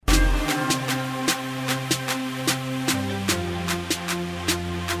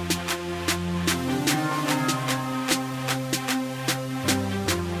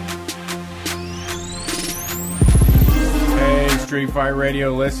Street Fight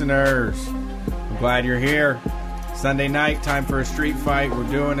Radio listeners. I'm glad you're here. Sunday night, time for a street fight. We're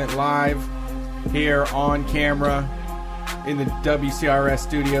doing it live here on camera in the WCRS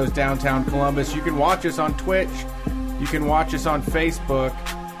studios downtown Columbus. You can watch us on Twitch. You can watch us on Facebook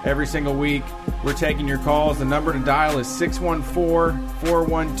every single week. We're taking your calls. The number to dial is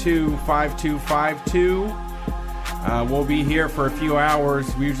 614-412-5252. We'll be here for a few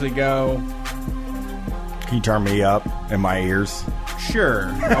hours. We usually go... Can you turn me up in my ears? Sure.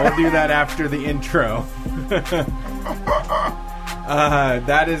 I will do that after the intro.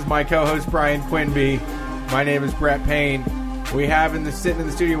 That is my co-host, Brian Quinby. My name is Brett Payne. We have sitting in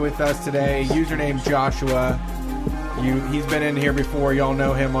the studio with us today, username Joshua. He's been in here before. Y'all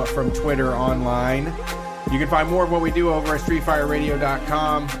know him from Twitter online. You can find more of what we do over at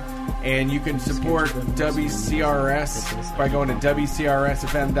StreetFighterRadio.com. And you can support WCRS by going to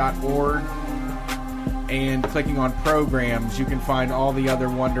WCRSFM.org. And clicking on programs, you can find all the other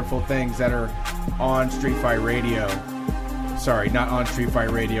wonderful things that are on Street Fight Radio. Sorry, not on Street Fight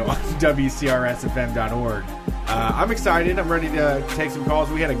Radio, on WCRSFM.org. I'm excited. I'm ready to take some calls.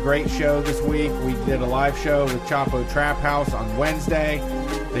 We had a great show this week. We did a live show with Chapo Trap House on Wednesday.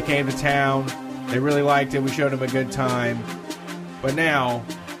 They came to town. They really liked it. We showed them a good time. But now,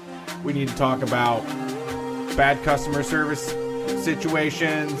 we need to talk about bad customer service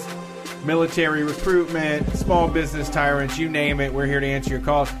situations, military recruitment, small business tyrants, you name it. We're here to answer your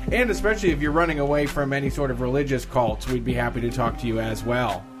calls. And especially if you're running away from any sort of religious cults, we'd be happy to talk to you as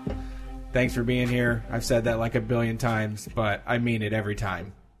well. Thanks for being here. I've said that like a billion times, but I mean it every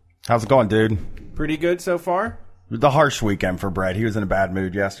time. How's it going, dude? Pretty good so far. The harsh weekend for Brett. He was in a bad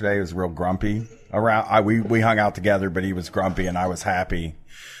mood yesterday. He was real grumpy. We hung out together, but he was grumpy and I was happy.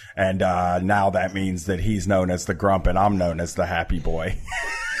 And now that means that he's known as the grump and I'm known as the happy boy.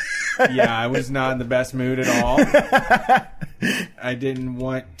 Yeah, I was not in the best mood at all. I didn't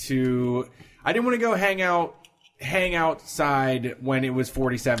want to go hang outside when it was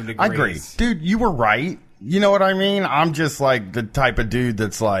 47 degrees. I agree. Dude, you were right. You know what I mean? I'm just like the type of dude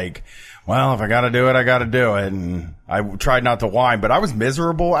that's like, well, if I gotta do it, I gotta do it. And I tried not to whine, but I was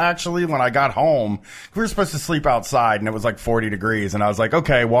miserable actually when I got home. We were supposed to sleep outside and it was like 40 degrees. And I was like,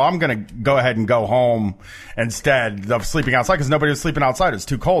 okay, well, I'm gonna go ahead and go home instead of sleeping outside because nobody was sleeping outside. It was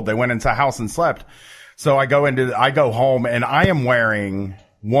too cold. They went into the house and slept. So I go home and I'm wearing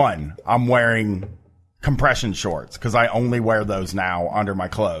compression shorts because I only wear those now under my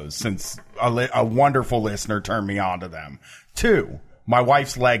clothes since a wonderful listener turned me on to them. 2, my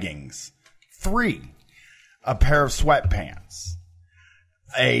wife's leggings. 3, a pair of sweatpants.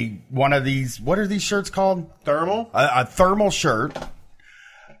 One of these, what are these shirts called? Thermal? A thermal shirt.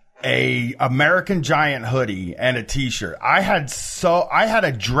 A American Giant hoodie and a t-shirt. I had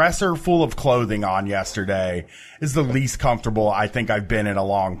a dresser full of clothing on yesterday. It's the least comfortable I think I've been in a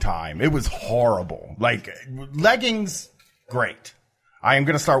long time. It was horrible. Like leggings, great. I am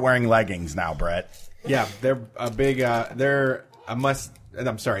going to start wearing leggings now, Brett. Yeah, they're a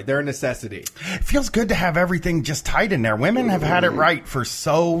necessity. It feels good to have everything just tight in there. Women have had it right for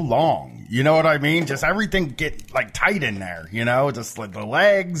so long. You know what I mean? Just everything get like tight in there, you know, just like the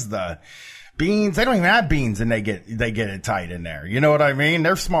legs, the beans. They don't even have beans and they get it tight in there. You know what I mean?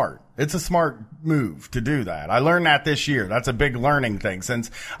 They're smart. It's a smart move to do that. I learned that this year. That's a big learning thing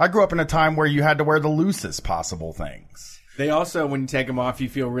since I grew up in a time where you had to wear the loosest possible things. They also, when you take them off, you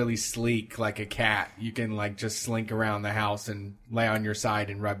feel really sleek, like a cat. You can like just slink around the house and lay on your side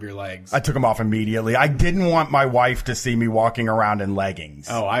and rub your legs. I took them off immediately. I didn't want my wife to see me walking around in leggings.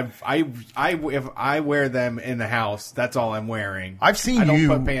 Oh, if I wear them in the house, that's all I'm wearing. I don't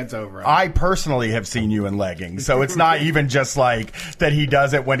put pants over them. I personally have seen you in leggings, so it's not even just like that he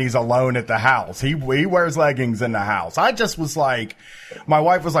does it when he's alone at the house. He wears leggings in the house. I just was like, my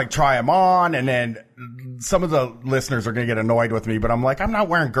wife was like, try them on, and then some of the listeners are going to get annoyed with me, but I'm like, I'm not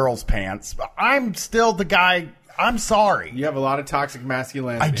wearing girls' pants. I'm still the guy. I'm sorry. You have a lot of toxic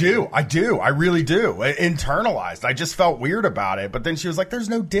masculinity. I do. I really do. Internalized. I just felt weird about it. But then she was like, there's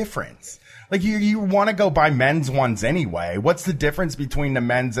no difference. Like, you want to go buy men's ones anyway. What's the difference between the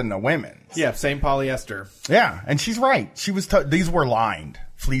men's and the women's? Yeah, same polyester. Yeah, and she's right. She was. These were lined,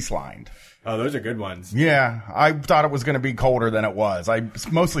 fleece lined. Oh, those are good ones. Yeah, I thought it was going to be colder than it was. I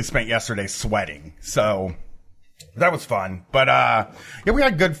mostly spent yesterday sweating, so that was fun. But yeah, we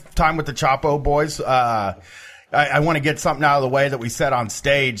had a good time with the Chapo boys. I want to get something out of the way that we said on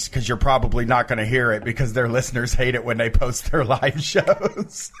stage because you're probably not going to hear it because their listeners hate it when they post their live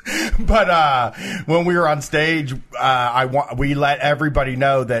shows. But when we were on stage, we let everybody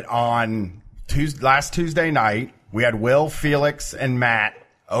know that on last Tuesday night we had Will, Felix, and Matt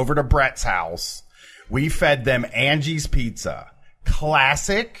over to Brett's house. We fed them Angie's Pizza,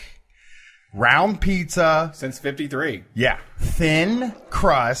 classic round pizza. Since 53. Yeah. Thin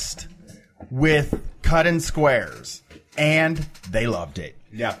crust with cut in squares. And they loved it.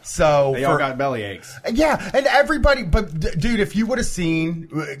 Yeah. So they all got belly aches. Yeah, and everybody, but dude, if you would have seen,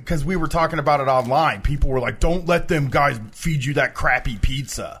 because we were talking about it online, people were like, don't let them guys feed you that crappy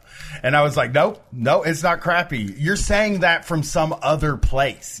pizza. And I was like, nope, no, it's not crappy. You're saying that from some other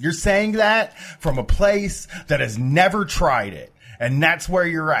place. You're saying that from a place that has never tried it. And that's where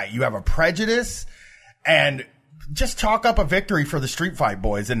you're at. You have a prejudice, and just chalk up a victory for the Street Fight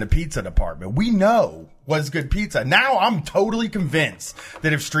boys in the pizza department. We know what's good pizza. Now I'm totally convinced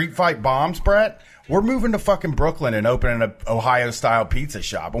that if Street Fight bombs, Brett, we're moving to fucking Brooklyn and opening an Ohio-style pizza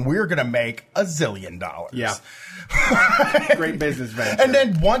shop, and we're going to make $1 zillion. Yeah. Great business venture. And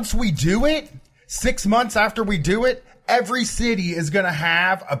then once we do it, 6 months after we do it, every city is going to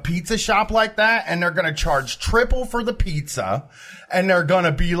have a pizza shop like that, and they're going to charge triple for the pizza, and they're going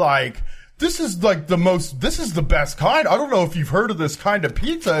to be like, this is the best kind. I don't know if you've heard of this kind of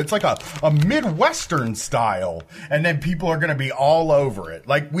pizza. It's like a Midwestern style. And then people are going to be all over it.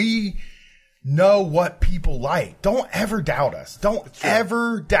 Like, we know what people like. Don't ever doubt us. Don't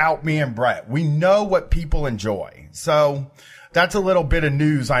ever doubt me and Brett. We know what people enjoy. So that's a little bit of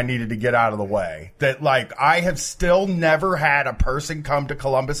news I needed to get out of the way. That, like, I have still never had a person come to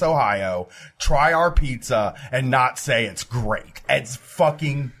Columbus, Ohio, try our pizza and not say it's great. It's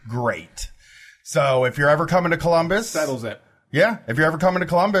fucking great. So if you're ever coming to Columbus, settles it. Yeah. If you're ever coming to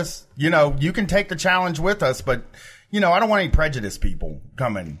Columbus, you know, you can take the challenge with us, but you know, I don't want any prejudiced people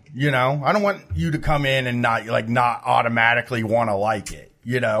coming, you know, I don't want you to come in and not automatically want to like it,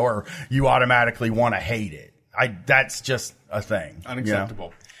 you know, or you automatically want to hate it. That's just a thing.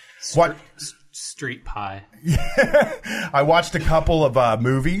 Unacceptable. You know? Street pie. I watched a couple of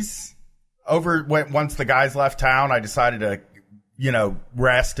movies once the guys left town. I decided to, you know,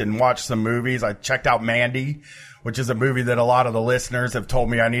 rest and watch some movies. I checked out Mandy, which is a movie that a lot of the listeners have told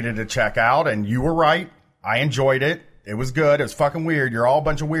me I needed to check out. And you were right. I enjoyed it. It was good. It was fucking weird. You're all a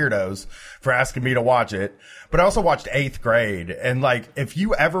bunch of weirdos for asking me to watch it. But I also watched 8th Grade. And like, if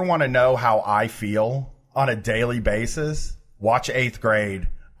you ever want to know how I feel on a daily basis, watch 8th Grade.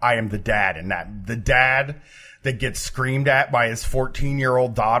 I am the dad in that. The dad that gets screamed at by his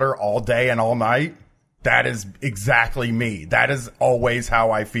 14-year-old daughter all day and all night. That is exactly me. That is always how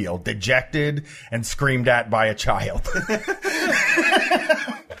I feel. Dejected and screamed at by a child.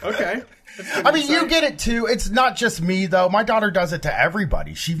 Okay. I mean, you get it too. It's not just me though. My daughter does it to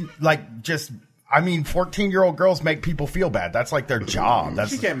everybody. She 14-year-old girls make people feel bad. That's like their job.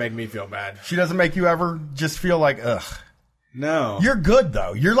 She can't make me feel bad. She doesn't make you ever just feel like, ugh. No. You're good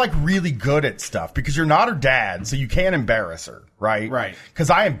though. You're like really good at stuff because you're not her dad, so you can't embarrass her, right? Right. Because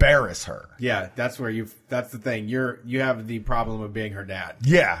I embarrass her. Yeah, that's the thing. You have the problem of being her dad.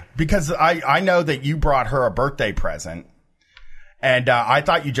 Yeah, because I know that you brought her a birthday present. And I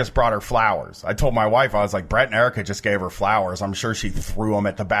thought you just brought her flowers. I told my wife, I was like, Brett and Erica just gave her flowers. I'm sure she threw them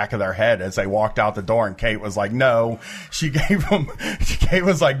at the back of their head as they walked out the door. And Kate was like, no, Kate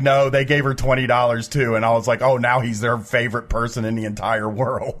was like, no, they gave her $20 too. And I was like, oh, now he's their favorite person in the entire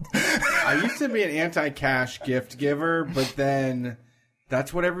world. I used to be an anti-cash gift giver, but then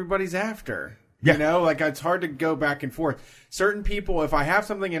that's what everybody's after. Yeah. You know, like it's hard to go back and forth. Certain people, if I have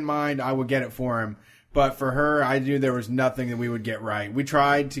something in mind, I will get it for them. But for her, I knew there was nothing that we would get right. We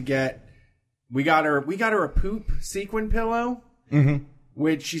tried to we got her a poop sequin pillow,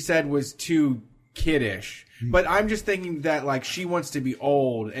 which she said was too kiddish. But I'm just thinking that like she wants to be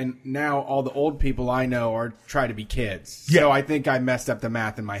old, and now all the old people I know are trying to be kids. Yeah. So I think I messed up the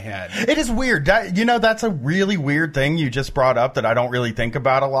math in my head. It is weird. That's a really weird thing you just brought up that I don't really think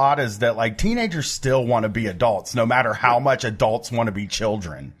about a lot is that like teenagers still want to be adults, no matter how much adults want to be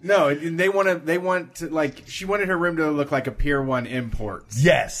children. No, they want to like she wanted her room to look like a Pier 1 Imports.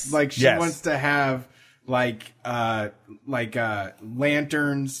 Yes. Like she wants to have like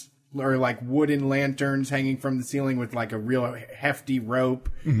lanterns. Or like wooden lanterns hanging from the ceiling with like a real hefty rope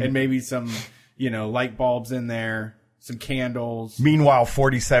and maybe some, light bulbs in there, some candles. Meanwhile,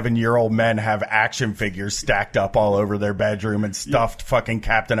 47-year-old men have action figures stacked up all over their bedroom and stuffed fucking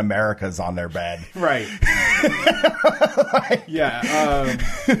Captain Americas on their bed. Right. Yeah.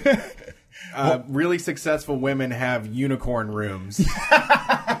 Really successful women have unicorn rooms.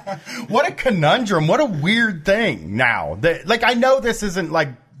 What a conundrum. What a weird thing now. I know this isn't like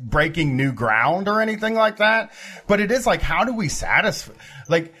breaking new ground or anything like that, but it is like, how do we satisfy,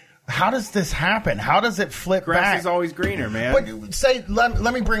 like, how does this happen? How does it flip Grass back? Is always greener, man. But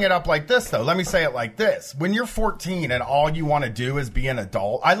let me bring it up like this though. Let me say it like this. When you're 14 and all you want to do is be an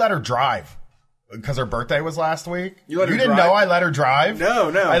adult, I let her drive because her birthday was last week. You let her didn't drive? know I let her drive? No.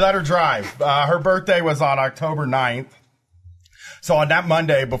 I let her drive. Her birthday was on October 9th. So on that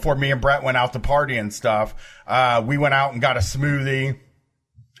Monday, before me and Brett went out to party and stuff, we went out and got a smoothie.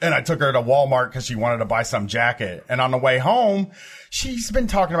 And I took her to Walmart because she wanted to buy some jacket. And on the way home, she's been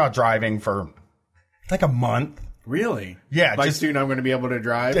talking about driving for like a month. Really? Yeah. Like soon I'm going to be able to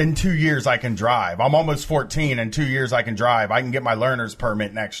drive? In 2 years, I can drive. I'm almost 14. In 2 years, I can drive. I can get my learner's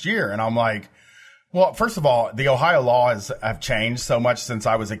permit next year. And I'm like, well, first of all, the Ohio laws have changed so much since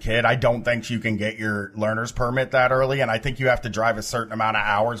I was a kid. I don't think you can get your learner's permit that early. And I think you have to drive a certain amount of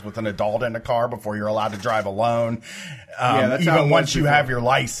hours with an adult in the car before you're allowed to drive alone. That's how it even was once you before. have your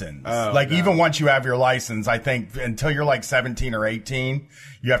license. No. Even once you have your license, I think until you're like 17 or 18,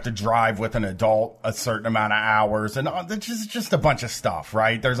 you have to drive with an adult a certain amount of hours. And it's just a bunch of stuff,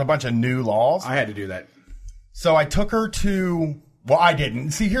 right? There's a bunch of new laws. I had to do that. So I took her to... Well, I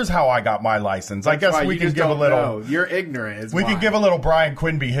didn't. See, here's how I got my license. I guess we can give a little... know. You're ignorant. We can give a little Brian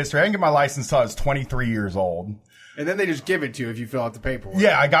Quinby history. I didn't get my license until I was 23 years old. And then they just give it to you if you fill out the paperwork.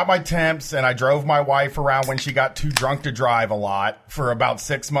 Yeah, I got my temps, and I drove my wife around when she got too drunk to drive a lot for about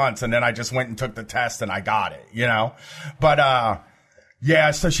 6 months, and then I just went and took the test, and I got it, you know? But,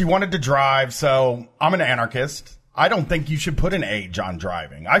 yeah, so she wanted to drive, so I'm an anarchist. I don't think you should put an age on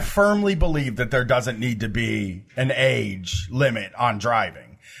driving. I firmly believe that there doesn't need to be an age limit on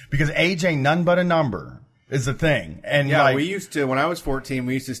driving because age ain't none but a number is the thing. And yeah, we used to, when I was 14,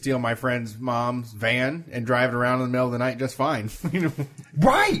 we used to steal my friend's mom's van and drive it around in the middle of the night just fine.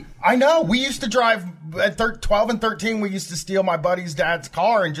 Right. I know. We used to drive at 12 and 13. We used to steal my buddy's dad's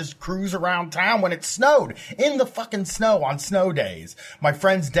car and just cruise around town when it snowed in the fucking snow on snow days. My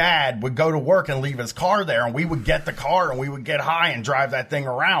friend's dad would go to work and leave his car there and we would get the car and we would get high and drive that thing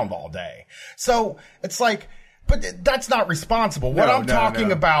around all day. So it's like, but that's not responsible. What I'm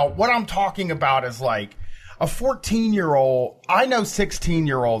talking about is like, a 14-year-old, I know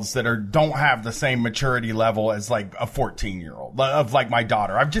 16-year-olds that don't have the same maturity level as like a 14-year-old of like my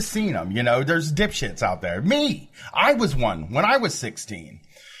daughter. I've just seen them, you know, there's dipshits out there. Me, I was one when I was 16.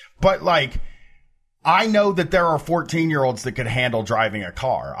 But like, I know that there are 14-year-olds that could handle driving a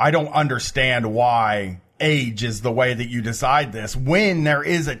car. I don't understand why age is the way that you decide this when there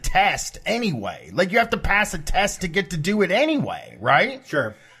is a test anyway. Like you have to pass a test to get to do it anyway, right?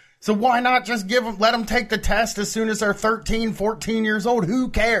 Sure. So why not just let them take the test as soon as they're 13, 14 years old? Who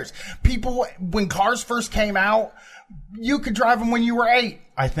cares? People, when cars first came out, you could drive them when you were 8,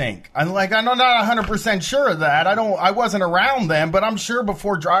 I think. I'm not 100% sure of that. I wasn't around then, but I'm sure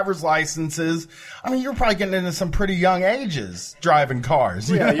before driver's licenses, I mean, you're probably getting into some pretty young ages driving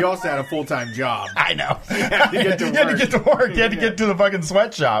cars. Yeah, you also had a full-time job. I know. You had to get to work. You had to get to work. You had to get to the fucking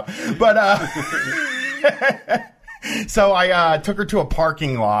sweatshop. But, so I took her to a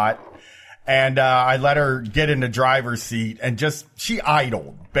parking lot and I let her get in the driver's seat and she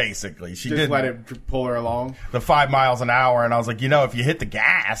idled basically. She just let it pull her along. The 5 miles an hour. And I was like, if you hit the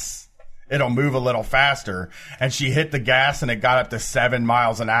gas, it'll move a little faster. And she hit the gas and it got up to 7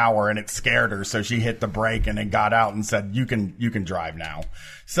 miles an hour and it scared her. So she hit the brake and it got out and said, you can drive now.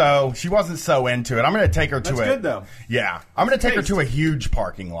 So she wasn't so into it. I'm going to take her to That's good though. Yeah. I'm going to take her to a huge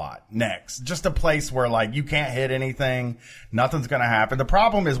parking lot next. Just a place where like you can't hit anything. Nothing's going to happen. The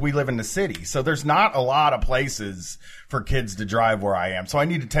problem is we live in the city. So there's not a lot of places for kids to drive where I am. So I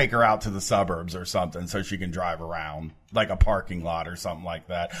need to take her out to the suburbs or something so she can drive around, like a parking lot or something like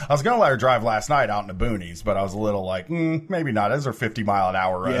that. I was going to let her drive last night out in the boonies, but I was a little like, maybe not. Those are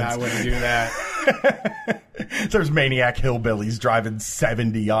 50-mile-an-hour roads. Yeah, I wouldn't do that. There's maniac hillbillies driving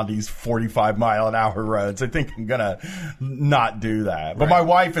 70 on these 45-mile-an-hour roads. I think I'm going to not do that. But my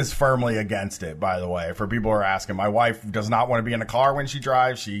wife is firmly against it, by the way, for people who are asking. My wife does not want to be in a car when she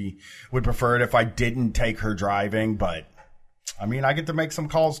drives. She would prefer it if I didn't take her driving, but I mean, I get to make some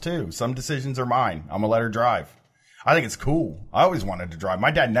calls too. Some decisions are mine. I'm going to let her drive. I think it's cool. I always wanted to drive.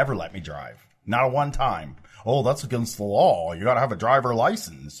 My dad never let me drive. Not a one time. Oh, that's against the law. You got to have a driver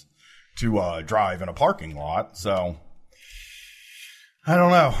license to drive in a parking lot. So, I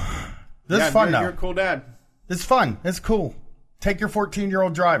don't know. This is fun, though. You're a cool dad. It's fun. It's cool. Take your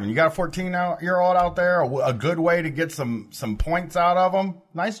 14-year-old driving. You got a 14-year-old out there, a good way to get some points out of them.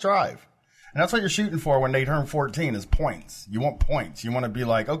 Nice drive. And that's what you're shooting for when they turn 14 is points. You want points. You want to be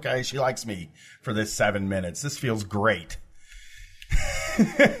like, okay, she likes me for this 7 minutes. This feels great.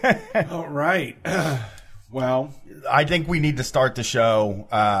 All right. Well, I think we need to start the show,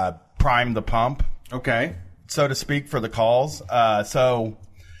 prime the pump. Okay. So to speak, for the calls. So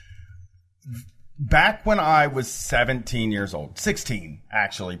back when I was 17 years old, 16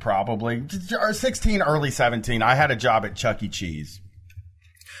 actually, probably, or 16, early 17, I had a job at Chuck E. Cheese.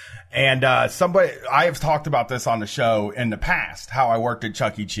 And I have talked about this on the show in the past, how I worked at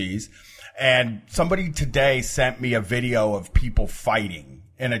Chuck E. Cheese. And somebody today sent me a video of people fighting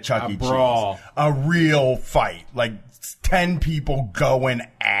in a Chuck E. brawl. Cheese. A real fight. Like 10 people going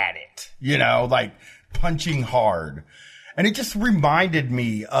at it, like punching hard. And it just reminded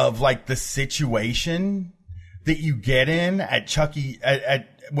me of like the situation that you get in at Chuck E.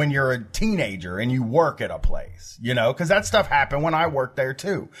 When you're a teenager and you work at a place, because that stuff happened when I worked there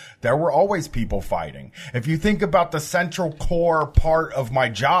too. There were always people fighting. If you think about the central core part of my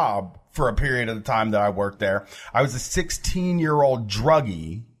job for a period of the time that I worked there, I was a 16-year-old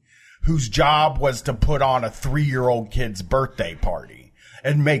druggie whose job was to put on a 3-year-old kid's birthday party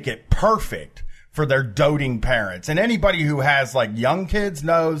and make it perfect for their doting parents. And anybody who has like young kids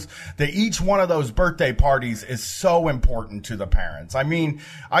knows that each one of those birthday parties is so important to the parents. I mean,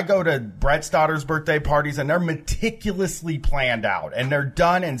 I go to Brett's daughter's birthday parties and they're meticulously planned out and they're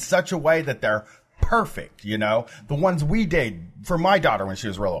done in such a way that they're perfect. The ones we did for my daughter when she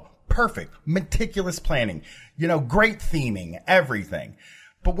was real, perfect, meticulous planning, great theming, everything.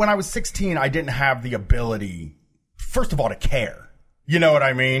 But when I was 16, I didn't have the ability, first of all, to care. You know what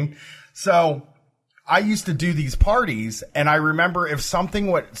I mean? So I used to do these parties, and I remember if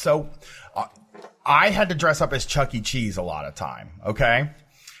something would, I had to dress up as Chuck E. Cheese a lot of time, okay?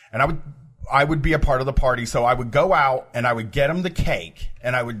 And I would be a part of the party, so I would go out and I would get them the cake,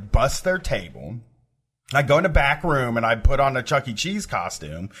 and I would bust their table. I'd go in the back room and I'd put on a Chuck E. Cheese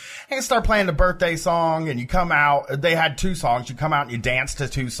costume and start playing the birthday song, and you come out, they had 2 songs, you come out and you dance to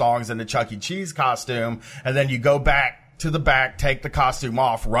 2 songs in the Chuck E. Cheese costume, and then you go back to the back, take the costume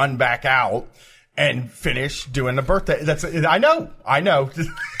off, run back out, and finish doing the birthday. I know. A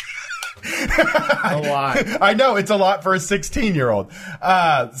lot. I know it's a lot for a 16-year-old.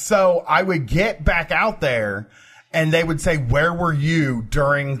 So I would get back out there and they would say, "Where were you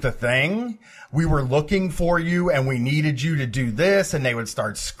during the thing? We were looking for you and we needed you to do this." And they would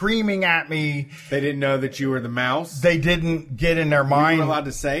start screaming at me. They didn't know that you were the mouse. They didn't get in their mind. You were allowed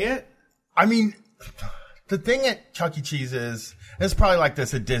to say it? I mean, the thing at Chuck E. Cheese is, it's probably like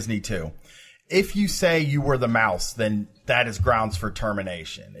this at Disney too. If you say you were the mouse, then that is grounds for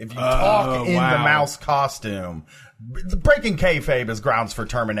termination. If you talk in the mouse costume, breaking kayfabe is grounds for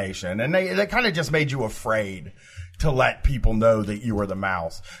termination. And they kind of just made you afraid to let people know that you were the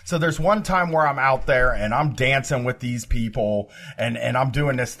mouse. So there's one time where I'm out there and I'm dancing with these people and I'm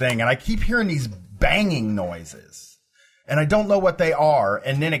doing this thing and I keep hearing these banging noises. And I don't know what they are.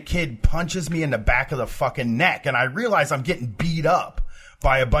 And then a kid punches me in the back of the fucking neck and I realize I'm getting beat up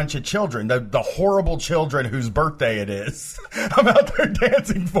by a bunch of children, the horrible children whose birthday it is. I'm out there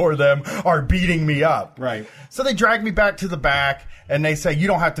dancing for them are beating me up. Right. So they drag me back to the back and they say, "You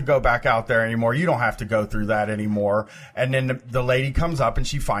don't have to go back out there anymore. You don't have to go through that anymore." And then the lady comes up and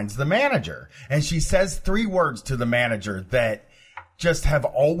she finds the manager and she says 3 words to the manager that just have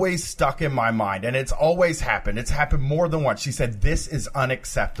always stuck in my mind. And it's always happened. It's happened more than once. She said, "This is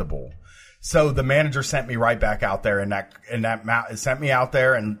unacceptable." So the manager sent me right back out there and sent me out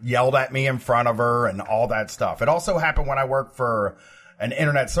there and yelled at me in front of her and all that stuff. It also happened when I worked for an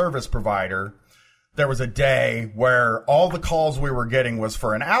internet service provider. There was a day where all the calls we were getting was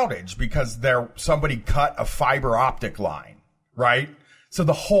for an outage because somebody cut a fiber optic line, right? So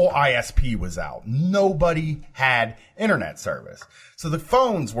the whole ISP was out. Nobody had internet service. So the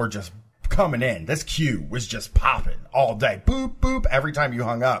phones were just coming in. This queue was just popping all day. Boop, boop, every time you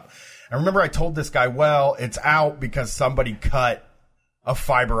hung up. I remember I told this guy, "Well, it's out because somebody cut a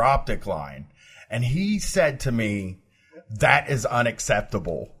fiber optic line." And he said to me, "That is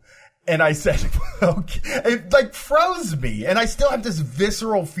unacceptable." And I said, okay. It like froze me. And I still have this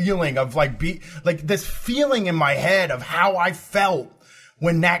visceral feeling of this feeling in my head of how I felt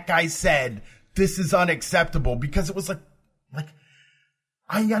when that guy said, "This is unacceptable," because it was like,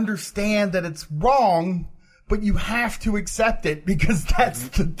 I understand that it's wrong, but you have to accept it because that's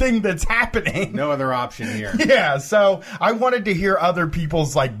the thing that's happening. No other option here. Yeah, so I wanted to hear other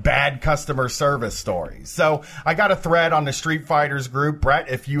people's bad customer service stories. So I got a thread on the Street Fighters group. Brett,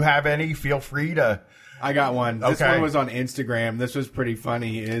 if you have any, feel free to. I got one. This Okay. one was on Instagram. This was pretty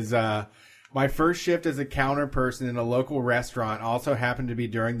funny. My first shift as a counter person in a local restaurant also happened to be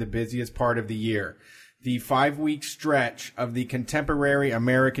during the busiest part of the year, the 5-week stretch of the Contemporary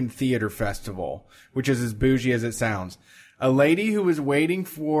American Theater Festival, which is as bougie as it sounds. A lady who was waiting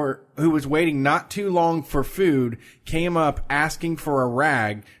not too long for food came up asking for a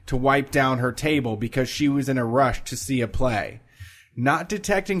rag to wipe down her table because she was in a rush to see a play. Not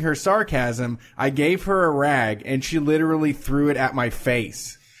detecting her sarcasm, I gave her a rag and she literally threw it at my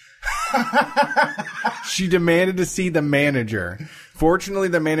face. She demanded to see the manager. Fortunately,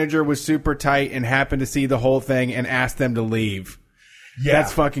 the manager was super tight and happened to see the whole thing and asked them to leave. Yeah.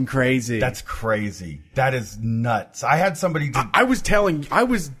 That's fucking crazy. That's crazy. That is nuts. I had somebody... I was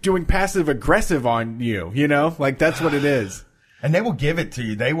doing passive aggressive on you, you know? Like, that's what it is. And they will give it to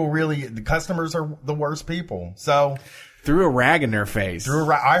you. They will really... The customers are the worst people. So... Threw a rag in their face.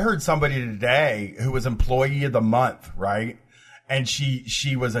 I heard somebody today who was employee of the month, right? And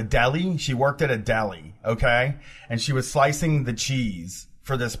she was a deli. She worked at a deli, okay? And she was slicing the cheese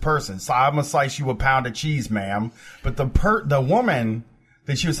for this person. So I'm gonna slice you a pound of cheese, ma'am. But the woman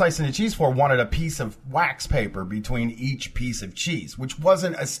that she was slicing the cheese for wanted a piece of wax paper between each piece of cheese, which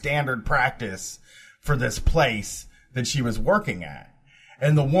wasn't a standard practice for this place that she was working at.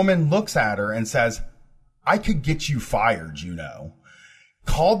 And the woman looks at her and says, I could get you fired, you know.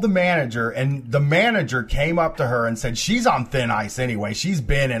 Called the manager, and the manager came up to her and said, she's on thin ice anyway. She's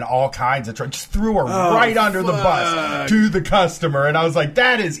been in all kinds of trouble. Just threw her right under the bus to the customer. And I was like,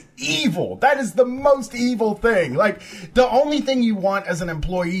 that is evil. That is the most evil thing. Like, the only thing you want as an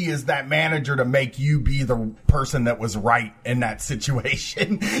employee is that manager to make you be the person that was right in that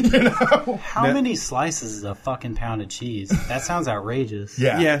situation. You know? How many slices is a fucking pound of cheese? That sounds outrageous.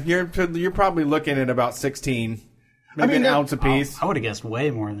 Yeah, you're probably looking at about 16. Maybe an ounce a piece. I would have guessed way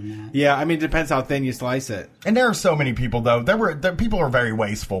more than that. Yeah, I mean, it depends how thin you slice it. And there are so many people, though. People are very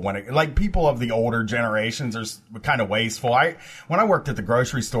wasteful like people of the older generations are kind of wasteful. When I worked at the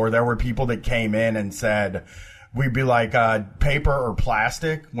grocery store, there were people that came in and said, we'd be like, paper or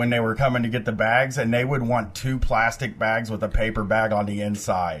plastic when they were coming to get the bags, and they would want 2 plastic bags with a paper bag on the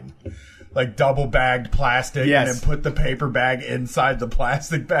inside. Like double bagged plastic, yes. And then put the paper bag inside the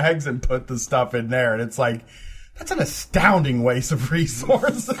plastic bags and put the stuff in there. And it's like, that's an astounding waste of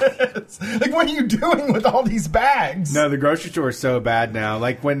resources. Like, what are you doing with all these bags? No, the grocery store is so bad now.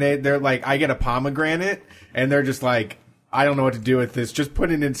 Like, when they're like, I get a pomegranate, and they're just like, I don't know what to do with this. Just put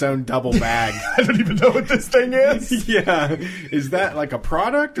it in its own double bag. I don't even know what this thing is. Yeah. Is that like a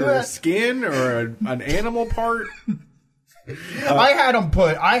product or a skin or an animal part?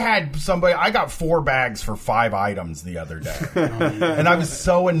 I got 4 bags for 5 items the other day. And I was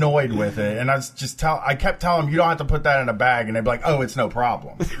so annoyed with it. And I kept telling them, you don't have to put that in a bag. And they'd be like, oh, it's no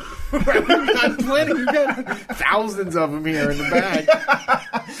problem. We've got plenty. We've got thousands of them here in the bag.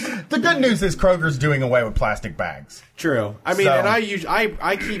 The good news is Kroger's doing away with plastic bags. True. I mean, and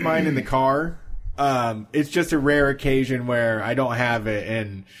I keep mine in the car. It's just a rare occasion where I don't have it,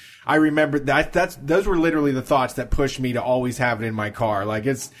 and I remember those were literally the thoughts that pushed me to always have it in my car. Like,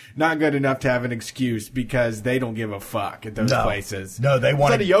 it's not good enough to have an excuse because they don't give a fuck at those places. No, they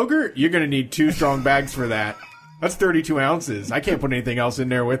want. Is that a yogurt? You're going to need 2 strong bags for that. That's 32 ounces. I can't put anything else in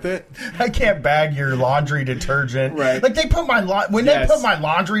there with it. I can't bag your laundry detergent. Right. Like, they put my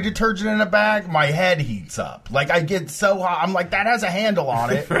laundry detergent in a bag, my head heats up. Like, I get so hot. I'm like, that has a handle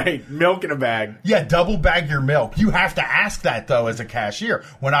on it. Right. Milk in a bag. Yeah, double bag your milk. You have to ask that, though, as a cashier.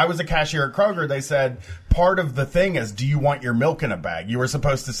 When I was a cashier at Kroger, they said, part of the thing is, do you want your milk in a bag? You were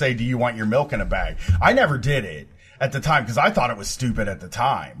supposed to say, do you want your milk in a bag? I never did it at the time, because I thought it was stupid at the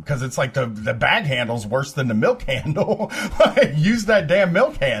time. Because it's like the bag handle's worse than the milk handle. Use that damn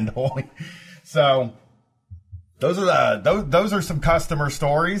milk handle. So those are some customer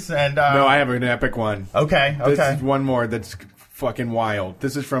stories. And no, I have an epic one. Okay. This is one more that's fucking wild.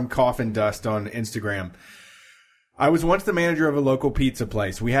 This is from Coffin Dust on Instagram. I was once the manager of a local pizza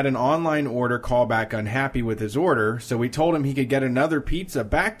place. We had an online order callback unhappy with his order, so we told him he could get another pizza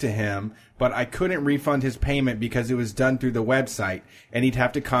back to him, but I couldn't refund his payment because it was done through the website, and he'd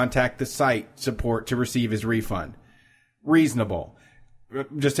have to contact the site support to receive his refund. Reasonable.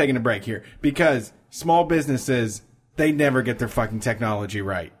 Just taking a break here. Because small businesses, they never get their fucking technology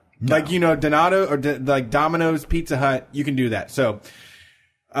right. No. Like, Donato or like Domino's, Pizza Hut, you can do that. So,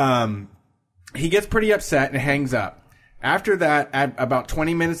 he gets pretty upset and hangs up. After that, at about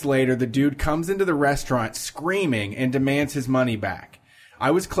 20 minutes later, the dude comes into the restaurant screaming and demands his money back.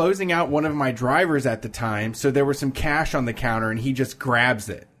 I was closing out one of my drivers at the time, so there was some cash on the counter, and he just grabs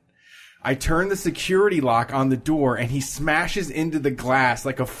it. I turn the security lock on the door, and he smashes into the glass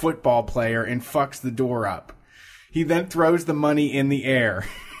like a football player and fucks the door up. He then throws the money in the air.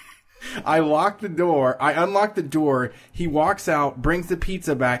 I unlock the door, he walks out, brings the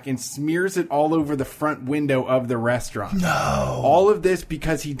pizza back, and smears it all over the front window of the restaurant. No. All of this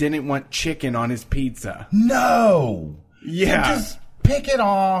because he didn't want chicken on his pizza. No. Yeah. Just pick it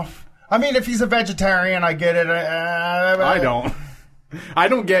off. I mean, if he's a vegetarian, I get it. I don't. I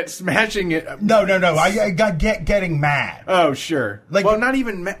don't get smashing it. No. I got getting mad. Oh, sure. Like, well, not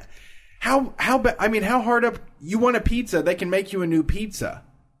even mad. How hard up? You want a pizza, they can make you a new pizza.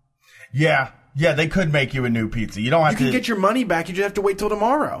 Yeah, they could make you a new pizza. You don't have You can get your money back. You just have to wait till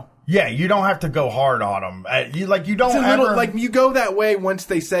tomorrow. Yeah, you don't have to go hard on them. You don't you go that way once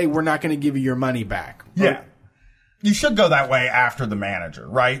they say we're not going to give you your money back. Yeah. You should go that way after the manager,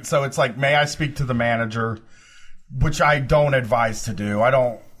 right? So it's like, may I speak to the manager? Which I don't advise to do. I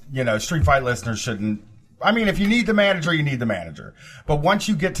don't, Street Fight listeners shouldn't. I mean, if you need the manager, you need the manager. But once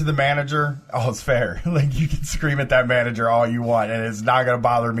you get to the manager, it's fair. Like, you can scream at that manager all you want, and it's not going to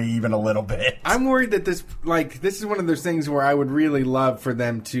bother me even a little bit. I'm worried that this is one of those things where I would really love for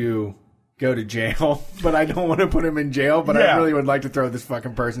them to go to jail, but I don't want to put him in jail, but I really would like to throw this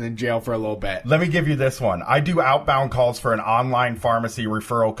fucking person in jail for a little bit. Let me give you this one. I do outbound calls for an online pharmacy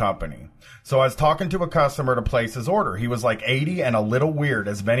referral company. So I was talking to a customer to place his order. He was like 80 and a little weird,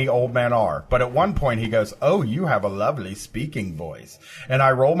 as many old men are. But at one point he goes, "Oh, you have a lovely speaking voice." And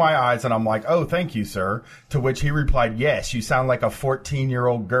I roll my eyes and I'm like, "Oh, thank you, sir." To which he replied, "Yes, you sound like a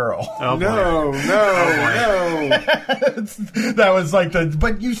 14-year-old girl." Oh, no. That was like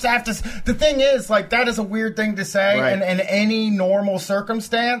but you have to, the thing is, like, that is a weird thing to say. Right. And in any normal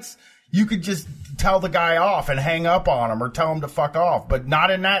circumstance, you could just tell the guy off and hang up on him or tell him to fuck off, but not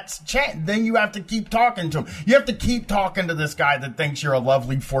in that chat. Then you have to keep talking to him. You have to keep talking to this guy that thinks you're a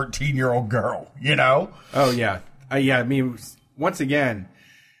lovely 14-year-old girl, Oh, yeah. I mean, once again,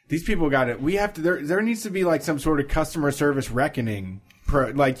 these people got it. We have to, there needs to be like some sort of customer service reckoning.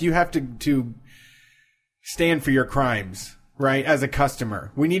 Like, you have to stand for your crimes, right? As a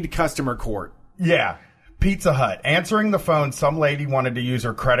customer. We need a customer court. Yeah. Pizza Hut. Answering the phone, some lady wanted to use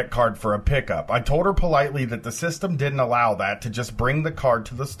her credit card for a pickup. I told her politely that the system didn't allow that, to just bring the card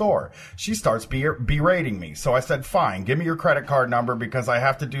to the store. She starts berating me. So I said, "Fine, give me your credit card number because I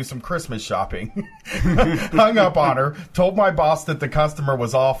have to do some Christmas shopping." Hung up on her, told my boss that the customer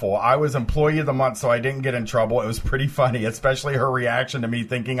was awful. I was employee of the month, so I didn't get in trouble. It was pretty funny, especially her reaction to me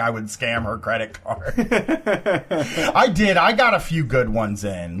thinking I would scam her credit card. I did. I got a few good ones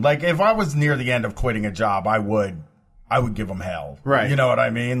in. Like, if I was near the end of quitting a job, I would give them hell. Right. You know what I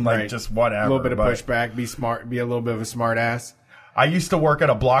mean? Like, right. Just whatever. A little bit of pushback, be smart, be a little bit of a smart ass. I used to work at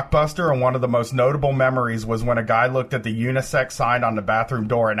a Blockbuster, and one of the most notable memories was when a guy looked at the unisex sign on the bathroom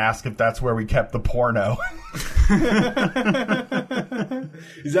door and asked if that's where we kept the porno.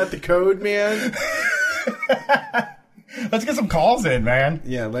 Is that the code, man? Let's get some calls in, man.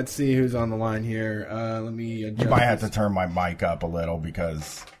 Yeah, let's see who's on the line here. Let me adjust. You might have to turn my mic up a little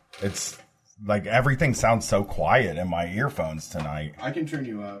because it's like everything sounds so quiet in my earphones tonight. I can turn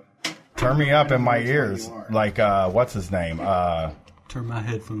you up. Turn me up in my ears. Like, what's his name? Turn my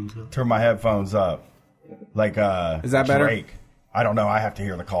headphones up. Turn my headphones up. Like, is that better? Drake. I don't know. I have to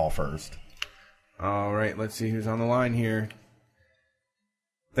hear the call first. All right, let's see who's on the line here.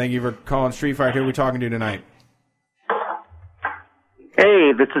 Thank you for calling Street Fight. Who are we talking to tonight?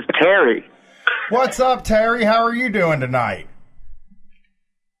 Hey, this is Terry. What's up, Terry? How are you doing tonight?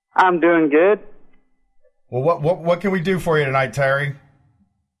 I'm doing good. Well, what can we do for you tonight, Terry?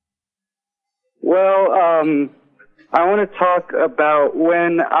 Well, I want to talk about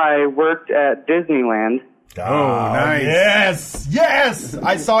when I worked at Disneyland. Oh, nice. Yes.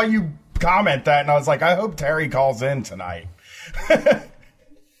 I saw you comment that, and I was like, I hope Terry calls in tonight.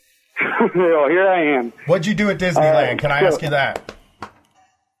 Well, here I am. What'd you do at Disneyland? Can I ask you that?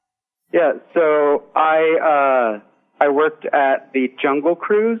 Yeah, so I worked at the Jungle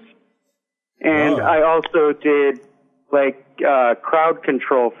Cruise, and I also did crowd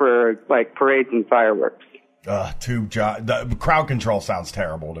control for like parades and fireworks. The crowd control sounds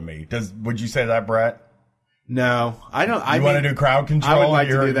terrible to me. Would you say that, Brett? No, I don't. You want to do crowd control? I would like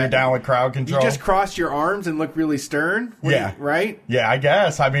to do that. You're down with crowd control? You just cross your arms and look really stern? Right? Yeah, I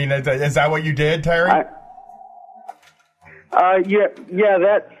guess. I mean, is that what you did, Terry? Yeah,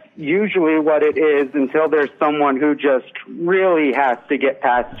 that's usually what it is until there's someone who just really has to get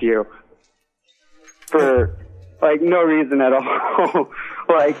past you for no reason at all.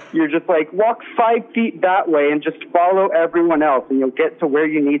 You're just walk 5 feet that way and just follow everyone else, and you'll get to where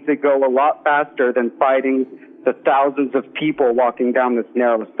you need to go a lot faster than fighting the thousands of people walking down this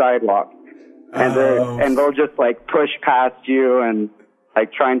narrow sidewalk. And they'll just push past you and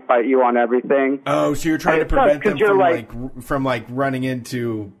try and fight you on everything. Oh, so you're trying to prevent them from running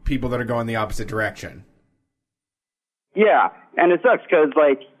into people that are going the opposite direction. Yeah, and it sucks because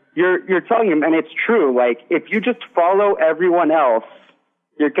you're telling them, and it's true. If you just follow everyone else,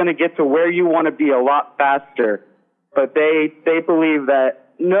 you're going to get to where you want to be a lot faster. But they believe that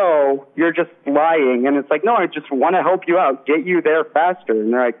no, you're just lying, and it's no, I just want to help you out, get you there faster,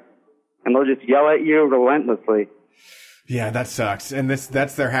 and they'll just yell at you relentlessly. Yeah, that sucks. And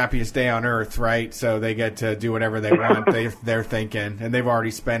that's their happiest day on Earth, right? So they get to do whatever they want. They're thinking, and they've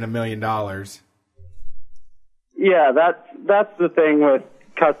already spent $1 million. Yeah, that's the thing with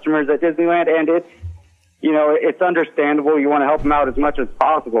customers at Disneyland, and it's, you know, it's understandable. You want to help them out as much as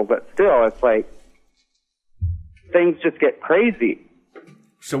possible, but still, it's like things just get crazy.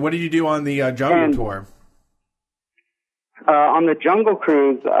 So what did you do on the jungle tour? On the Jungle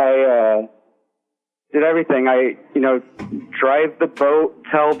Cruise, I did everything. I, you know, drive the boat,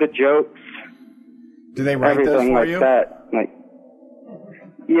 tell the jokes. Do they write everything those for like you? that. Like,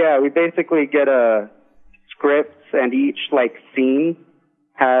 yeah, we basically get a script, and each like scene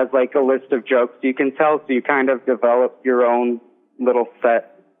has like a list of jokes you can tell, so you kind of develop your own little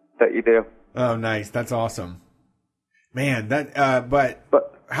set that you do. Oh, nice. That's awesome. Man, that but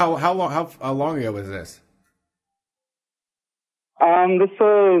how long ago was this?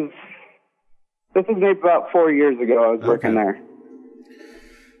 This was maybe about 4 years ago. I was working there.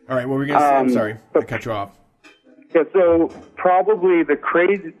 All right, what were we gonna say? I'm sorry, I cut you off. Yeah, so probably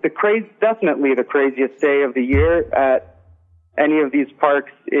definitely the craziest day of the year at any of these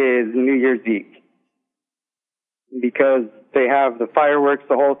parks is New Year's Eve, because they have the fireworks,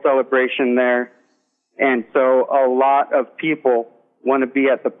 the whole celebration there, and so a lot of people want to be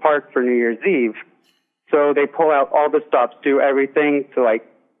at the park for New Year's Eve. So they pull out all the stops, do everything to like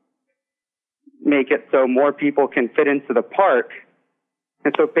make it so more people can fit into the park.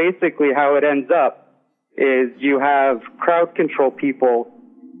 And so basically how it ends up is you have crowd control people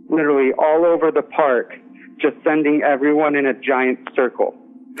literally all over the park just sending everyone in a giant circle.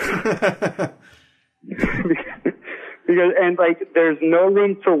 Because, and like, there's no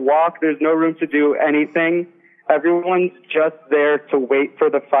room to walk, there's no room to do anything. Everyone's just there to wait for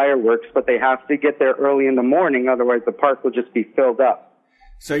the fireworks, but they have to get there early in the morning, otherwise the park will just be filled up.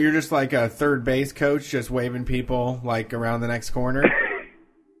 So you're just like a third base coach, just waving people like around the next corner?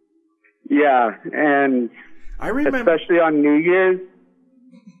 Yeah, and I remember, especially on New Year's.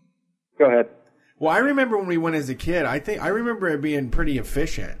 Go ahead. Well, I remember when we went as a kid, I remember it being pretty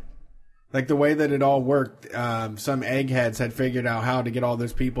efficient. Like the way that it all worked, some eggheads had figured out how to get all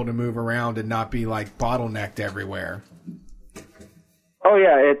those people to move around and not be like bottlenecked everywhere. Oh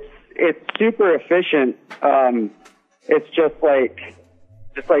yeah, it's super efficient. It's just like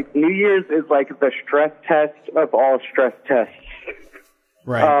New Year's is like the stress test of all stress tests.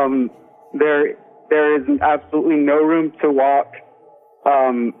 Right. There is absolutely no room to walk.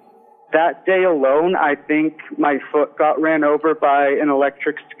 That day alone, I think my foot got ran over by an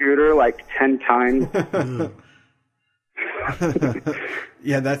electric scooter like 10 times.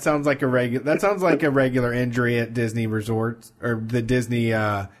 Yeah, that sounds like a regular injury at Disney resorts or the Disney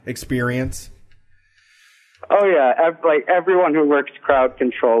experience. Oh yeah, like everyone who works crowd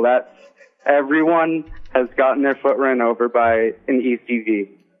control, everyone has gotten their foot ran over by an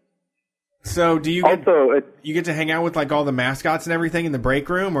ECV. So do you get to hang out with like all the mascots and everything in the break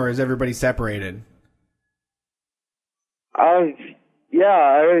room, or is everybody separated?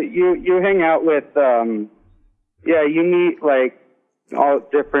 Yeah, you hang out with you meet like all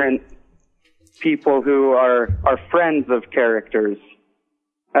different people who are friends of characters.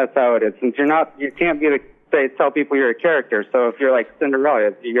 That's how it is. Since you can't tell people you're a character. So if you're like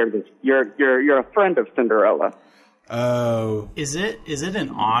Cinderella, you're a friend of Cinderella. Oh. Is it an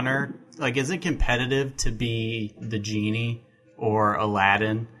honor? Like, is it competitive to be the genie or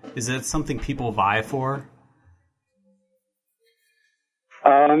Aladdin? Is it something people vie for?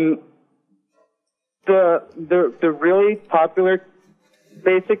 The really popular,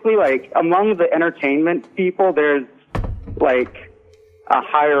 basically, like among the entertainment people, there's like a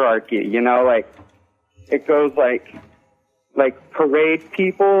hierarchy. You know, like it goes like parade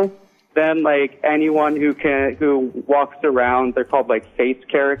people. Then, like, anyone who walks around, they're called, like, face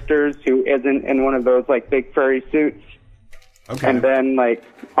characters, who isn't in one of those, like, big furry suits. Okay. And then, like,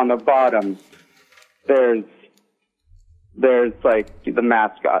 on the bottom, there's like, the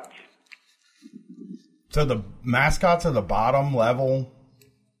mascots. So the mascots are the bottom level,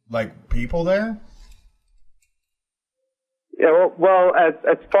 like, people there? Yeah, well, as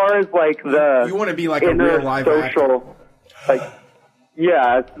far as, like, the... You want to be, like, a real live social, actor. Like...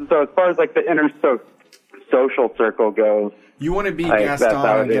 Yeah, so as far as like the inner social circle goes, you want to be like,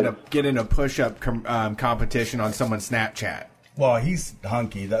 Gaston and get in a push-up competition on someone's Snapchat. Well, he's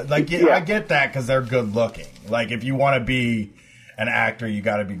hunky. I get that because they're good looking. Like if you want to be an actor, you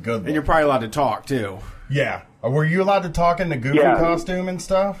got to be good looking. And you're probably allowed to talk too. Yeah. Were you allowed to talk in the Goofy costume and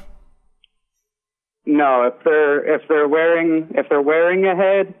stuff? No, if they're wearing a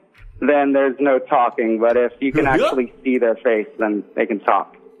head, then there's no talking. But if you can actually see their face, then they can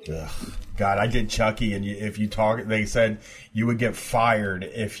talk. Ugh. God, I did Chucky, and if you talk, they said you would get fired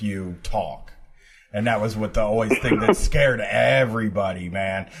if you talk. And that was what the always thing that scared everybody,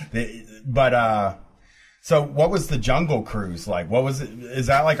 man. So what was the Jungle Cruise like? What was it? Is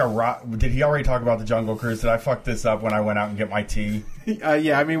that like a rock? Did he already talk about the Jungle Cruise? Did I fuck this up when I went out and get my tea?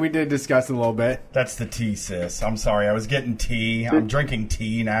 Yeah, I mean, we did discuss it a little bit. That's the tea, sis. I'm sorry. I was getting tea. I'm drinking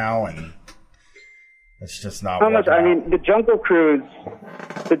tea now, and it's just not. How much? I mean, the Jungle Cruise,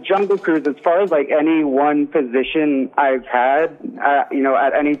 as far as like any one position I've had,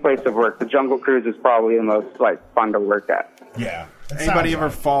 at any place of work, the Jungle Cruise is probably the most like fun to work at. Yeah. Anybody ever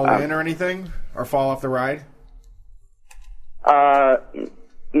fall in or anything? Or fall off the ride?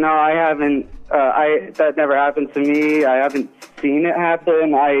 No, I haven't. That never happened to me. I haven't seen it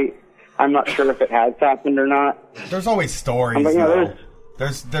happen. I'm not sure if it has happened or not. There's always stories. But,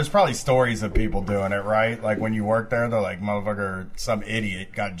 there's probably stories of people doing it, right? Like when you work there, they're like, motherfucker, some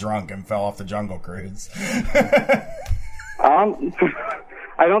idiot got drunk and fell off the Jungle Cruise. I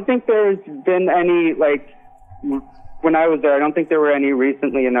don't think there's been any, like, when I was there, I don't think there were any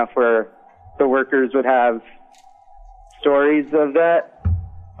recently enough where the workers would have stories of that.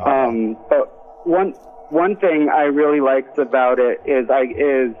 But one thing I really liked about it is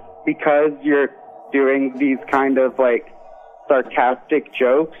because you're doing these kind of like sarcastic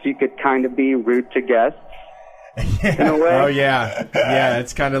jokes, you could kind of be rude to guests in a way. Oh yeah, yeah.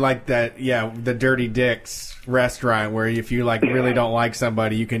 It's kind of like that. Yeah, the Dirty Dicks restaurant where if you like really don't like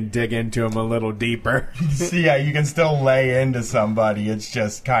somebody, you can dig into them a little deeper. Yeah, you can still lay into somebody. It's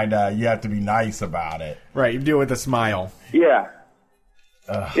just kind of you have to be nice about it. Right, you do it with a smile. Yeah.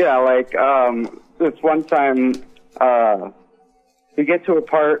 Yeah, like this one time we get to a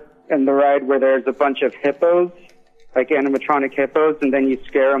part in the ride where there's a bunch of hippos, like animatronic hippos, and then you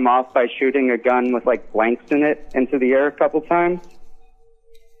scare them off by shooting a gun with like blanks in it into the air a couple times.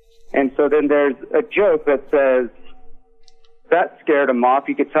 And so then there's a joke that says, that scared them off.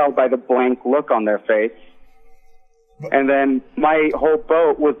 You could tell by the blank look on their face. And then my whole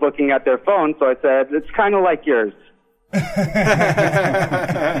boat was looking at their phone, so I said, it's kind of like yours.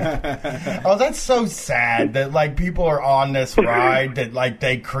 Oh, that's so sad that like people are on this ride that like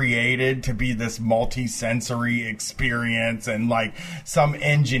they created to be this multi-sensory experience, and like some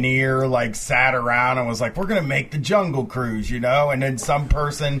engineer like sat around and was like, we're gonna make the Jungle Cruise, and then some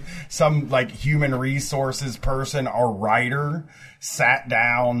like human resources person or writer sat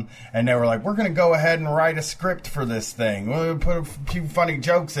down and they were like, we're going to go ahead and write a script for this thing. We'll put a few funny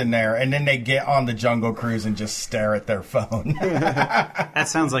jokes in there. And then they get on the Jungle Cruise and just stare at their phone. That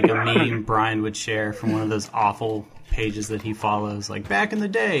sounds like a meme Brian would share from one of those awful pages that he follows, like back in the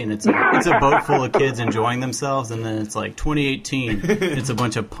day, and it's a boat full of kids enjoying themselves, and then it's like 2018, it's a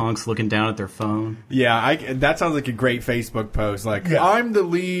bunch of punks looking down at their phone. Yeah, that sounds like a great Facebook post. Like, yeah. I'm the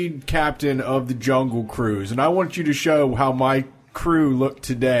lead captain of the Jungle Cruise, and I want you to show how my crew look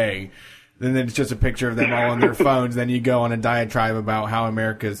today. And then it's just a picture of them all on their phones. Then you go on a diatribe about how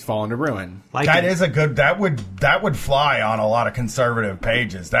America's fallen to ruin. Like that would fly on a lot of conservative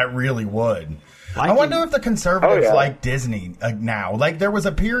pages. That really would. I wonder if the conservatives like Disney now. Like, there was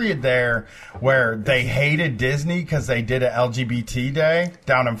a period there where they hated Disney because they did an LGBT day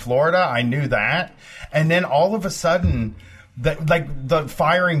down in Florida. I knew that. And then all of a sudden, the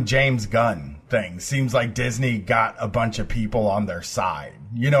firing James Gunn thing seems like Disney got a bunch of people on their side.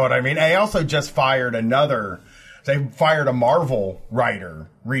 You know what I mean? They also just fired they fired a Marvel writer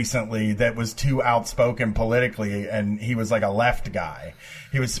recently that was too outspoken politically, and he was like a left guy.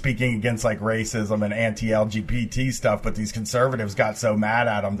 He was speaking against like racism and anti-LGBT stuff, but these conservatives got so mad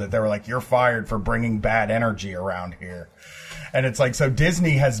at him that they were like, you're fired for bringing bad energy around here. And it's like, so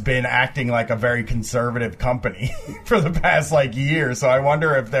Disney has been acting like a very conservative company for the past like year. So I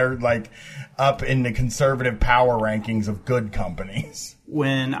wonder if they're like up in the conservative power rankings of good companies.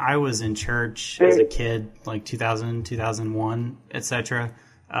 When I was in church as a kid, like 2000, 2001, etc.,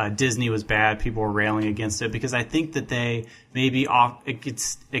 Disney was bad. People were railing against it because I think that they maybe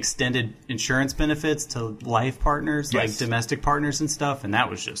extended insurance benefits to life partners, like domestic partners and stuff, and that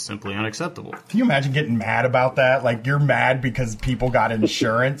was just simply unacceptable. Can you imagine getting mad about that? Like, you're mad because people got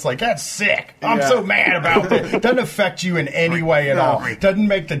insurance? Like, that's sick. I'm so mad about that. It doesn't affect you in any way at all. Doesn't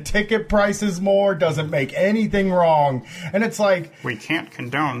make the ticket prices more, doesn't make anything wrong. And it's like, we can't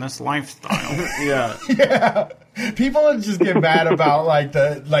condone this lifestyle. Yeah. People just get mad about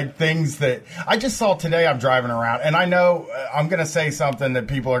things that I just saw today. I'm driving around, and I know I'm going to say something that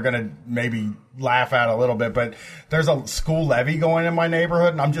people are going to maybe laugh at a little bit, but there's a school levy going in my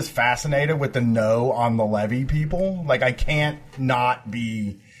neighborhood, and I'm just fascinated with the no on the levy people. Like, I can't not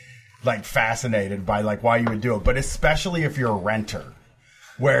be like fascinated by like why you would do it, but especially if you're a renter,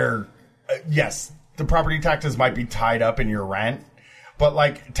 where yes, the property taxes might be tied up in your rent, but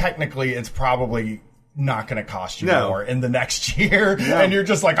like technically it's probably not going to cost you more in the next year. No. And you're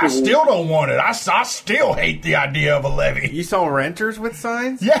just like, I still don't want it. I still hate the idea of a levy. You saw renters with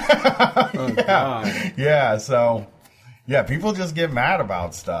signs? Yeah. Oh, God. Yeah. So, yeah, people just get mad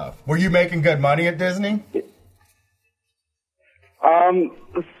about stuff. Were you making good money at Disney?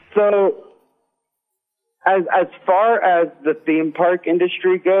 So as far as the theme park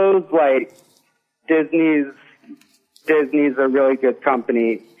industry goes, like Disney's a really good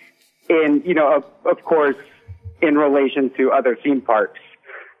company. In, you know, of course, in relation to other theme parks.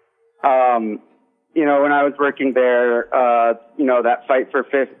 You know, when I was working there, you know, that Fight for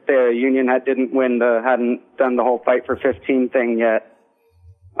the union hadn't done the whole Fight for 15 thing yet.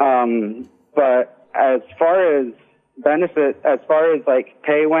 But as far as benefit, as far as like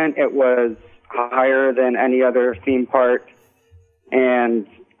pay went, it was higher than any other theme park. And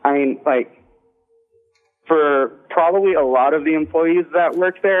I mean, like, for probably a lot of the employees that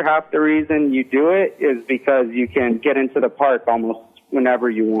work there, half the reason you do it is because you can get into the park almost whenever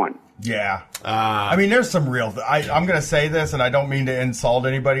you want. Yeah. I mean, there's some real, I'm going to say this, and I don't mean to insult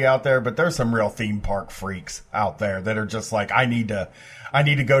anybody out there, but there's some real theme park freaks out there that are just like, I need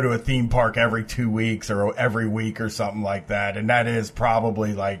to go to a theme park every 2 weeks or every week or something like that. And that is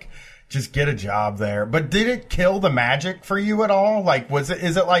probably like, just get a job there. But did it kill the magic for you at all? Like, is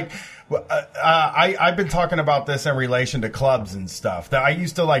it like, I've been talking about this in relation to clubs and stuff, that I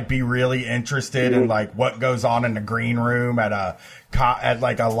used to like be really interested in like what goes on in the green room at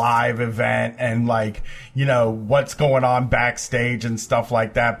like a live event, and like, you know, what's going on backstage and stuff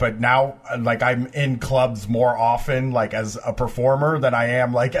like that. But now, like, I'm in clubs more often, like as a performer, than I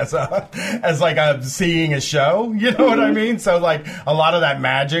am like as seeing a show. You know what I mean? So like a lot of that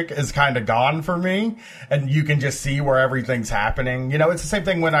magic is kind of gone for me, and you can just see where everything's happening. You know, it's the same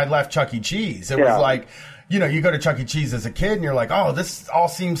thing when I left Chuck E. Cheese. It was like, you know, you go to Chuck E. Cheese as a kid and you're like, oh, this all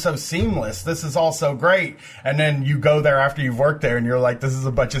seems so seamless. This is all so great. And then you go there after you've worked there and you're like, this is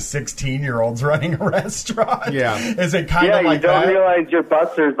a bunch of 16-year-olds running a restaurant. Yeah. Is it kind of like that? Yeah, you don't realize your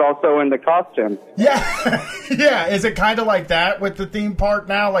busser's also in the costume. Yeah. Yeah. Is it kind of like that with the theme park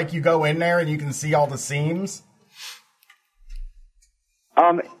now? Like you go in there and you can see all the seams?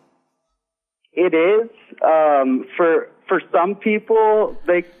 It is. For some people,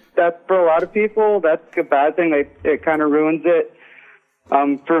 for a lot of people, that's a bad thing. It kind of ruins it.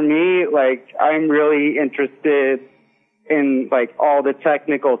 For me, like, I'm really interested in, like, all the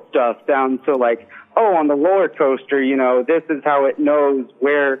technical stuff down to, like, oh, on the roller coaster, you know, this is how it knows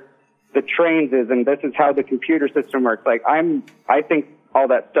where the trains is, and this is how the computer system works. Like, I think all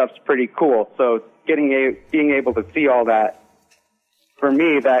that stuff's pretty cool. So being able to see all that, for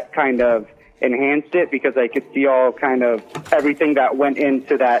me, that kind of enhanced it, because I could see all kind of everything that went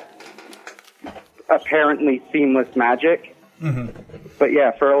into that apparently seamless magic. Mm-hmm. But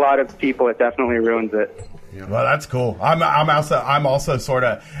yeah, for a lot of people, it definitely ruins it. Yeah. Well, that's cool. I'm also sort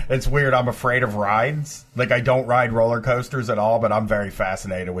of, it's weird. I'm afraid of rides. Like, I don't ride roller coasters at all, but I'm very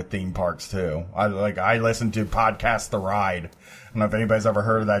fascinated with theme parks too. I listen to Podcast The Ride. I don't know if anybody's ever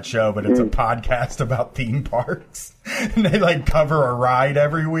heard of that show, but it's a podcast about theme parks. And they like cover a ride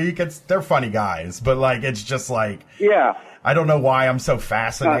every week. They're funny guys, but like, it's just like, yeah, I don't know why I'm so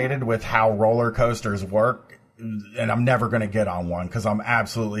fascinated with how roller coasters work. And I'm never going to get on one because I'm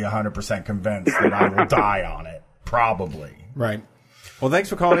absolutely 100% convinced that I will die on it. Probably. Right. Well, thanks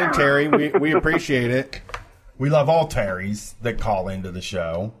for calling in, Terry. We appreciate it. We love all Terrys that call into the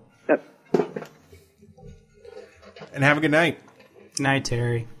show. And have a good night. Good night,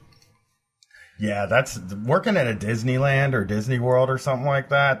 Terry. Yeah, that's working at a Disneyland or Disney World or something like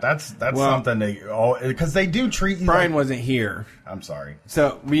that. That's something because they do treat you. Brian wasn't here. I'm sorry.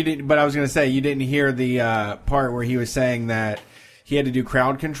 So we didn't. But I was going to say you didn't hear the part where he was saying that he had to do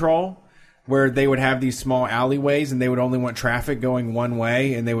crowd control, where they would have these small alleyways and they would only want traffic going one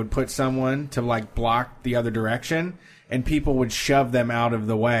way, and they would put someone to like block the other direction. And people would shove them out of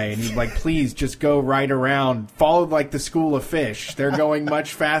the way. And he'd be like, please, just go right around. Follow like the school of fish. They're going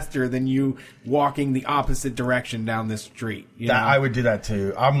much faster than you walking the opposite direction down this street. You know? I would do that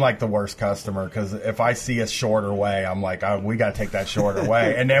too. I'm like the worst customer because if I see a shorter way, I'm like, oh, we got to take that shorter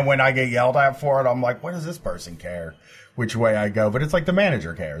way. And then when I get yelled at for it, I'm like, what does this person care? Which way I go, but it's like the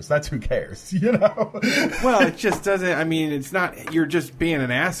manager cares. That's who cares, you know? Well, it just doesn't, I mean, it's not, you're just being an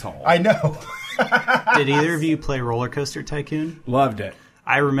asshole. I know. Did either of you play Roller Coaster Tycoon? Loved it.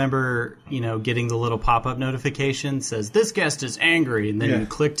 I remember, getting the little pop-up notification says, this guest is angry, and then you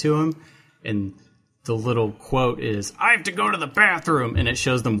click to him, and the little quote is, I have to go to the bathroom, and it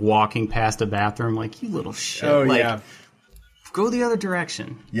shows them walking past a bathroom, like, you little shit. Oh, yeah. Go the other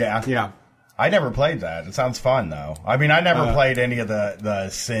direction. Yeah. Yeah. I never played that. It sounds fun, though. I mean, I never played any of the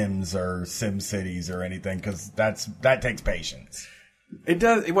Sims or Sim Cities or anything because that takes patience. It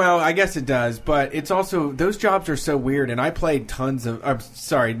does. Well, I guess it does, but it's also, those jobs are so weird, and I played tons of,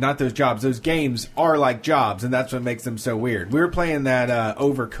 sorry, not those jobs. Those games are like jobs, and that's what makes them so weird. We were playing that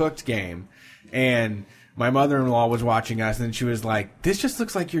Overcooked game, and my mother-in-law was watching us, and she was like, this just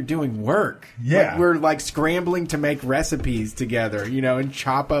looks like you're doing work. Yeah. Like, we're like scrambling to make recipes together, you know, and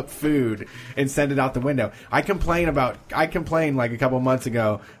chop up food and send it out the window. I complained like a couple months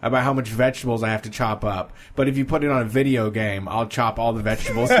ago about how much vegetables I have to chop up. But if you put it on a video game, I'll chop all the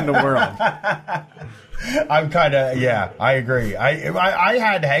vegetables in the world. I'm kind of, yeah, I agree. I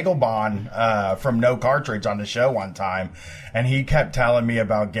had Hagelbon from No Cartridge on the show one time, and he kept telling me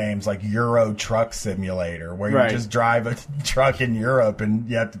about games like Euro Truck Simulator, where you just drive a truck in Europe and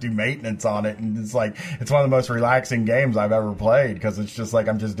you have to do maintenance on it. And it's like, it's one of the most relaxing games I've ever played because it's just like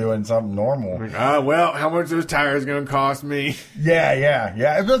I'm just doing something normal. Well, how much are those tires going to cost me? Yeah.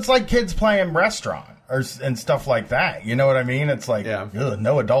 It's like kids playing restaurant and stuff like that. You know what I mean? It's like,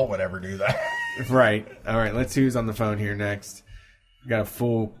 no adult would ever do that. Right. All right. Let's see who's on the phone here next. We got a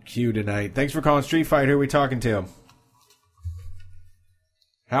full queue tonight. Thanks for calling Street Fight. Who are we talking to?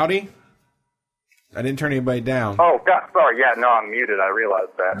 Howdy? I didn't turn anybody down. Oh, God, sorry. Yeah, no, I'm muted. I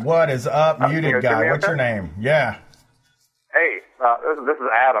realized that. What is up, muted guy? What's your name? Yeah. Hey, this is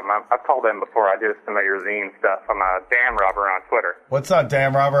Adam. I've called in before. I do some of your zine stuff. I'm a Dan Robber on Twitter. What's up,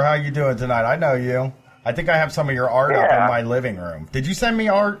 Dan Robber? How you doing tonight? I know you. I think I have some of your art up in my living room. Did you send me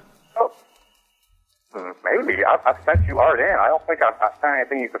art? Maybe. I sent you art in. I don't think I sent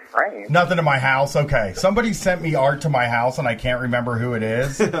anything you could frame. Nothing to my house? Okay. Somebody sent me art to my house, and I can't remember who it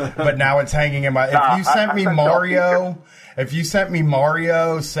is. But now it's hanging in my... If you sent me Mario... If you sent me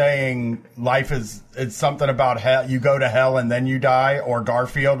Mario saying life is... It's something about hell, you go to hell and then you die, or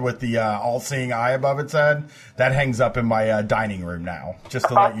Garfield with the all-seeing eye above its head, that hangs up in my dining room now, just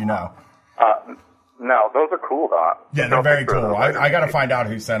to let you know. No, those are cool, though. Yeah, they're very cool. I got to find out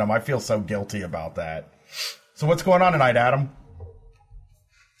who sent them. I feel so guilty about that. So what's going on tonight, Adam?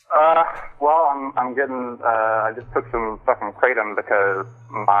 Well, I'm getting, I just took some stuff from Kratom because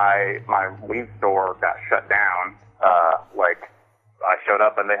my weed store got shut down. I showed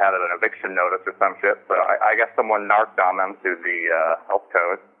up and they had an eviction notice or some shit, so I guess someone narked on them through the, health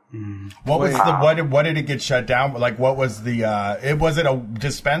code. What was what did it get shut down? Like, what was the, was it a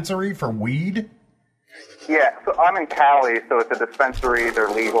dispensary for weed? Yeah, so I'm in Cali, so it's a dispensary,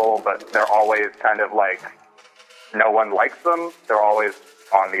 they're legal, but they're always kind of like, no one likes them, they're always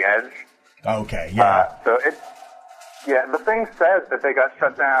on the edge. Okay, yeah. The thing says that they got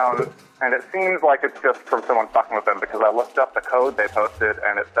shut down, and it seems like it's just from someone fucking with them, because I looked up the code they posted,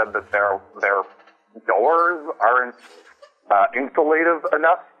 and it said that their doors aren't insulative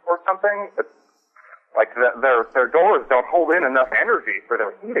enough or something. It's like their doors don't hold in enough energy for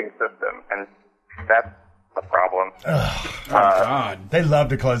their heating system, and that's a problem. Oh, God. They love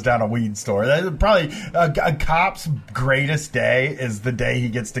to close down a weed store. Probably a cop's greatest day is the day he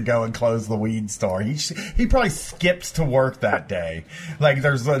gets to go and close the weed store. He probably skips to work that day. Like,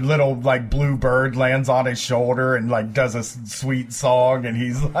 there's a little, like, blue bird lands on his shoulder and, like, does a sweet song, and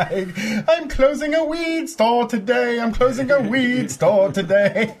he's like, I'm closing a weed store today. I'm closing a weed store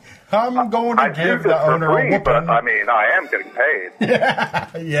today. I'm going to give the owner a whooping. But, I mean, I am getting paid.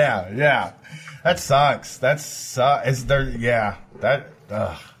 Yeah. That sucks. Is there? Yeah. That.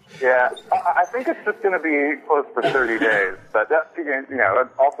 Yeah. I think it's just going to be closed for 30 days. But that,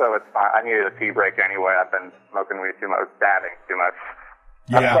 also it's fine. I needed a tea break anyway. I've been smoking weed too much, dabbing too much.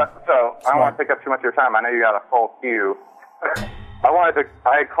 Yeah. So I don't want to take up too much of your time. I know you got a full queue.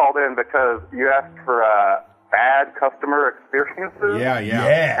 I had called in because you asked for bad customer experiences. Yeah.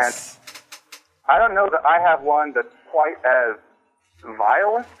 Yes. And I don't know that I have one that's quite as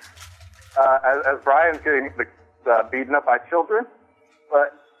violent. As Brian's getting beaten up by children.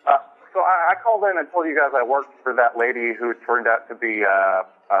 But, so I called in and told you guys I worked for that lady who turned out to be,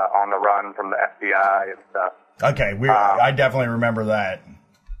 on the run from the FBI and stuff. Okay, I definitely remember that.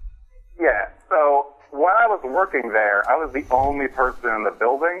 Yeah, so when I was working there, I was the only person in the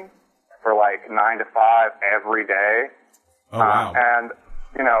building for like 9 to 5 every day. Oh, wow. And,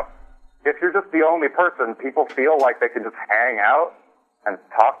 if you're just the only person, people feel like they can just hang out and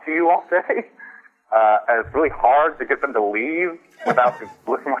talk to you all day. And it's really hard to get them to leave without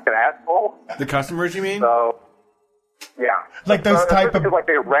looking like an asshole. The customers, you mean? So, yeah. Like those type of... Like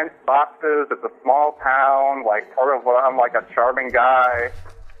they rent boxes. It's a small town. Like part of what I'm like a charming guy.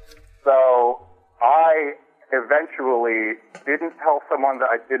 So I eventually didn't tell someone that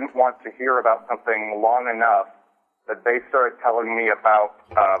I didn't want to hear about something long enough that they started telling me about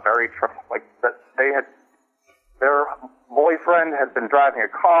that their boyfriend had been driving a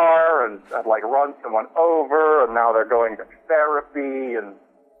car and had run someone over, and now they're going to therapy. And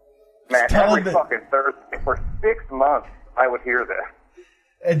man, every fucking Thursday for 6 months, I would hear this.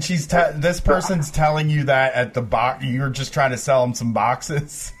 And this person's telling you that at the box. You're just trying to sell them some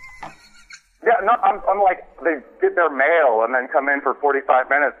boxes. Yeah, no, I'm like, they get their mail and then come in for 45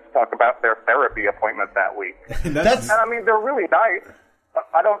 minutes to talk about their therapy appointment that week. And I mean, they're really nice.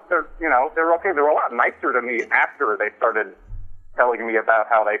 They're okay. They're a lot nicer to me after they started telling me about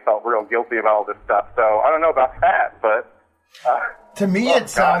how they felt real guilty about all this stuff. So I don't know about that, but to me it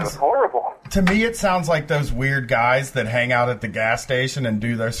sounds horrible. To me it sounds like those weird guys that hang out at the gas station and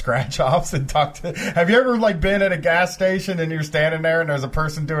do their scratch offs and talk to. Have you ever been at a gas station and you're standing there and there's a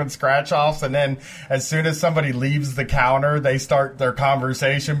person doing scratch offs, and then as soon as somebody leaves the counter, they start their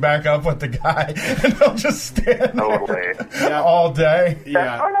conversation back up with the guy and they'll just stand there all day.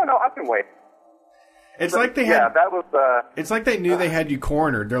 Yeah. Oh no, I can wait. It's like they had. Yeah, that was. It's like they knew they had you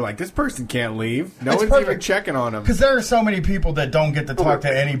cornered. They're like, this person can't leave. No one's perfect. even checking on them. Because there are so many people that don't get to talk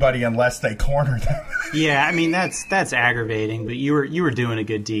to anybody unless they corner them. Yeah, I mean that's aggravating. But you were doing a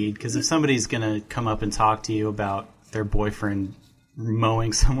good deed, because if somebody's gonna come up and talk to you about their boyfriend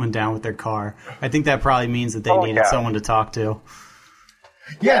mowing someone down with their car, I think that probably means that they needed someone to talk to.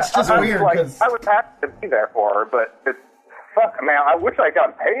 Yeah, it's just weird. I was happy to be there for her, but it's. Fuck, man, I wish I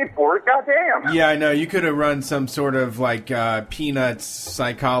got paid for it. Goddamn. Yeah, I know. You could have run some sort of Peanuts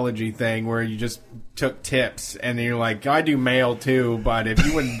psychology thing where you just took tips, and you're like, I do mail too, but if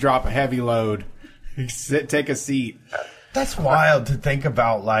you wouldn't drop a heavy load, take a seat. That's wild to think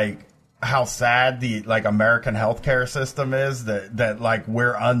about, how sad the American healthcare system is, that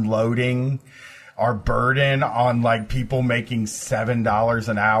we're unloading our burden on people making $7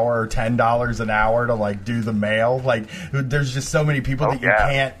 an hour or $10 an hour to do the mail. There's just so many people that you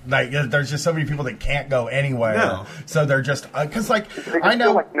can't there's just so many people that can't go anywhere. No. So they're just because they I know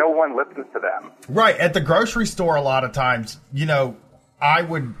feel like no one listens to them. Right at the grocery store a lot of times. I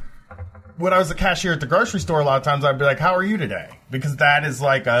would. When I was a cashier at the grocery store, a lot of times I'd be like, how are you today? Because that is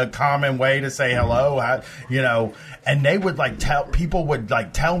a common way to say hello, and they would people would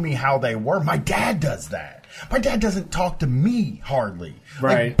tell me how they were. My dad does that. My dad doesn't talk to me hardly.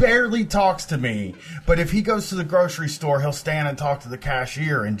 Right. Barely talks to me. But if he goes to the grocery store, he'll stand and talk to the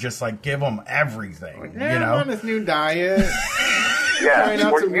cashier and just give him everything. I'm on this new diet. Yeah,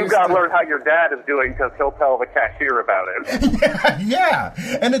 you got to learn how your dad is doing, because he'll tell the cashier about it. Yeah.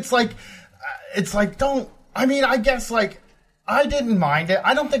 And it's I guess I didn't mind it.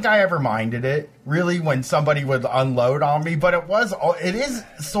 I don't think I ever minded it, really, when somebody would unload on me, but it is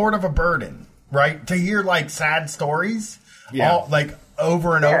sort of a burden, right? To hear sad stories,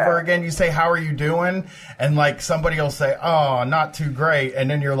 over and over again. You say, how are you doing? And somebody will say, oh, not too great. And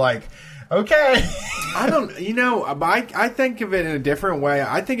then you're like, okay. I think of it in a different way.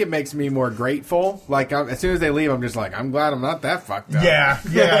 I think it makes me more grateful. As soon as they leave, I'm just I'm glad I'm not that fucked up.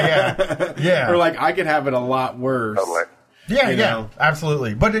 Yeah. Or I could have it a lot worse. Totally. Yeah,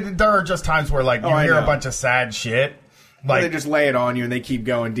 absolutely. But there are just times where you hear a bunch of sad shit. They just lay it on you and they keep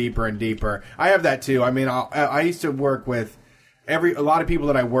going deeper and deeper. I have that too. I mean, I used to work with a lot of people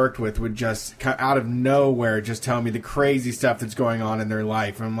that I worked with would just out of nowhere just tell me the crazy stuff that's going on in their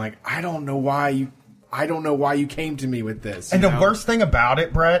life. And I'm like, I don't know why you came to me with this. And the worst thing about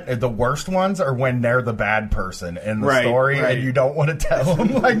it, Brett, the worst ones are when they're the bad person in the story and you don't want to tell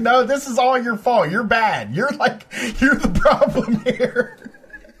them, no, this is all your fault. You're bad. You're the problem here.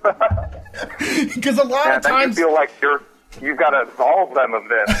 Because a lot of times you feel like you've got to absolve them of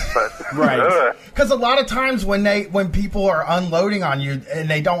this, but right. Because a lot of times when people are unloading on you and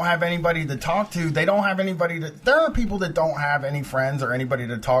they don't have anybody to talk to, there are people that don't have any friends or anybody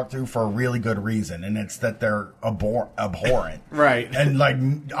to talk to for a really good reason, and it's that they're abhorrent, right? And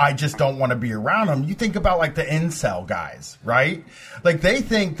I just don't want to be around them. You think about the incel guys, right? They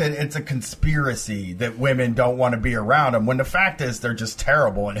think that it's a conspiracy that women don't want to be around them, when the fact is they're just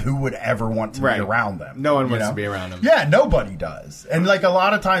terrible, and who would ever want to be around them? No one wants to be around them. Yeah, nobody does. And a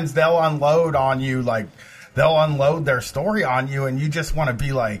lot of times they'll unload on you, they'll unload their story on you, and you just want to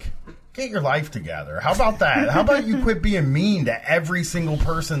be get your life together. How about that? How about you quit being mean to every single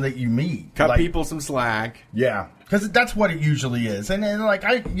person that you meet? Cut people some slack. Yeah, because that's what it usually is. And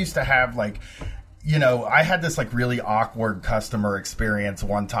I used to have I had this really awkward customer experience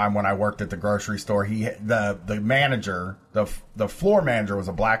one time when I worked at the grocery store. The manager, the floor manager, was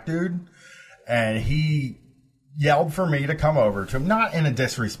a black dude, and he yelled for me to come over to him, not in a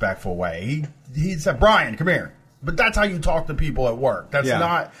disrespectful way. He said, Brian, come here. But that's how you talk to people at work. That's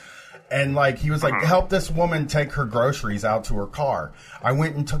not. And like he was like, help this woman take her groceries out to her car. I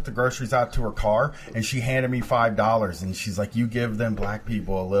went and took the groceries out to her car, and she handed me $5, and she's like, you give them black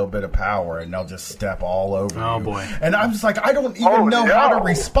people a little bit of power, and they'll just step all over you. Oh boy! And I'm just like, I don't even know how to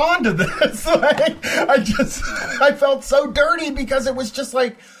respond to this. Like, I felt so dirty because it was just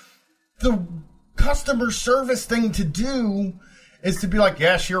like the customer service thing to do. Is to be like,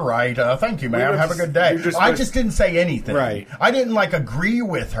 yes, you're right. Thank you, ma'am. Have a good day. I just didn't say anything. Right. I didn't like agree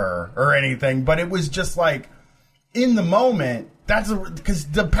with her or anything, but it was just like in the moment. That's because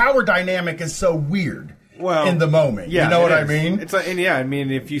the power dynamic is so weird. Well, in the moment, you know what I mean? It's like, and I mean,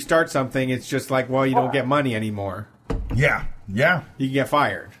 if you start something, it's just like, well, you don't get money anymore. Yeah, you can get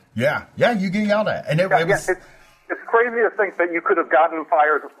fired. Yeah, you get yelled at, and it was. It's crazy to think that you could have gotten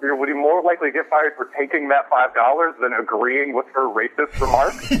fired. Would you more likely get fired for taking that $5 than agreeing with her racist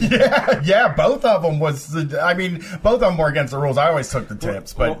remark? yeah. Both of them both of them were against the rules. I always took the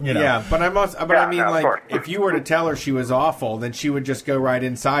tips, but you know. Yeah, but I mean, like, if you were to tell her she was awful, then she would just go right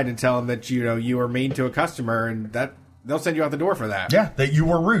inside and tell them that you were mean to a customer, and that. They'll send you out the door for that. Yeah, that you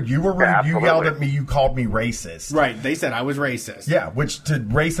were rude. You were rude. Yeah, you yelled at me. You called me racist. Right. They said I was racist. Yeah, which to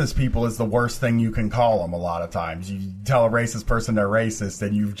racist people is the worst thing you can call them a lot of times. You tell a racist person they're racist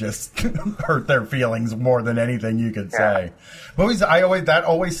and you've just hurt their feelings more than anything you could say. But that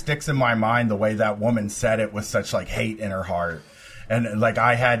always sticks in my mind, the way that woman said it with such like hate in her heart. And like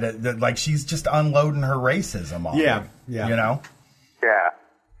I had to, like she's just unloading her racism on me. Yeah. You know? Yeah.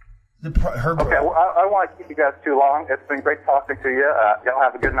 Okay, well, I don't want to keep you guys too long. It's been great talking to you. Y'all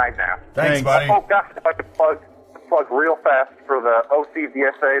have a good night now. Thanks, buddy. Oh, gosh, if I could plug real fast for the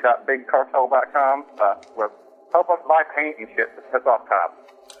ocdsa.bigcartel.com. Help us buy paint and shit to piss off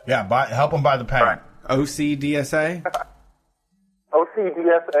cops. Yeah, help them buy the paint. Right. OCDSA?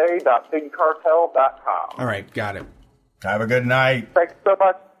 ocdsa.bigcartel.com. All right, got it. Have a good night. Thanks so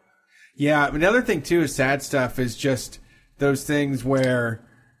much. Yeah, another thing, too, is sad stuff is just those things where...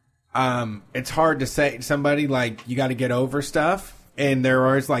 it's hard to say to somebody, like, you got to get over stuff, and there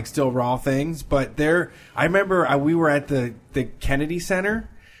are like still raw things, but I remember we were at the Kennedy Center,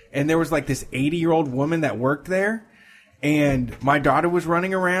 and there was like this 80-year-old woman that worked there, and my daughter was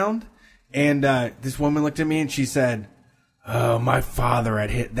running around, and this woman looked at me and she said, oh, my father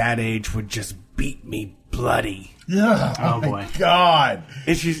at that age would just beat me bloody. Yeah. Oh boy. God.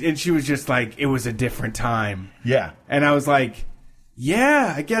 And she was just like, it was a different time. Yeah. And I was like,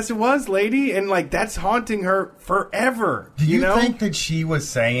 yeah, I guess it was, lady. And, like, that's haunting her forever. Do you think that she was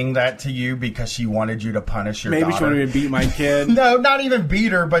saying that to you because she wanted you to punish your daughter? Maybe she wanted me to beat my kid. No, not even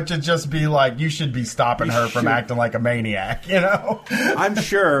beat her, but to just be like, you should be stopping her from acting like a maniac, you know? I'm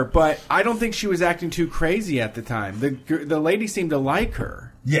sure, but I don't think she was acting too crazy at the time. The lady seemed to like her.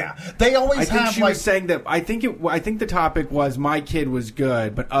 Yeah, they always have. I think she was saying that. I think the topic was my kid was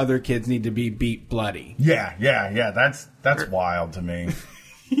good, but other kids need to be beat bloody. Yeah. That's wild to me.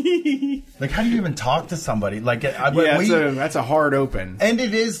 Like, how do you even talk to somebody? Like, that's a hard open. And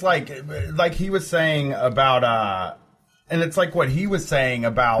it is like he was saying about, and it's like what he was saying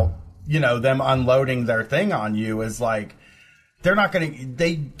about, them unloading their thing on you is like.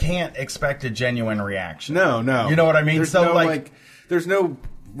 They can't expect a genuine reaction. No. You know what I mean? There's no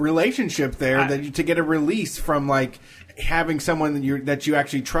relationship there to get a release from, like, having someone that you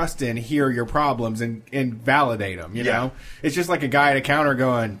actually trust in hear your problems and validate them, you know? It's just like a guy at a counter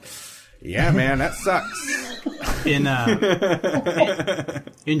going, yeah, man, that sucks.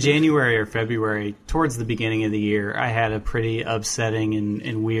 In January or February, towards the beginning of the year, I had a pretty upsetting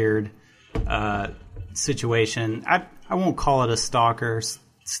and weird situation. I won't call it a stalker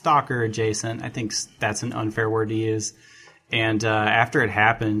adjacent. I think that's an unfair word to use. And after it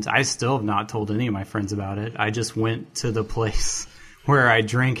happened, I still have not told any of my friends about it. I just went to the place where I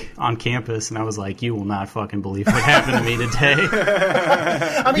drink on campus, and I was like, you will not fucking believe what happened to me today.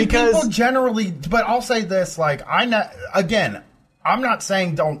 I mean, people generally, but I'll say this, like, I'm not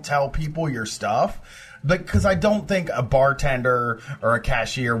saying don't tell people your stuff, because I don't think a bartender or a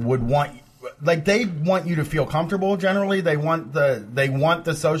cashier would want, like, they want you to feel comfortable. Generally, they want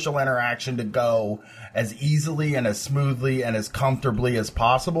the social interaction to go as easily and as smoothly and as comfortably as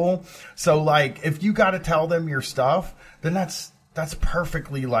possible. So, like, if you got to tell them your stuff, then that's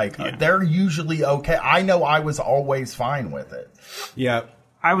perfectly, like, they're usually okay. I know I was always fine with it. Yeah.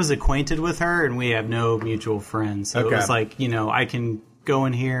 I was acquainted with her, and we have no mutual friends. So it was like, I can go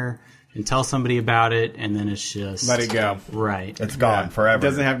in here and tell somebody about it, and then it's just let it go. Right, it's gone forever. It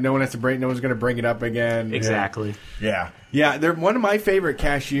doesn't have. No one has to break. No one's going to bring it up again. Exactly. Yeah. They're one of my favorite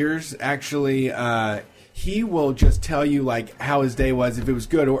cashiers. Actually, he will just tell you like how his day was, if it was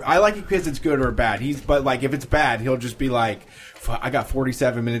good or I like it because it's good or bad. But like if it's bad, he'll just be like, I got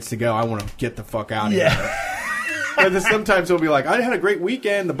 47 minutes to go. I want to get the fuck out of here. And then sometimes he'll be like, I had a great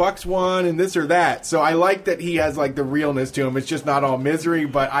weekend. The Bucks won and this or that. So I like that he has like the realness to him. It's just not all misery.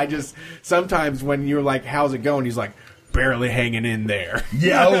 But I just sometimes when you're like, how's it going? He's like, barely hanging in there.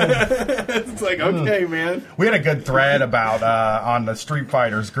 Yeah. It's like, okay, man. We had a good thread about on the Street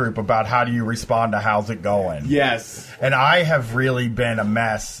Fighters group about how do you respond to how's it going. Yes. And I have really been a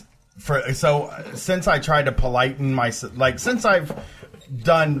mess. So since I tried to politen myself, like since I've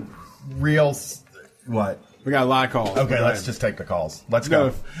done real, what? We got a lot of calls. Okay, let's just take the calls. Let's No.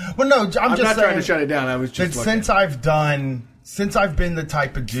 go. Well, no, I'm just not saying, trying to shut it down. I was just looking. since I've been the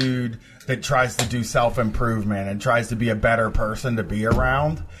type of dude that tries to do self-improvement and tries to be a better person to be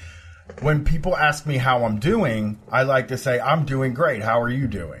around, when people ask me how I'm doing, I like to say, I'm doing great. How are you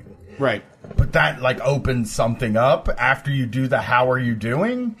doing? Right. But that like opens something up after you do the how are you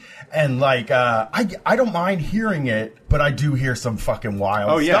doing? And like I don't mind hearing it, but I do hear some fucking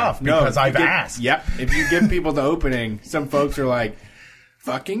wild stuff because I've asked. Yep. If you give people the opening, some folks are like,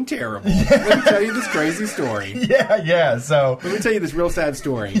 fucking terrible. Let me tell you this crazy story. Yeah. So Let me tell you this real sad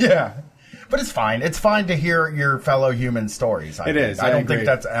story. yeah. But it's fine. It's fine to hear your fellow human stories. I don't agree. think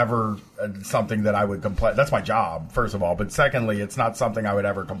that's ever something that I would complain. That's my job, first of all. But secondly, it's not something I would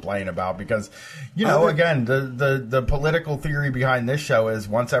ever complain about because, again, the political theory behind this show is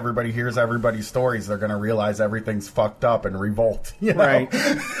once everybody hears everybody's stories, they're going to realize everything's fucked up and revolt. You know? Right.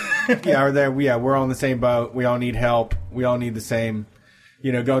 We're all in the same boat. We all need help. We all need the same,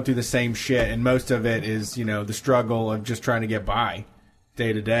 going through the same shit. And most of it is, the struggle of just trying to get by.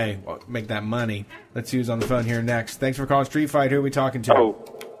 Day to day, make that money. Let's see who's on the phone here next. Thanks for calling Street Fight. Who are we talking to?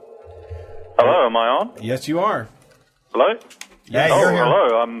 Hello, am I on? Yes, you are. Hello? Yeah, you're here.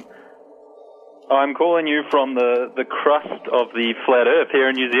 Hello. I'm calling you from the crust of the flat earth here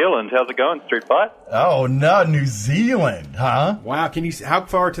in New Zealand. How's it going, Street Fight? Oh, no, New Zealand, huh? Wow, how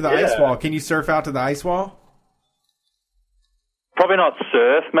far to the ice wall? Can you surf out to the ice wall? Probably not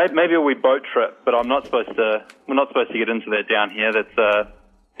surf. Maybe a wee boat trip, but we're not supposed to get into that down here. That's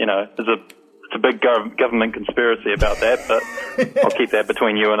it's a big government conspiracy about that, but I'll keep that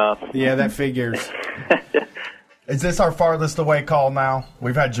between you and us. Yeah, that figures. Is this our farthest away call now?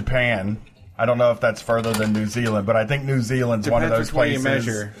 We've had Japan. I don't know if that's further than New Zealand, but I think New Zealand's one of those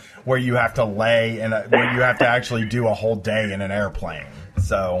places where you have to where you have to actually do a whole day in an airplane.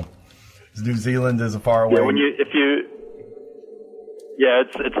 So New Zealand is a far away. Yeah,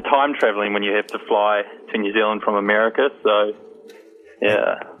 it's time traveling when you have to fly to New Zealand from America. So,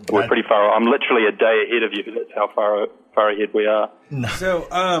 yeah, we're pretty far. I'm literally a day ahead of you. That's how far ahead we are.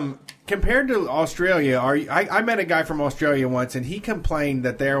 So, compared to Australia, I met a guy from Australia once, and he complained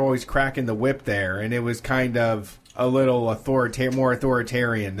that they're always cracking the whip there, and it was kind of a little more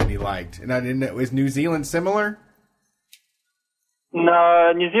authoritarian than he liked. And is New Zealand similar?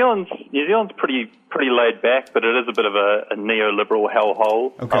 No, New Zealand's pretty laid back, but it is a bit of a neoliberal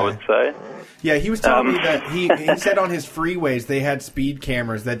hellhole, okay. I would say. Yeah, he was telling me that he said on his freeways they had speed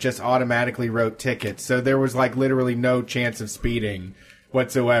cameras that just automatically wrote tickets, so there was like literally no chance of speeding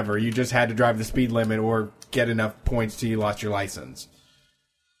whatsoever. You just had to drive the speed limit or get enough points till you lost your license.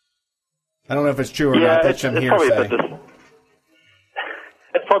 I don't know if it's true or not. That's some hearsay.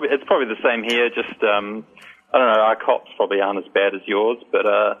 It's probably the same here. Just I don't know. Our cops probably aren't as bad as yours, but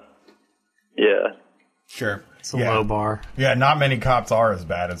yeah. Sure. It's a low bar. Yeah, not many cops are as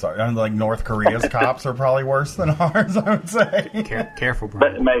bad as ours. Like North Korea's cops are probably worse than ours, I would say. Careful, bro.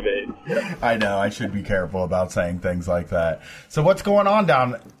 But maybe. I know. I should be careful about saying things like that. So what's going on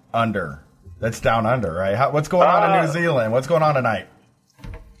down under? That's down under, right? What's going on in New Zealand? What's going on tonight?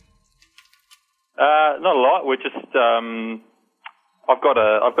 Not a lot. We're just I've got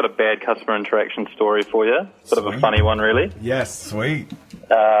a bad customer interaction story for you. Sort of a funny one, really. Yes. Sweet.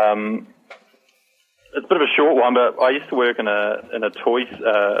 It's a bit of a short one, but I used to work in a toy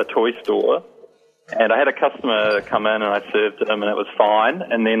store, and I had a customer come in and I served him, and it was fine.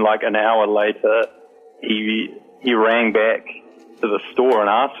 And then like an hour later, he rang back to the store and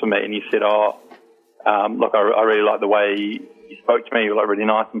asked for me, and he said, look, I really like the way you spoke to me. You were like really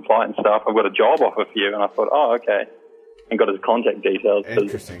nice and polite and stuff. I've got a job offer for you. And I thought, oh, okay. And got his contact details.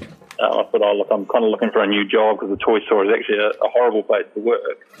 Interesting. I thought, oh, look, I'm kind of looking for a new job because the toy store is actually a horrible place to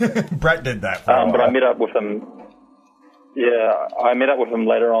work. Brett did that for a while. But I met up with him. Yeah, I met up with him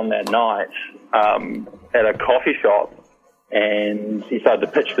later on that night at a coffee shop, and he started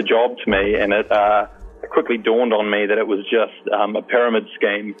to pitch the job to me, and it quickly dawned on me that it was just a pyramid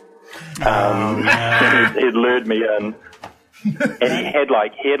scheme. He'd lured me in, and he had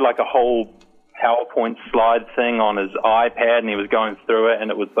like a whole PowerPoint slide thing on his iPad, and he was going through it,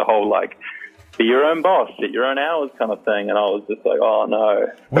 and it was the whole like, be your own boss, set your own hours kind of thing, and I was just like, oh no.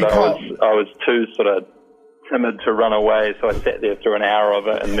 But I was too sort of timid to run away, so I sat there through an hour of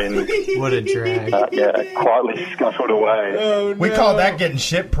it, and then What a drag. quietly scuttled away. Oh, no. We call that getting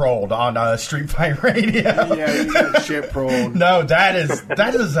shit prolled on Street Fight Radio. Yeah, you got shit prolled. No, that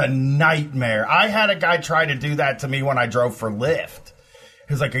is a nightmare. I had a guy try to do that to me when I drove for Lyft.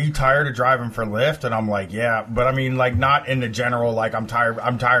 He was like, "Are you tired of driving for Lyft?" And I'm like, "Yeah," but I mean, like, not in the general, like, I'm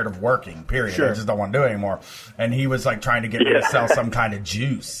tired of working, period. Sure. I just don't want to do it anymore. And he was like trying to get me to sell some kind of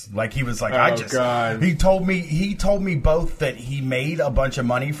juice. Like, he was like, God. he told me both that he made a bunch of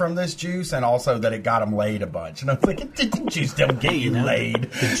money from this juice and also that it got him laid a bunch. And I was like, the juice don't get you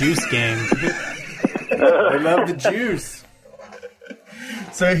laid. The juice game. They love the juice.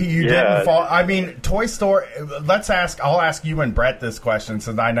 So you didn't fall. I mean, toy store. I'll ask you and Brett this question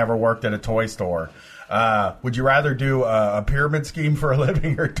since I never worked at a toy store. Would you rather do a pyramid scheme for a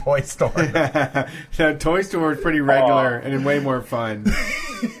living or a toy store? So toy store is pretty regular and way more fun.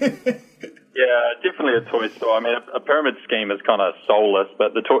 Yeah, definitely a toy store. I mean, a pyramid scheme is kind of soulless,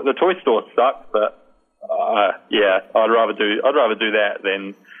 but the toy store sucks. But I'd rather do that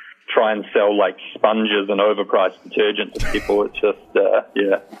than try and sell like sponges and overpriced detergent to people. It's just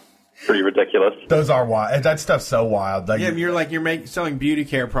pretty ridiculous. Those are wild. That stuff's so wild. Like, You're selling beauty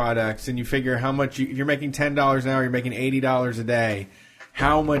care products, and you figure how much if you're making $10 an hour, you're making $80 a day.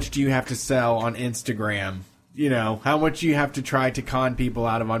 How much do you have to sell on Instagram? You know, how much you have to try to con people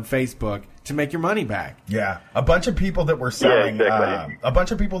out of on Facebook to make your money back? Yeah, a bunch of people that were selling. Yeah,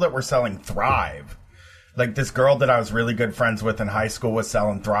 exactly. Thrive. Like, this girl that I was really good friends with in high school was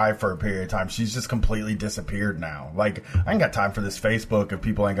selling Thrive for a period of time. She's just completely disappeared now. Like, I ain't got time for this Facebook if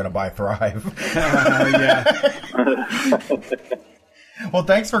people ain't going to buy Thrive. Well,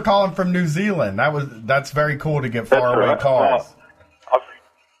 thanks for calling from New Zealand. That's very cool to get faraway calls.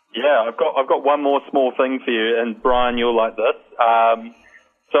 I've got one more small thing for you, and Brian, you'll like this.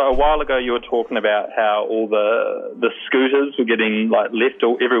 So a while ago, you were talking about how all the scooters were getting like left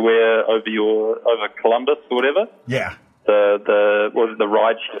everywhere over Columbus or whatever. Yeah. The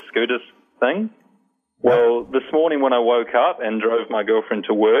rideshare scooters thing. Well, this morning when I woke up and drove my girlfriend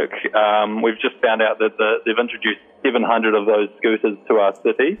to work, we've just found out that they've introduced 700 of those scooters to our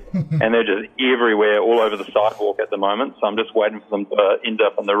city, and they're just everywhere, all over the sidewalk at the moment. So I'm just waiting for them to end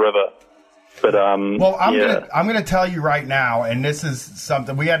up in the river. But I'm gonna tell you right now, and this is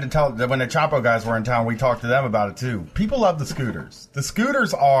something we had to tell when the Chapo guys were in town. We talked to them about it too. People love the scooters. The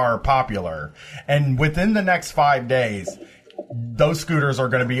scooters are popular, and within the next 5 days, those scooters are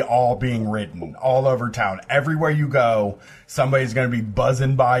going to be all being ridden all over town. Everywhere you go, somebody's going to be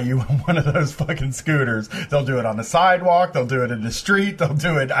buzzing by you on one of those fucking scooters. They'll do it on the sidewalk. They'll do it in the street. They'll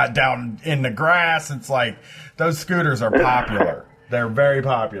do it down in the grass. It's like those scooters are popular. They're very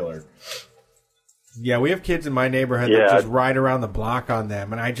popular. Yeah, we have kids in my neighborhood that just ride around the block on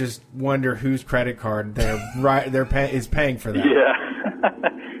them, and I just wonder whose credit card is paying for that.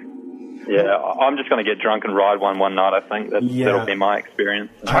 Yeah, I'm just going to get drunk and ride one night. I think that'll be my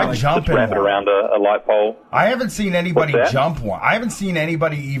experience. Try jumping. Wrap it around a light pole. I haven't seen anybody jump one. I haven't seen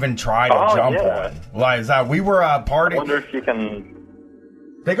anybody even try to jump one. Like, we were partying. I wonder if you can.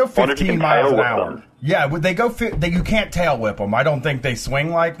 They go 15 miles an hour. Yeah, they go. You can't tail whip them. I don't think they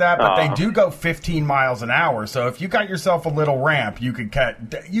swing like that, but they do go 15 miles an hour. So if you got yourself a little ramp, you can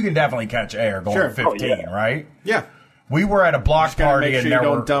definitely catch air going 15, right? Yeah. We were at a block party and there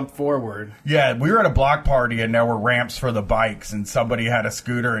don't dump forward. Yeah, we were at a block party and there were ramps for the bikes, and somebody had a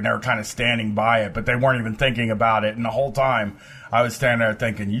scooter and they were kind of standing by it, but they weren't even thinking about it. And the whole time I was standing there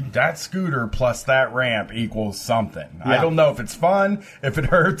thinking, that scooter plus that ramp equals something. Yeah. I don't know if it's fun, if it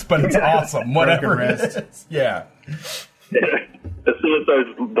hurts, but it's awesome. Whatever it is. Yeah. As soon as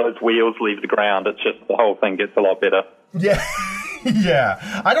those wheels leave the ground, it's just the whole thing gets a lot better. Yeah.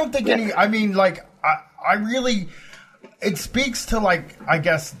 Yeah. I don't think I really... It speaks to, like, I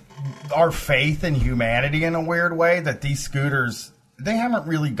guess, our faith in humanity in a weird way that these scooters, they haven't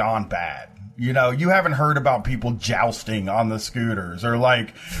really gone bad. You know, you haven't heard about people jousting on the scooters or,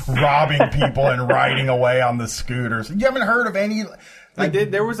 like, robbing people and riding away on the scooters. You haven't heard of any... I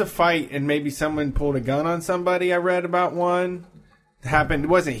did. There was a fight and maybe someone pulled a gun on somebody. I read about one. It happened. It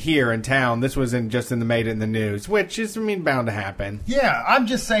wasn't here in town. This was just in the made it in the news, which is, bound to happen. Yeah, I'm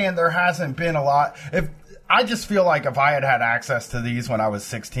just saying there hasn't been a lot... I just feel like if I had access to these when I was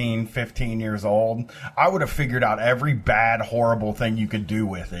 16, 15 years old, I would have figured out every bad, horrible thing you could do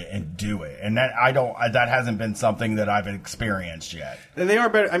with it and do it. And that hasn't been something that I've experienced yet. And they are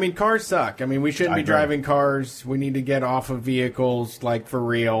better. Cars suck. We shouldn't be driving cars. We need to get off of vehicles, like, for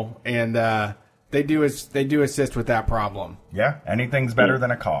real. And They do assist with that problem. Yeah, anything's better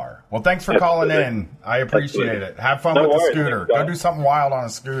than a car. Well, thanks for calling in. I appreciate it. Have fun with the scooter. Go do something wild on a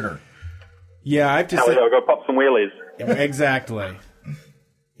scooter. Yeah, I have to say. I'll go pop some wheelies. Exactly.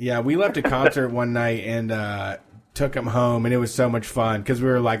 Yeah, we left a concert one night and took him home, and it was so much fun because we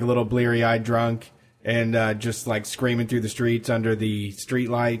were like a little bleary-eyed drunk and just like screaming through the streets under the street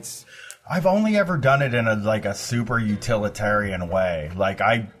lights. I've only ever done it in a super utilitarian way. Like,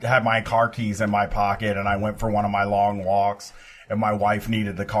 I had my car keys in my pocket and I went for one of my long walks and my wife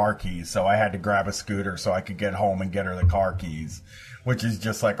needed the car keys. So I had to grab a scooter so I could get home and get her the car keys, which is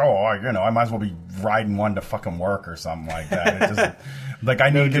just like, I might as well be riding one to fucking work or something like that. It just, like,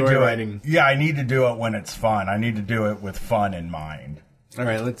 I need to do it. Yeah, I need to do it when it's fun. I need to do it with fun in mind. All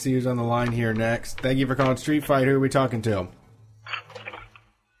right, let's see who's on the line here next. Thank you for calling Street Fight. Who are we talking to?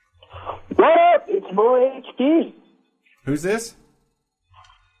 What up? It's boy HD. Who's this?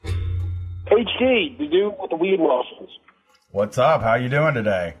 HD, the dude with the weed waffles. What's up? How you doing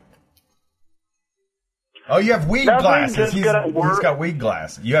today? Oh, you have weed glasses. He's got weed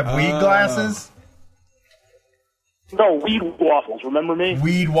glasses. You have weed glasses? No, weed waffles. Remember me?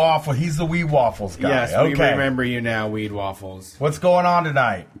 Weed waffle. He's the weed waffles guy. Yes, okay. We remember you now, weed waffles. What's going on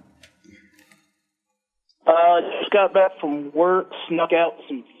tonight? Just got back from work, snuck out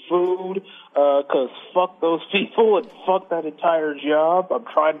some food, cause fuck those people and fuck that entire job.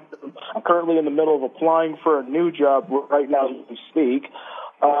 I'm currently in the middle of applying for a new job right now as we speak.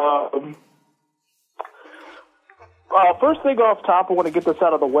 First thing off top, I want to get this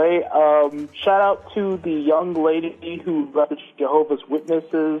out of the way. Shout out to the young lady who left the Jehovah's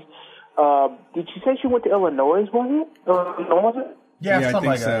Witnesses. Did she say she went to Illinois, was it? Yeah, I think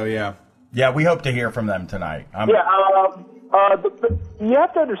like so, yeah. Yeah, we hope to hear from them tonight. You have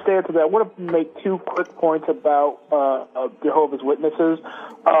to understand that I want to make two quick points about Jehovah's Witnesses.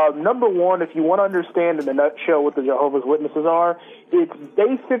 Number one, if you want to understand in a nutshell what the Jehovah's Witnesses are, it's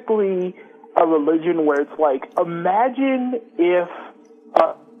basically a religion where it's like, imagine if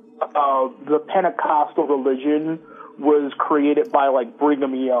the Pentecostal religion was created by like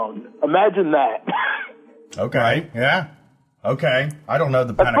Brigham Young. Imagine that. Okay, yeah. Okay, I don't know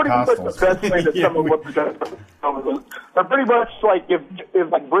the Pentecostals. That's pretty much the best way to sum up what the Jehovah's is. They're pretty much like if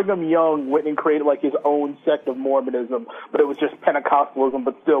like Brigham Young went and created like his own sect of Mormonism, but it was just Pentecostalism,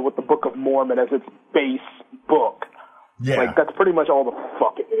 but still with the Book of Mormon as its base book. Yeah, like that's pretty much all the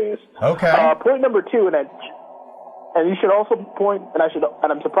fuck it is. Okay. Point number two, and you should also point, and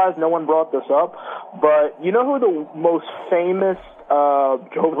I'm surprised no one brought this up, but you know who the most famous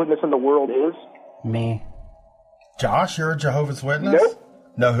Jehovah's Witness in the world is? Me. Josh, you're a Jehovah's Witness? Nope.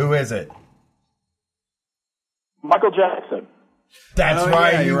 No, who is it? Michael Jackson. That's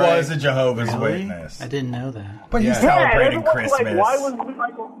right, yeah, he right. was a Jehovah's Really? Witness. I didn't know that. But he's Yeah, celebrating everyone's Christmas. like, why was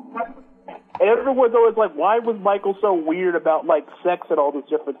Michael? Everyone's always like, why was Michael so weird about like sex and all this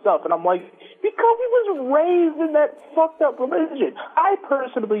different stuff? And I'm like, because he was raised in that fucked up religion. I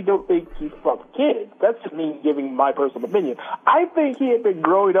personally don't think he fucked kids. That's just me giving my personal opinion. I think he had been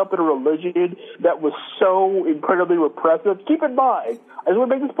growing up in a religion that was so incredibly repressive. Keep in mind, I just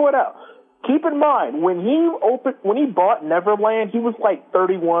want to make this point out. Keep in mind, when he bought Neverland, he was like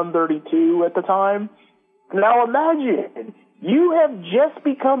 31, 32 at the time. Now imagine, you have just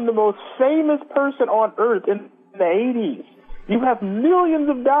become the most famous person on earth in the 80s. You have millions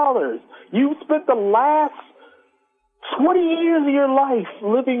of dollars. You spent the last 20 years of your life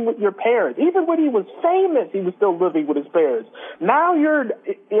living with your parents. Even when he was famous, he was still living with his parents. Now you're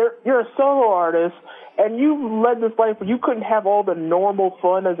a solo artist, and you've led this life where you couldn't have all the normal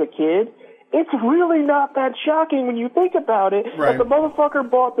fun as a kid. It's really not that shocking when you think about it. Right. That the motherfucker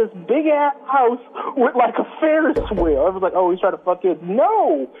bought this big ass house with like a Ferris wheel. Everyone's like, oh, he's trying to fuck kids.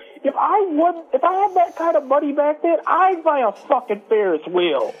 No, if I had that kind of money back then, I'd buy a fucking Ferris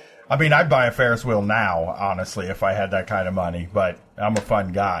wheel. I mean, I'd buy a Ferris wheel now, honestly, if I had that kind of money. But I'm a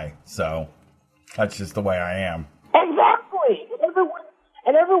fun guy, so that's just the way I am. Exactly.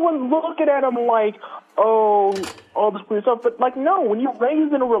 Everyone's looking at him like, oh, all this weird stuff. But like, no, when you're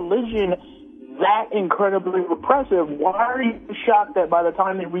raised in a religion that incredibly repressive, why are you shocked that by the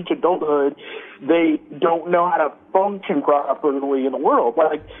time they reach adulthood, they don't know how to function properly in the world?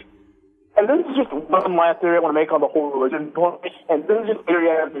 Like, and this is just one last theory I want to make on the whole religion point, and this is just a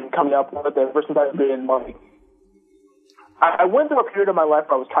theory I've been coming up with ever since I've been like, I went through a period of my life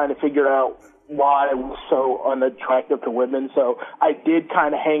where I was trying to figure out why I was so unattractive to women, so I did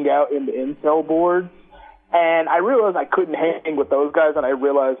kind of hang out in the incel boards. And I realized I couldn't hang with those guys, and I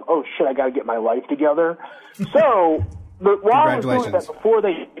realized, oh shit, I got to get my life together. So, while I was doing that, before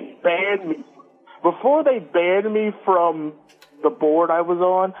they banned me from the board I was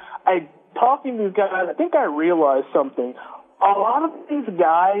on, I talking to these guys, I think I realized something. A lot of these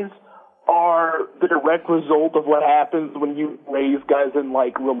guys are the direct result of what happens when you raise guys in,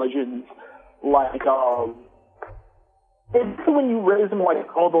 like, religions, like, it's when you raise them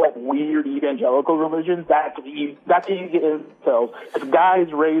like all the like weird evangelical religions, that's how you get incels. It's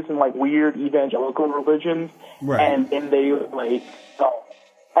guys raised in like weird evangelical religions, right. and then they like,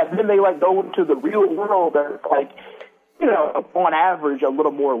 and then they like go into the real world that's like, you know, on average a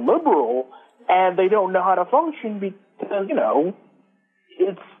little more liberal, and they don't know how to function because, you know,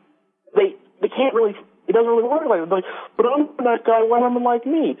 they can't really, it doesn't really work like that. But I'm that guy, why women like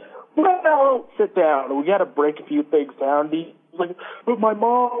me? Well, sit down. We got to break a few things down. He's like, but my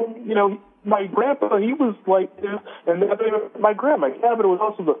mom, you know, my grandpa, he was like this, and then my grandma. Yeah, but it was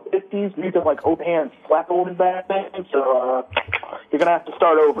also the 50s. You could like open hands, slap holding back then. So you're gonna have to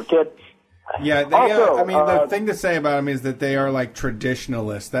start over, kid. Yeah, also, I mean, the thing to say about them is that they are like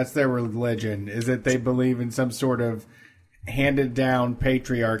traditionalists. That's their religion. Is that they believe in some sort of handed down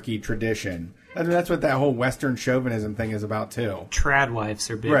patriarchy tradition. I mean, that's what that whole Western chauvinism thing is about, too. Trad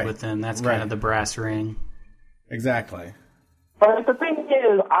wives are big with them. That's kind of the brass ring. Exactly. But the thing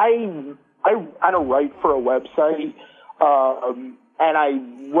is, I don't write for a website, and I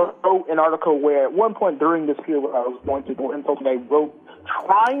wrote an article where at one point during this period where I was going to go insult, I wrote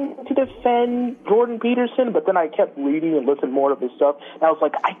trying to defend Jordan Peterson, but then I kept reading and listening more to his stuff, and I was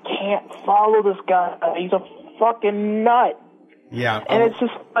like, I can't follow this guy. He's a fucking nut. Yeah. And it's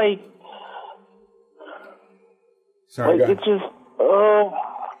just like... Sorry, like, it's just,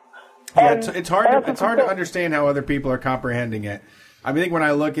 yeah, it's hard to understand how other people are comprehending it. I think when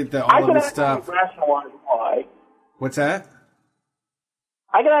I look at all of this stuff, rationalize why. What's that?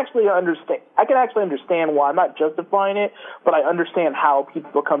 I can actually understand why. I'm not justifying it, but I understand how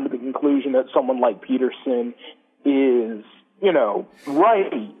people come to the conclusion that someone like Peterson is, you know,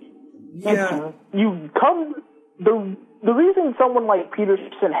 right. Yeah. The reason someone like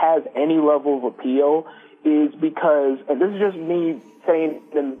Peterson has any level of appeal is because, and this is just me saying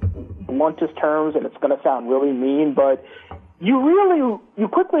in bluntest terms, and it's going to sound really mean, but you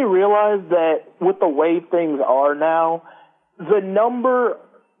quickly realize that with the way things are now, the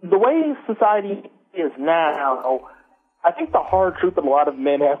way society is now, I think the hard truth that a lot of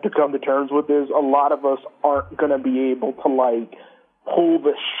men have to come to terms with is a lot of us aren't going to be able to, like, pull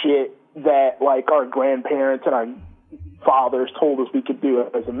the shit that, like, our grandparents and our fathers told us we could do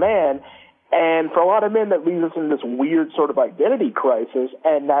as a man. And for a lot of men, that leaves us in this weird sort of identity crisis,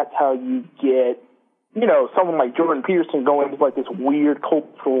 and that's how you get, you know, someone like Jordan Peterson going into like this weird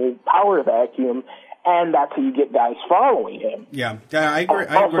cultural power vacuum, and that's how you get guys following him. Yeah, I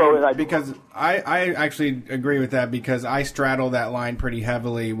agree because I actually agree with that because I straddle that line pretty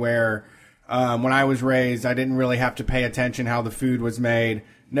heavily where when I was raised, I didn't really have to pay attention how the food was made,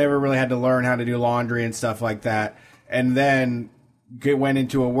 never really had to learn how to do laundry and stuff like that, and then went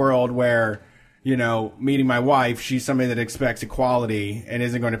into a world where, you know, meeting my wife, she's somebody that expects equality and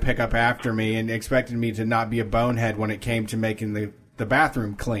isn't going to pick up after me and expected me to not be a bonehead when it came to making the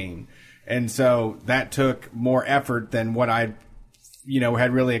bathroom clean. And so that took more effort than what I, you know,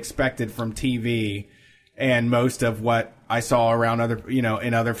 had really expected from TV and most of what I saw around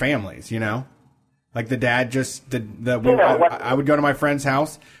in other families, you know? Like the dad I would go to my friend's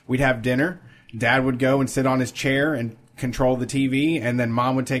house, we'd have dinner, dad would go and sit on his chair and control the TV, and then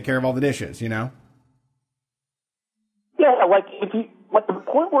mom would take care of all the dishes, you know? Yeah, like the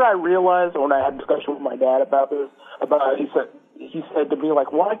point where I realized when I had a discussion with my dad about this, he said to me,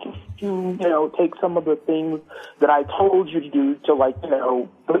 like, why can't you, you know, take some of the things that I told you to do to, like, you know,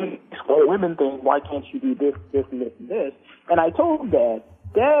 the women thing, why can't you do this, this, and this, and this? And I told Dad,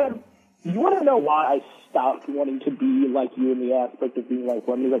 you want to know why I stopped wanting to be like you in the aspect of being like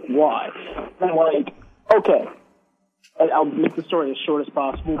women? He's like, why? And I'm like, okay. I'll make the story as short as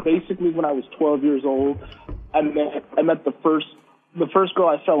possible. Basically, when I was 12 years old, I met the first girl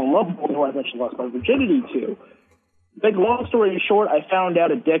I fell in love with, who I eventually lost my virginity to. Make long story short, I found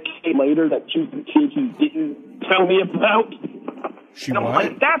out a decade later that she was the kid he didn't tell me about. She and I'm what?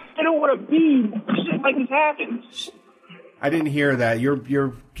 like, that's I don't want to be. Shit like this happens. I didn't hear that.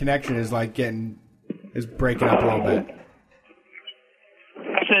 Your connection is like is breaking up a little bit.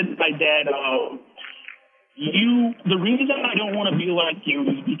 I said to my dad, the reason I don't want to be like you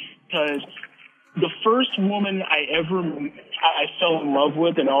is because the first woman I fell in love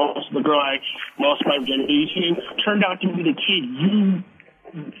with, and also the girl I lost my virginity to, turned out to be the kid you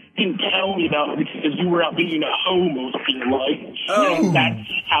didn't tell me about because you were out being a hoe most of your life. Oh. And that's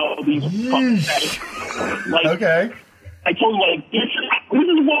how these fucks like. Okay. I told him, like, this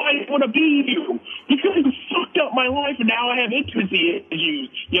is why I want to be you. Because you fucked up my life, and now I have intimacy issues.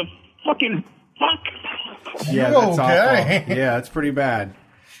 You fucking fuck. Yeah, You that's okay? awful. Yeah, that's pretty bad.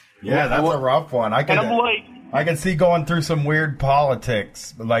 Yeah, that's a rough one. And I'm like, I can see going through some weird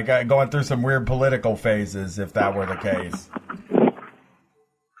politics, like going through some weird political phases if that were the case.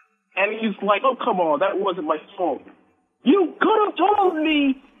 and he's like, oh, come on, that wasn't my fault. You could have told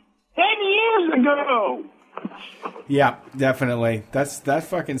me 10 years ago. Yeah, definitely. That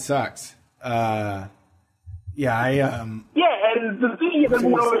fucking sucks. Yeah, Yeah, and the thing is,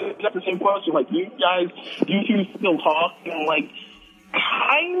 everyone always got the same question, like, you two still talk? And I'm like,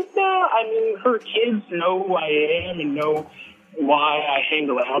 kinda. I mean, her kids know who I am and know why I hang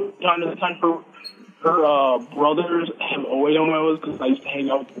around time to time. Her brothers have always known who I was because I used to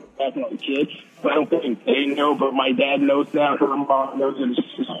hang out with them back when I was a kid. But I don't think they know, but my dad knows now, her mom knows, and it's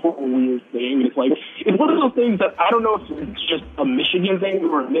just this whole weird thing. It's like, it's one of those things that I don't know if it's just a Michigan thing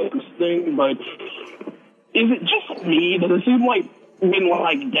or a Midwest thing, but is it just me? Does it seem like when,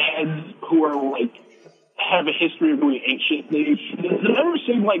 like, dads who are, like, have a history of doing ancient things, does it ever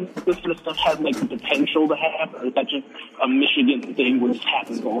seem like this sort of stuff has, like, the potential to happen, or is that just a Michigan thing where this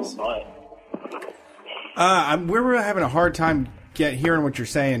happens all the time? we're having a hard time hearing what you're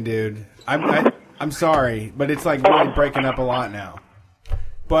saying, dude. I'm sorry, but it's like really breaking up a lot now.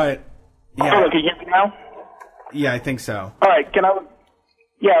 But yeah, Can you hear me now? yeah, I think so. All right,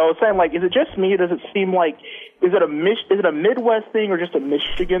 Yeah, I was saying, like, is it just me, or does it seem like, is it a Midwest thing or just a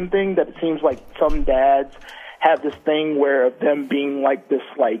Michigan thing that it seems like some dads have this thing where them being like this,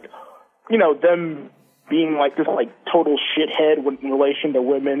 like, you know, them being like this, like, total shithead in relation to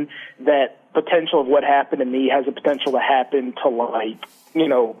women, that potential of what happened to me has a potential to happen to, like, you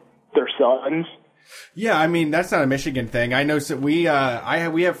know, their sons? Yeah, I mean, that's not a Michigan thing. I know we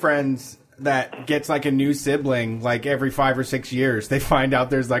have friends that gets like a new sibling like every 5 or 6 years. They find out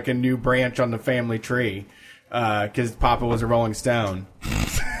there's like a new branch on the family tree because Papa was a Rolling Stone.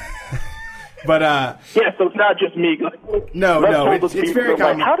 But yeah, so it's not just me. No, it's very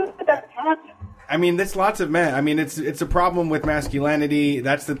common. Like, how did that happen? I mean, there's lots of men. I mean, it's a problem with masculinity.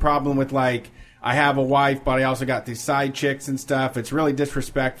 That's the problem with, like, I have a wife, but I also got these side chicks and stuff. It's really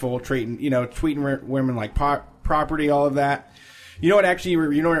disrespectful, treating women like property, all of that. You know what it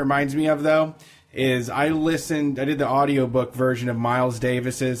reminds me of, though, is I did the audiobook version of Miles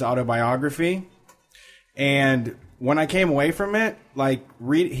Davis's autobiography. And when I came away from it, like,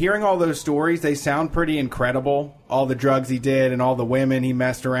 hearing all those stories, they sound pretty incredible. All the drugs he did and all the women he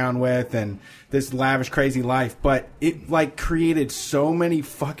messed around with and this lavish, crazy life. But it, like, created so many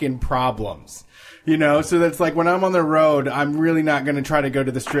fucking problems. You know, so that's like when I'm on the road, I'm really not going to try to go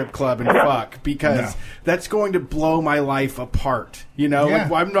to the strip club and fuck because that's going to blow my life apart. You know,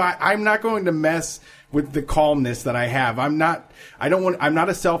 like, I'm not going to mess with the calmness that I have. I'm not going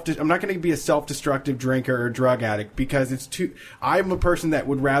to be a self-destructive drinker or drug addict because I'm a person that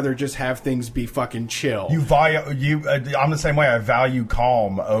would rather just have things be fucking chill. I'm the same way. I value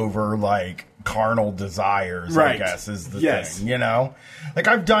calm over, like, carnal desires, right. I guess, is the thing, you know? Like,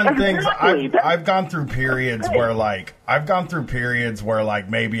 I've done things, I've gone through periods where, like,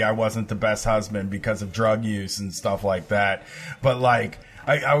 maybe I wasn't the best husband because of drug use and stuff like that, but, like,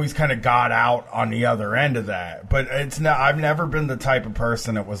 I always kind of got out on the other end of that. But I've never been the type of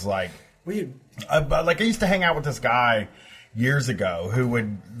person that was like, I used to hang out with this guy years ago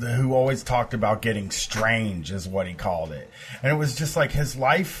who always talked about getting strange, is what he called it. And it was just like his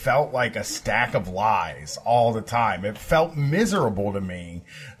life felt like a stack of lies all the time. It felt miserable to me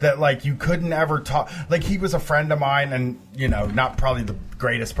that, like, you couldn't ever talk. Like, he was a friend of mine and, you know, not probably the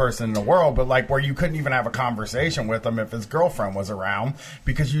greatest person in the world, but, like, where you couldn't even have a conversation with him if his girlfriend was around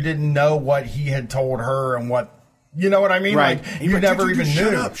because you didn't know what he had told her and what, you know what I mean? Right. Like, you never even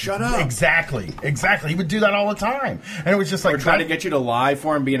knew. Shut up. Exactly. He would do that all the time. And it was just like, we're trying to get you to lie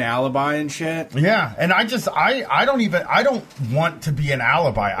for him, be an alibi and shit. Yeah. And I don't want to be an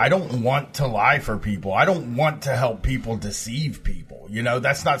alibi. I don't want to lie for people. I don't want to help people deceive people. You know,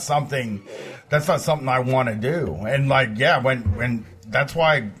 that's not something I want to do. And, like, yeah, when that's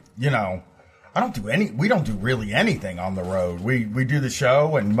why, you know, we don't do really anything on the road. We do the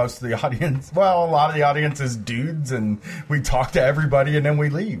show and most of the audience, well, a lot of the audience is dudes and we talk to everybody and then we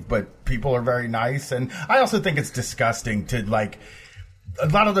leave. But people are very nice. And I also think it's disgusting to, like, a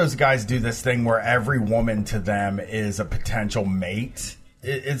lot of those guys do this thing where every woman to them is a potential mate.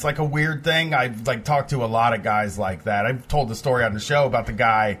 It's like a weird thing. I've, like, talked to a lot of guys like that. I've told the story on the show about the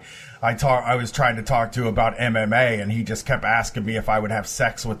guy I was trying to talk to about MMA, and he just kept asking me if I would have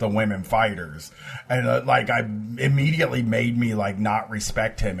sex with the women fighters. And, I immediately made me, like, not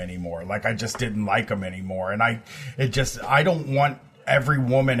respect him anymore. Like, I just didn't like him anymore. And I don't want every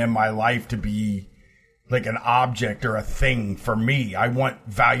woman in my life to be, like an object or a thing for me. I want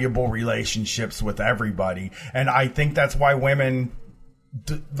valuable relationships with everybody. And I think that's why women,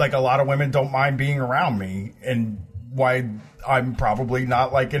 like a lot of women, don't mind being around me, and why I'm probably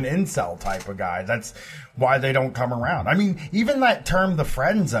not like an incel type of guy. That's why they don't come around. I mean, even that term, the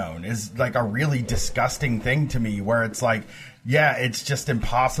friend zone, is like a really disgusting thing to me, where it's like, yeah, it's just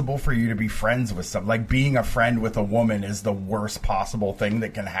impossible for you to be friends with some. Like, being a friend with a woman is the worst possible thing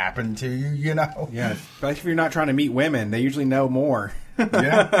that can happen to you, you know? Yeah, especially if you're not trying to meet women. They usually know more.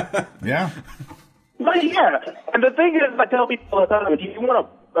 Yeah. Yeah. But yeah, and the thing is, I tell people all the time, if you want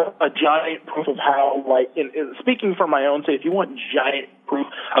a giant proof of how, like, speaking for my own sake, if you want giant proof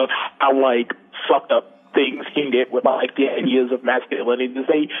of how, like, fucked up things can get with, like, the ideas of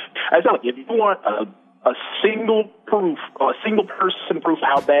masculinity, I tell you, if you want a single proof, a single person proof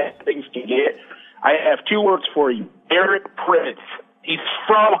how bad things can get, I have two words for you. Eric Prince. He's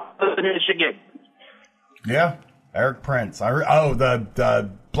from Michigan. Yeah, Eric Prince. The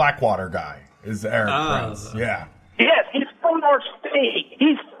Blackwater guy is Eric Prince. Yeah. Yes, he's from our state.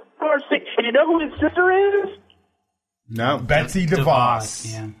 And you know who his sister is? No. Betsy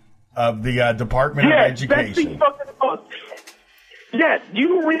DeVos. Yeah. Of the Department of Education. Betsy fucking DeVos. Yes,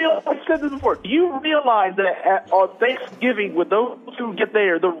 I've said this before. Do you realize that on Thanksgiving, with those who get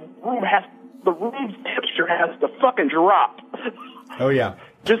there, the room's temperature has to fucking drop. Oh yeah.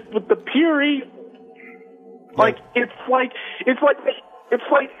 Just with the puree, like it's like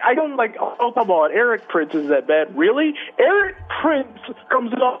I don't like. Oh come on, Eric Prince is that bad? Really? Eric Prince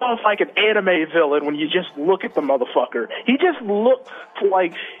comes off like an anime villain when you just look at the motherfucker. He just looks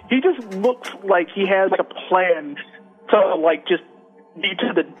like he has like a plan to like just be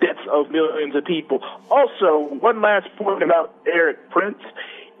to the deaths of millions of people. Also, one last point about Eric Prince.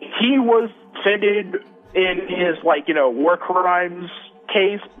 He was defended in his, like, you know, war crimes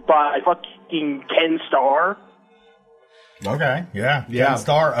case by fucking Ken Starr. Okay, yeah. Ken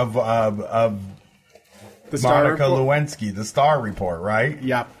Starr of The Star Monica Report? Lewinsky, the Star Report, right?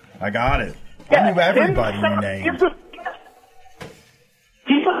 Yep. I got it. Yeah, I knew everybody you named.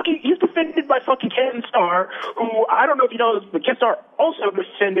 He's defended by fucking Ken Starr, who, I don't know if you know this, but Ken Starr also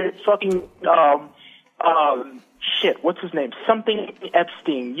defended fucking, shit, what's his name? Something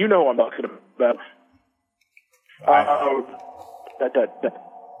Epstein. You know what I'm talking about. I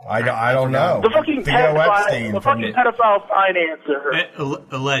don't know. The fucking Theo Epstein pedophile financer.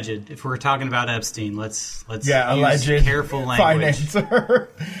 Alleged. If we're talking about Epstein, let's use alleged careful language. financer.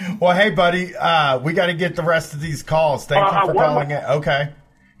 Well, hey, buddy, we got to get the rest of these calls. Thank you for calling in. Okay.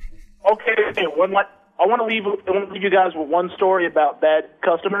 Okay. I want to leave you guys with one story about bad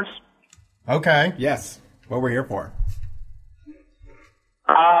customers. Okay. Yes. What we're here for.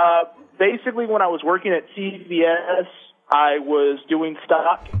 Basically, when I was working at CVS, I was doing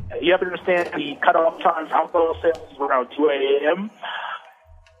stock. You have to understand the cutoff time for alcohol sales is around 2 a.m.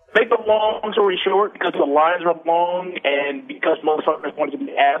 Make the long story short, because the lines were long and because motherfuckers wanted to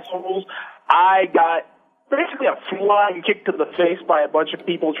be assholes, I got basically a flying kick to the face by a bunch of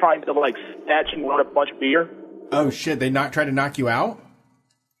people trying to, like, snatch and run a bunch of beer. Oh, shit. They tried to knock you out?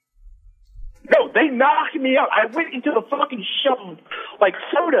 No, they knocked me out. I went into the fucking shelf, like,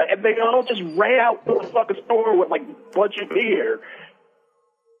 soda, and they all just ran out to the fucking store with, like, a bunch of beer.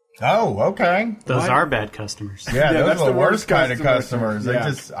 Oh, okay. Those are bad customers. Yeah, those that's are the the worst worst kind of customers.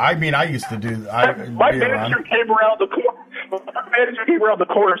 customers. Yeah. I used to do. My manager came around the corner. My manager came around the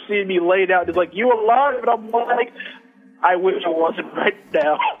corner, seeing me laid out. He's like, "You alive?" And I'm like, "I wish I wasn't right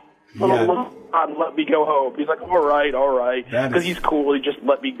now." Yeah. Let me go home. He's like, all right. Because he's cool. He just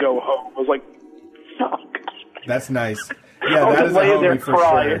let me go home. I was like, fuck. That's nice. Yeah, I that was is a laying there homie for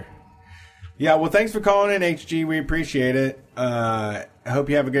crying. sure. Yeah, well, thanks for calling in, HG. We appreciate it. I hope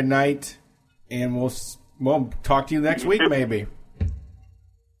you have a good night, and we'll talk to you next week, maybe.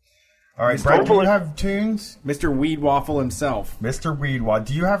 All right, Brett, do you have tunes? Mr. Weed Waffle himself. Mr. Weed Waffle.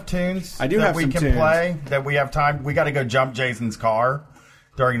 Do you have tunes? I do that have we some can tunes. play, that we have time. We got to go jump Jason's car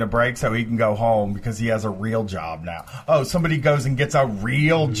during the break so he can go home because he has a real job now. Oh, somebody goes and gets a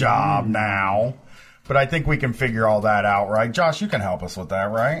real job now. But I think we can figure all that out, right? Josh, you can help us with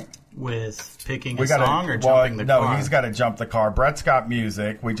that, right? With picking a song or well, jumping the car? No, he's got to jump the car. Brett's got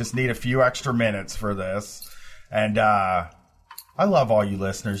music. We just need a few extra minutes for this. And I love all you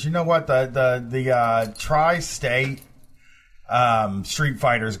listeners. You know what? The Tri-State Street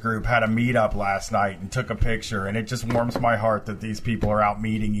Fighters group had a meetup last night and took a picture, and it just warms my heart that these people are out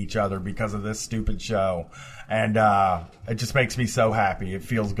meeting each other because of this stupid show. And it just makes me so happy. It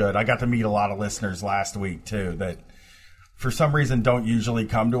feels good. I got to meet a lot of listeners last week, too, that for some reason don't usually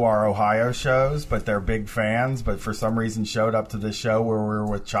come to our Ohio shows, but they're big fans, but for some reason showed up to this show where we were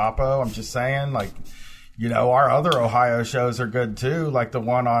with Chapo. I'm just saying, like, You know, our other Ohio shows are good too, like the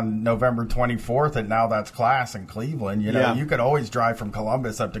one on November 24th at Now That's Class in Cleveland. You know, you could always drive from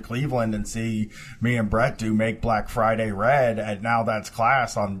Columbus up to Cleveland and see me and Brett do Make Black Friday Red at Now That's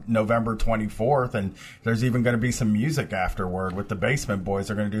Class on November 24th. And there's even going to be some music afterward with the Basement Boys.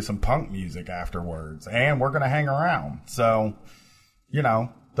 They're going to do some punk music afterwards. And we're going to hang around. So, you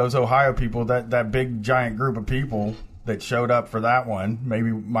know, those Ohio people, that big giant group of people that showed up for that one,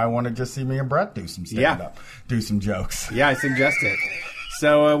 maybe might want to just see me and Brett do some stand-up, do some jokes. Yeah, I suggest it.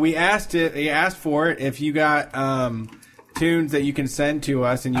 So we asked for it. If you got tunes that you can send to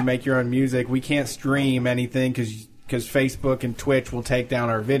us and you make your own music, we can't stream anything because Facebook and Twitch will take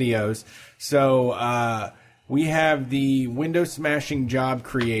down our videos. So we have the Window Smashing Job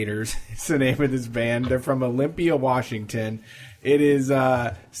Creators. It's the name of this band. They're from Olympia, Washington. It is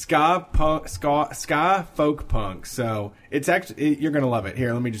ska folk punk. So it's actually, you're gonna love it.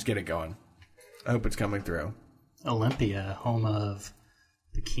 Here, let me just get it going. I hope it's coming through. Olympia, home of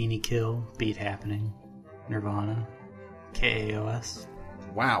Bikini Kill, Beat Happening, Nirvana, KAOS.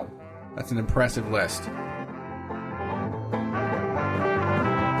 Wow, that's an impressive list.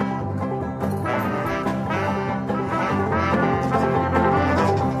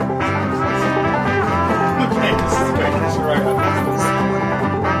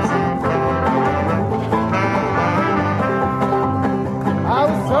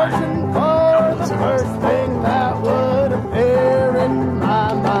 Searching for the first thing that would appear in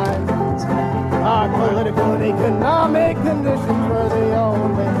my mind. Our political and economic conditions were the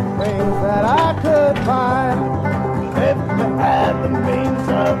only things that I could find. If we had the means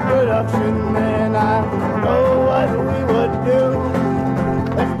of production, then I know what we would do.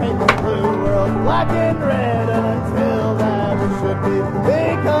 Let's paint the blue world black and red until that which should be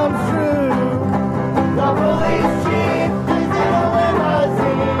becomes true. The police chief is in a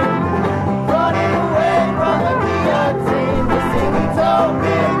limousine, running away from the guillotine. We're singing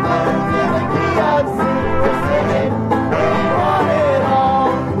token blues in the guillotine. We're singing, we want it all.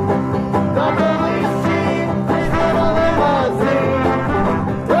 The police chief is in a limousine,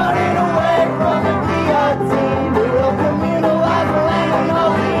 running away from the guillotine. We will communalize the land and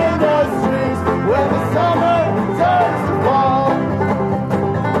all the industries when the summer turns to fall.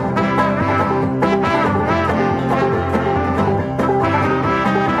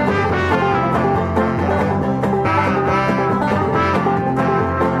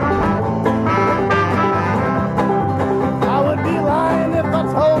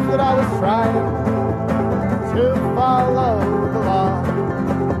 That I was trying to follow the law.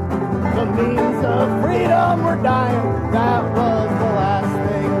 The means of freedom were dying. That was the last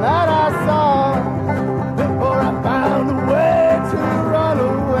thing that I saw before I found a way to run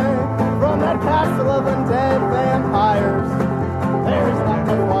away from that castle of undead vampires. There's not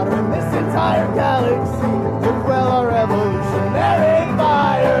much water in this entire galaxy to quell our revolutionary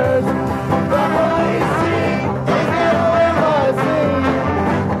fires. The police chief is in a limousine,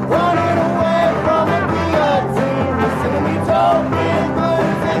 running away from the guillotine. We're singing utopian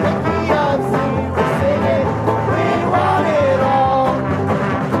blues in the guillotine. We're singing, we want it all.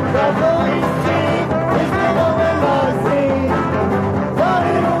 The police chief is in a limousine,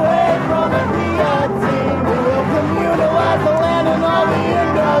 running away from the guillotine. We will communalize the land and all the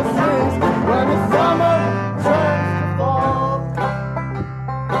industries when the summer turns to fall.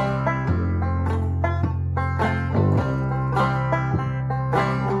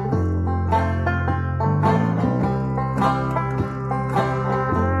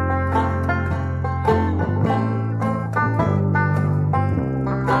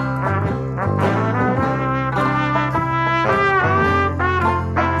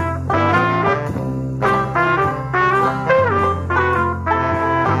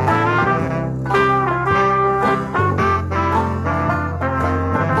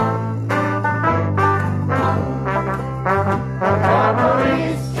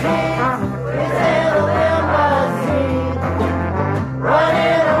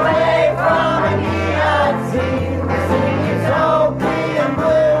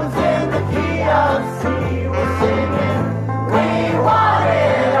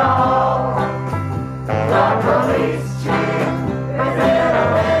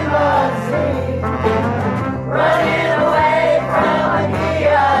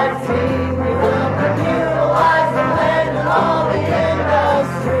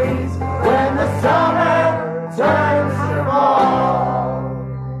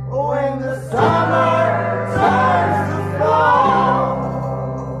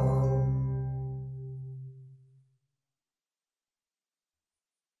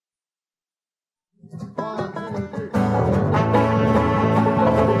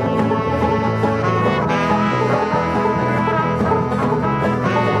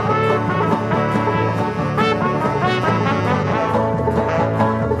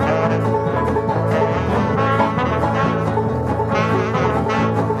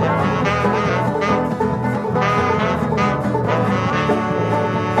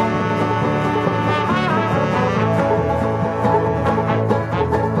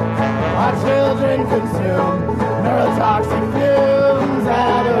 being consumed. Neurotoxic fumes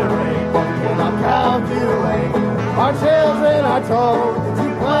at a rate one cannot calculate. Our children are told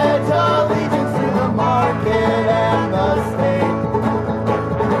to pledge allegiance to the market and the state.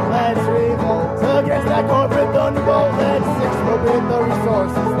 Let's revolt against that corporate thunderbolt. Let's expropriate the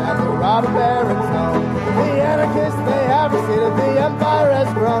resources that the robber barons know. The anarchists, they have receded, the empire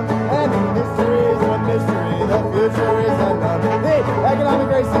has grown, and history is a mystery, the future is unknown. The economic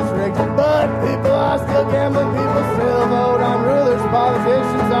race is rigged, but people are still gambling, people still vote on rulers,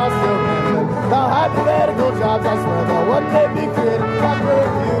 politicians are still gambling. The hypothetical jobs, I swear, they'll one day be created, proper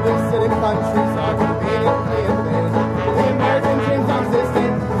reviewed in sitting countries are conveniently invaded. The American dream's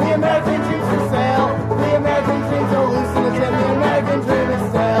non-existent, the American dream's for sale, the American dream's hallucinogen, the American dream is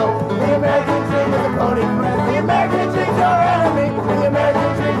stale, the American dream is a phony friend, the American dream's your enemy, the American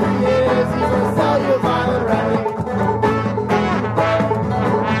dream created is easy to sell you a violent remedy.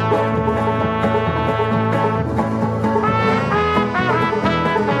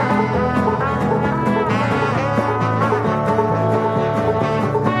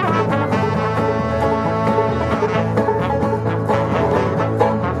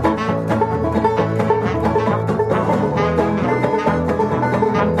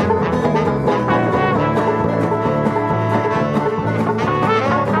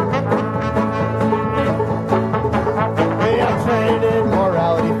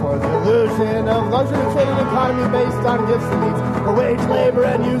 Economy based on gifts and needs for wage labor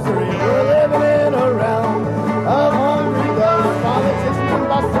and usury. We're living in a realm of hungry ghosts. Politicians and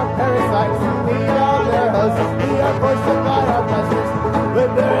busts are parasites who feed on their hosts. We are forced to fight our pleasures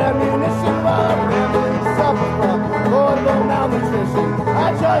with their ammunition while our families suffer from horrible malnutrition.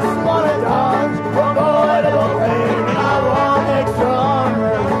 I just want to dodge avoidable pain, and I want extra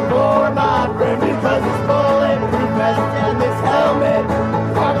armor for my brain because it's bulletproof vest and this helmet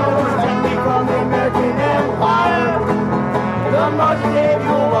are going to protect me from the American Empire. The market gave you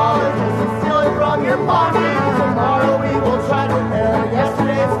a wallet just to steal it from your pocket. Tomorrow we will try to repair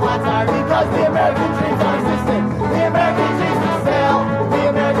yesterday's flat tire because the American dream's non-existent. The American dream's for sale. The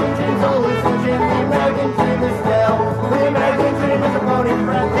American dream's hallucinogen. The American dream is stale. The American dream is a phony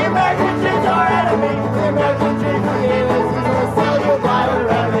friend. The American dream's our enemy. The American dream created is easy to sell you a violent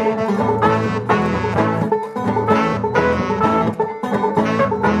remedy.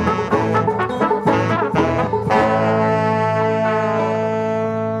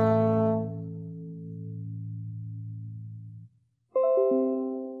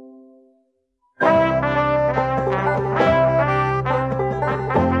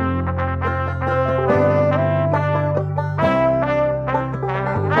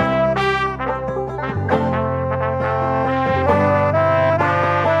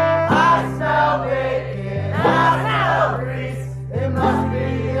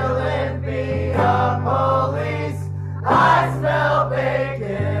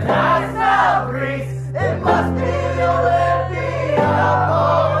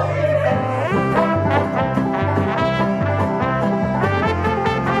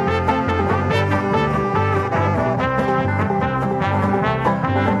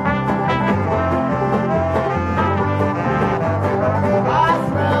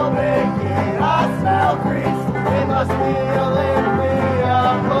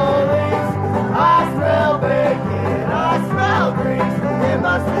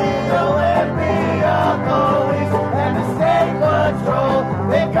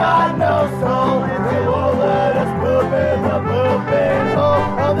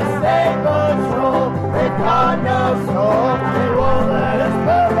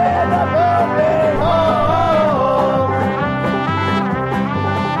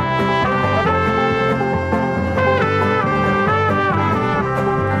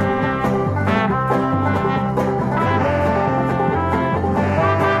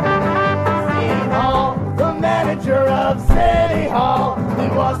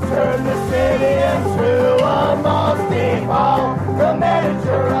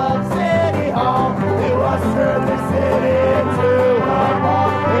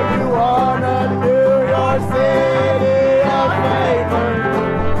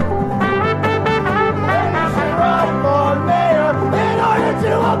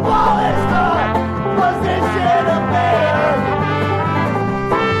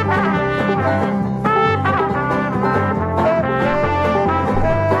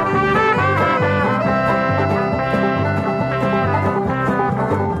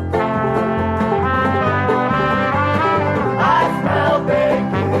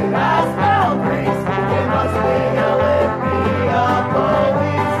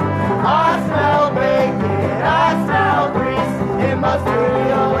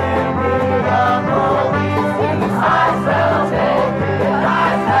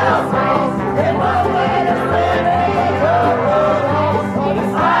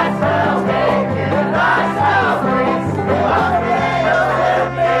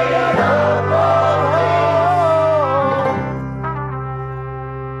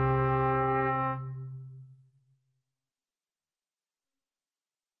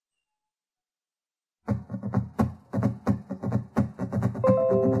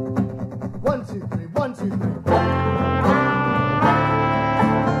 1, 2, 3, 1, 2, 3.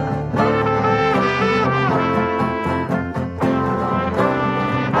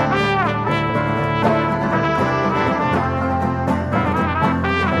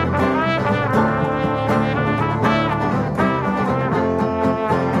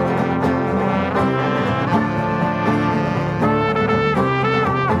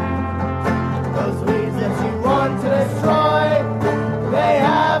 Those weeds that you want to destroy, they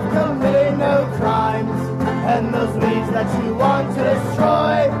have committed no crimes. And those weeds that you want to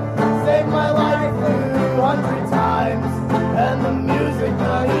destroy saved my life 200 times. And the music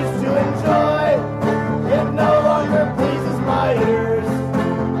that I used to enjoy, it no longer pleases my ears.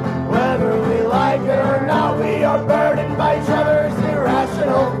 Whether we like it or not, we are burdened by each other's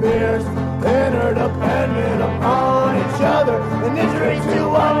irrational fears. Interdependent upon each other, an injury to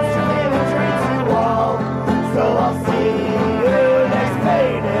one is truly an injury to all. So I'll see you next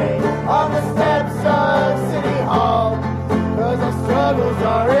payday on the steps of City Hall. 'Cause our struggles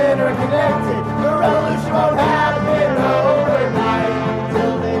are interconnected. The revolution won't happen overnight.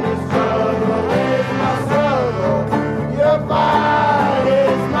 Till then you struggle with my struggle. Your fight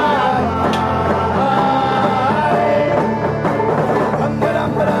is my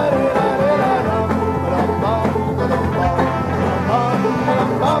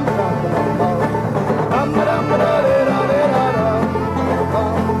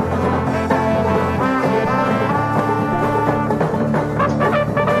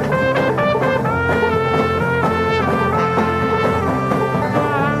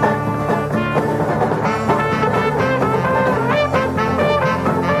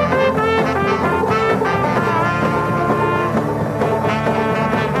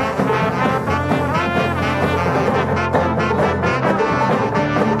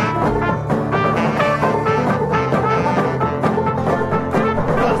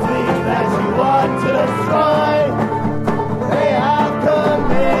Those weeds that you want to destroy, they have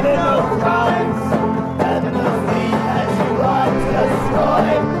committed no crimes. And those weeds that you want to destroy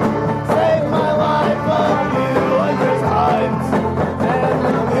saved my life 100 times. And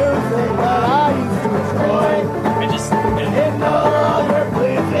the music that I used to enjoy, it no longer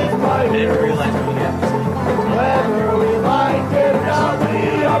pleases my ears. Whether we like it or not,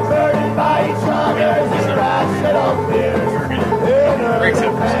 we are burdened by each other's irrational fears.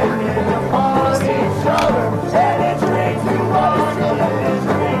 Interdependent upon each other, an injury to one is still an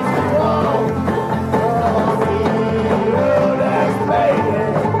injury to all. I'll see you next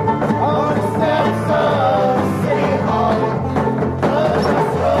payday on the steps of City Hall. 'Cause our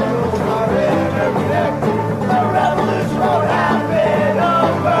struggles are interconnected. The revolution won't happen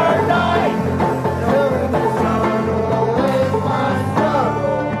overnight. Till then you struggle with my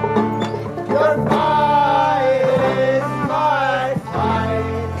struggle. Your fight is my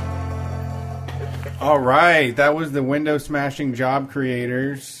fight. All right, that was the Window Smashing Job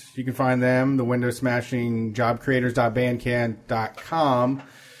Creators. You can find them, the Window Smashing Job Creators.bandcamp.com.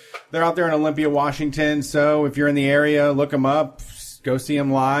 They're out there in Olympia, Washington. So if you're in the area, look them up. Go see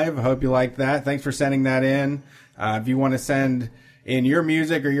them live. I hope you like that. Thanks for sending that in. If you want to send in your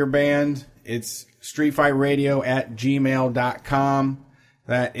music or your band, it's streetfightradio@gmail.com.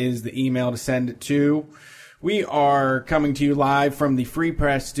 That is the email to send it to. We are coming to you live from the Free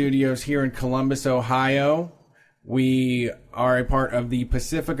Press Studios here in Columbus, Ohio. We are a part of the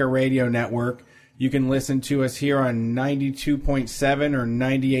Pacifica Radio Network. You can listen to us here on 92.7 or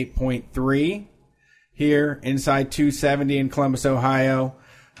 98.3 here inside 270 in Columbus, Ohio.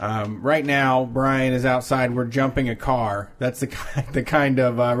 Right now, Brian is outside. We're jumping a car. That's the kind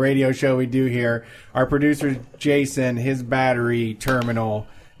of radio show we do here. Our producer, Jason, his battery terminal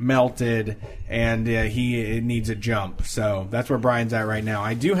melted, and he needs a jump. So that's where Brian's at right now.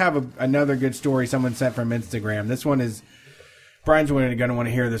 I do have another good story someone sent from Instagram. This one is, Brian's going to want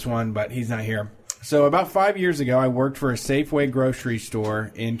to hear this one, but he's not here. So about 5 years ago, I worked for a Safeway grocery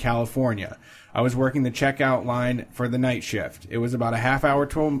store in California. I was working the checkout line for the night shift. It was about a half hour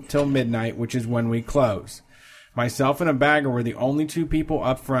till midnight, which is when we close. Myself and a bagger were the only two people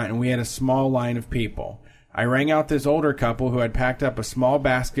up front, and we had a small line of people. I rang out this older couple who had packed up a small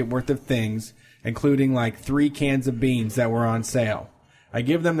basket worth of things, including like 3 cans of beans that were on sale. I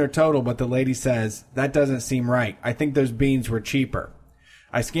give them their total, but the lady says, "That doesn't seem right. I think those beans were cheaper."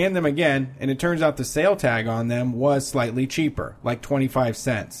 I scanned them again, and it turns out the sale tag on them was slightly cheaper, like 25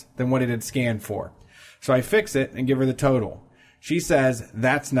 cents, than what it had scanned for. So I fix it and give her the total. She says,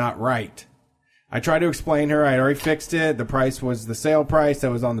 "That's not right." I try to explain her I had already fixed it. The price was the sale price that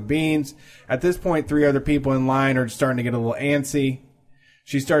was on the beans. At this point, 3 other people in line are starting to get a little antsy.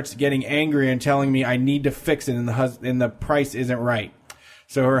 She starts getting angry and telling me I need to fix it and the price isn't right.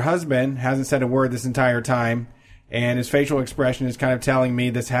 So her husband hasn't said a word this entire time, and his facial expression is kind of telling me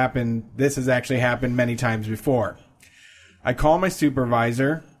this has actually happened many times before. I call my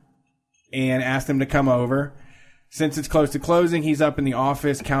supervisor and ask him to come over. Since it's close to closing, he's up in the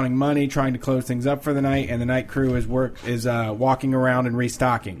office counting money, trying to close things up for the night, and the night crew is walking around and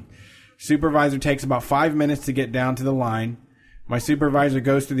restocking. Supervisor takes about 5 minutes to get down to the line. My supervisor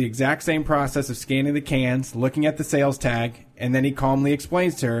goes through the exact same process of scanning the cans, looking at the sales tag, and then he calmly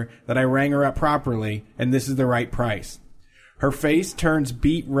explains to her that I rang her up properly and this is the right price. Her face turns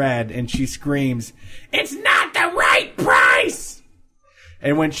beet red and she screams, "It's not the right price!"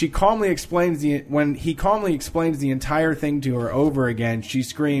 And when he calmly explains the entire thing to her over again, she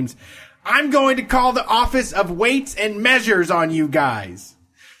screams, "I'm going to call the Office of Weights and Measures on you guys."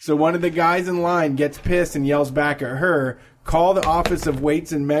 So one of the guys in line gets pissed and yells back at her, "Call the Office of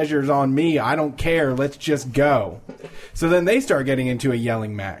Weights and Measures on me. I don't care. Let's just go." So then they start getting into a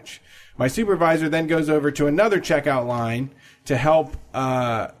yelling match. My supervisor then goes over to another checkout line to help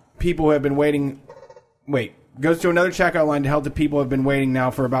people who have been waiting. Goes to another checkout line to help the people who have been waiting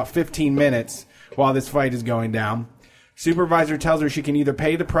now for about 15 minutes while this fight is going down. Supervisor tells her she can either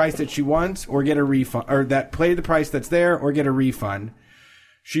pay the price that she wants or get a refund, or pay the price that's there or get a refund.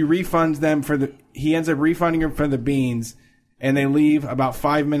 She refunds them he ends up refunding her for the beans, and they leave about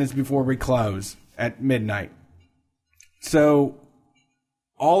 5 minutes before we close at midnight. So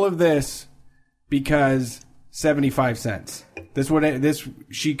all of this because 75 cents.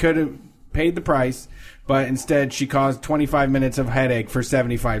 She could have paid the price, but instead she caused 25 minutes of headache for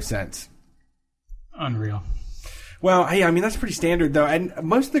 75 cents. Unreal. Well, hey, I mean, that's pretty standard, though. And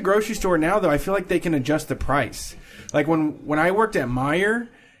most of the grocery store now, though, I feel like they can adjust the price. Like, when I worked at Meijer,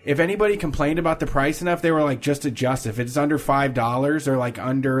 if anybody complained about the price enough, they were like, just adjust. If it's under $5 or, like,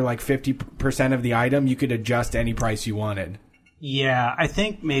 under, like, 50% of the item, you could adjust any price you wanted. Yeah, I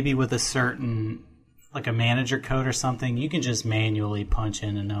think maybe with a certain, like a manager code or something, you can just manually punch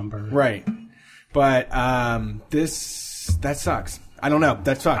in a number. Right. But that sucks. I don't know.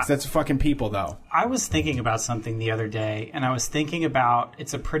 That sucks. That's fucking people, though. I was thinking about something the other day, and I was thinking about,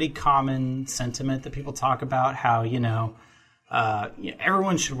 it's a pretty common sentiment that people talk about, how,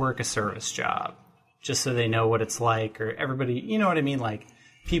 everyone should work a service job just so they know what it's like, or everybody, you know what I mean? Like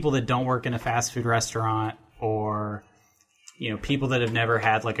people that don't work in a fast food restaurant, or, people that have never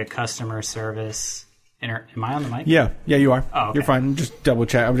had like a customer service. Am I on the mic? Yeah, you are. Oh, okay. You're fine. Just double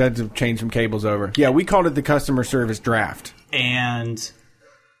check. I had to change some cables over. Yeah, we called it the customer service draft. And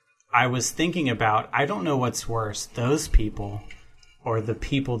I was thinking about, I don't know what's worse, those people or the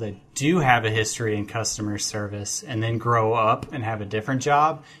people that do have a history in customer service and then grow up and have a different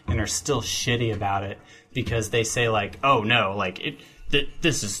job and are still shitty about it because they say like, oh no, like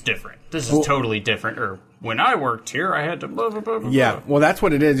this is different. This is totally different. Or when I worked here, I had to blah, blah, blah, blah. Yeah, well, that's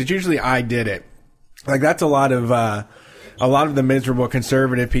what it is. It's usually I did it. Like, that's a lot of the miserable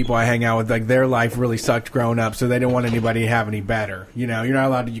conservative people I hang out with. Like, their life really sucked growing up, so they don't want anybody to have any better. You're not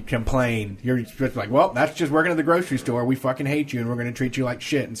allowed to complain. You're just like, well, that's just working at the grocery store. We fucking hate you, and we're going to treat you like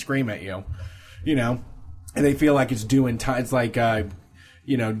shit and scream at you. And they feel like it's doing time. It's like,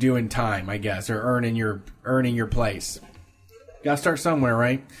 doing time, I guess, or earning your place. Got to start somewhere,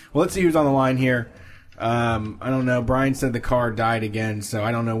 right? Well, let's see who's on the line here. I don't know. Brian said the car died again, so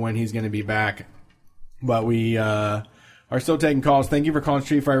I don't know when he's going to be back. But we are still taking calls. Thank you for calling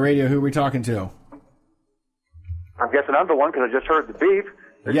Street Fight Radio. Who are we talking to? I'm guessing I'm the one because I just heard the beep.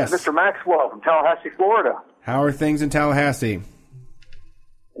 This is Mr. Maxwell from Tallahassee, Florida. How are things in Tallahassee?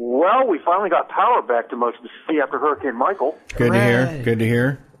 Well, we finally got power back to most of the city after Hurricane Michael. Good to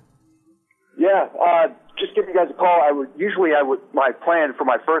hear. Yeah, just give you guys a call. My plan for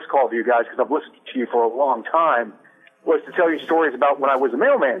my first call to you guys, because I've listened to you for a long time, was to tell you stories about when I was a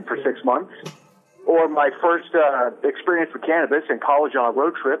mailman for 6 months. Or my first experience with cannabis in college on a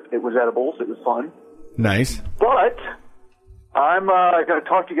road trip. It was edibles. It was fun. Nice. But I'm going to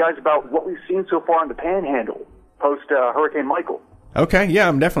talk to you guys about what we've seen so far in the Panhandle post Hurricane Michael. Okay, yeah,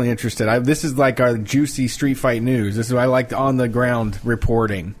 I'm definitely interested. This is like our juicy street fight news. This is what I like, on-the-ground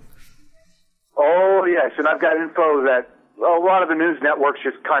reporting. Oh, yes, and I've got info that a lot of the news networks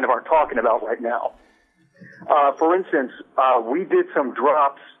just kind of aren't talking about right now. For instance, we did some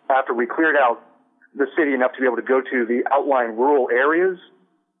drops after we cleared out the city enough to be able to go to the outlying rural areas.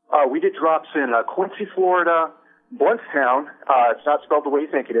 We did drops in Quincy, Florida, Blountstown, it's not spelled the way you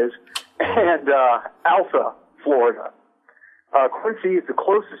think it is, and Alpha, Florida. Quincy is the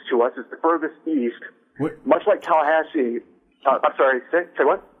closest to us. It's the furthest east. What? Much like Tallahassee. I'm sorry, say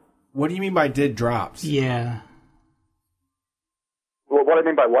what? What do you mean by did drops? Yeah. Well, what I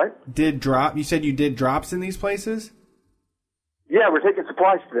mean by what? Did drop? You said you did drops in these places? Yeah, we're taking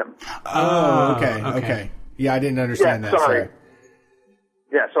supplies to them. Oh, okay. Yeah, I didn't understand that. Sorry.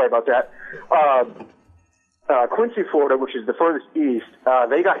 Yeah, sorry about that. Quincy, Florida, which is the furthest east,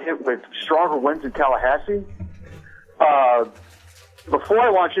 they got hit with stronger winds in Tallahassee. Before I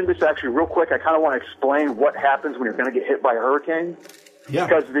launch into this, actually, real quick, I kind of want to explain what happens when you're going to get hit by a hurricane. Yeah.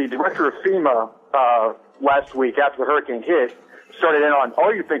 Because the director of FEMA last week, after the hurricane hit, started in on, oh,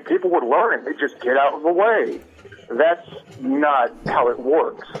 you think people would learn? They just get out of the way. That's not how it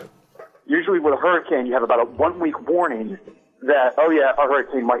works. Usually with a hurricane, you have about a 1 week warning that, oh yeah, a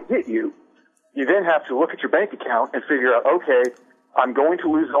hurricane might hit you. You then have to look at your bank account and figure out, okay, I'm going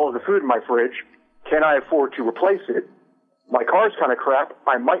to lose all of the food in my fridge. Can I afford to replace it? My car's kind of crap.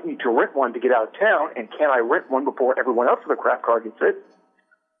 I might need to rent one to get out of town, and can I rent one before everyone else in the crap car gets it?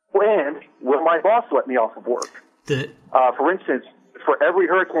 And will my boss let me off of work? For instance, for every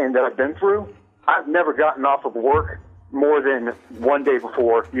hurricane that I've been through, I've never gotten off of work more than one day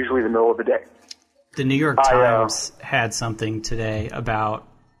before, usually the middle of the day. The New York Times had something today about,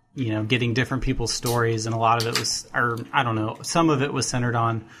 getting different people's stories, and a lot of it was, or I don't know, some of it was centered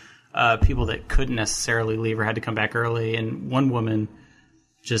on people that couldn't necessarily leave or had to come back early. And one woman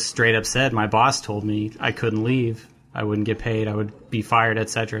just straight up said, my boss told me I couldn't leave. I wouldn't get paid. I would be fired,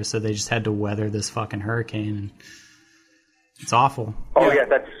 etc. So they just had to weather this fucking hurricane. And it's awful. Oh, yeah,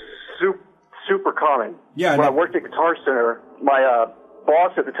 that's super common. Yeah. When I worked at Guitar Center, my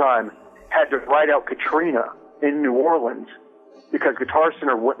boss at the time had to ride out Katrina in New Orleans because Guitar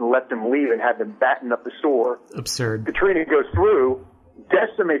Center wouldn't let them leave and had them batten up the store. Absurd. Katrina goes through,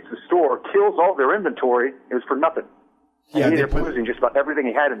 decimates the store, kills all their inventory. It was for nothing. Yeah, he ended up losing just about everything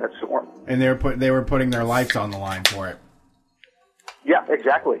he had in that storm. And they were putting their lives on the line for it. Yeah,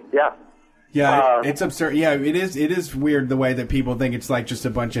 exactly. Yeah. Yeah, it's absurd. Yeah, it is weird the way that people think it's like just a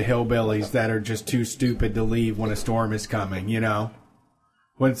bunch of hillbillies that are just too stupid to leave when a storm is coming,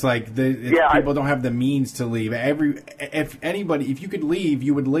 When it's like people don't have the means to leave. If you could leave,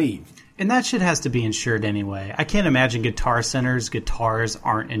 you would leave. And that shit has to be insured anyway. I can't imagine Guitar Center's guitars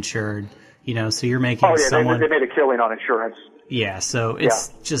aren't insured. So you're making someone... they made a killing on insurance. Yeah, so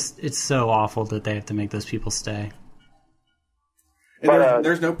it's so awful that they have to make those people stay. And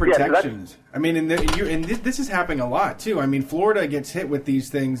there's no protections. I mean, and this is happening a lot, too. I mean, Florida gets hit with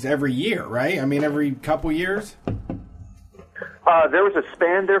these things every year, right? I mean, every couple years? There was a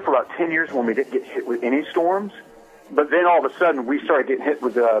span there for about 10 years when we didn't get hit with any storms. But then all of a sudden, we started getting hit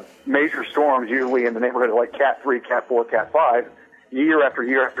with major storms, usually in the neighborhood of like Cat 3, Cat 4, Cat 5, year after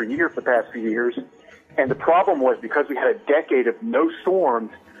year after year for the past few years. And the problem was because we had a decade of no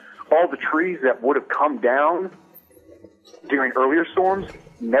storms, all the trees that would have come down during earlier storms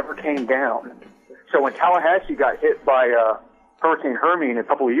never came down. So when Tallahassee got hit by Hurricane Hermine a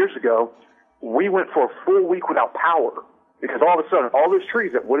couple of years ago, we went for a full week without power because all of a sudden all those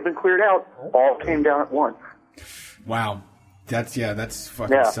trees that would have been cleared out all came down at once. Wow. That's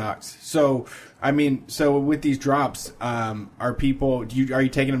fucking sucks. So, with these drops, are you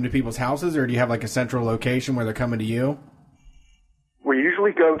taking them to people's houses, or do you have like a central location where they're coming to you? We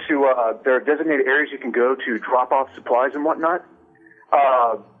usually go to, there are designated areas you can go to drop off supplies and whatnot.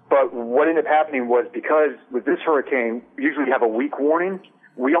 But what ended up happening was because with this hurricane, usually you have a week warning.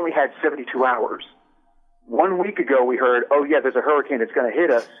 We only had 72 hours. 1 week ago, we heard, oh yeah, there's a hurricane that's going to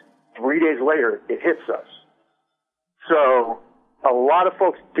hit us. 3 days later, it hits us. So a lot of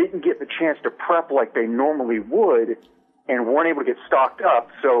folks didn't get the chance to prep like they normally would and weren't able to get stocked up.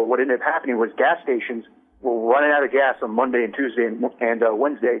 So what ended up happening was gas stations were running out of gas on Monday and Tuesday and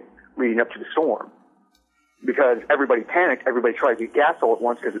Wednesday leading up to the storm. Because everybody panicked, everybody tried to get gas all at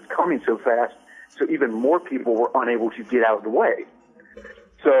once because it's coming so fast. So even more people were unable to get out of the way.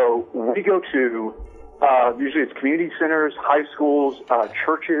 So we go to, usually it's community centers, high schools,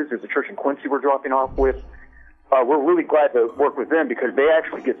 churches. There's a church in Quincy we're dropping off with. We're really glad to work with them because they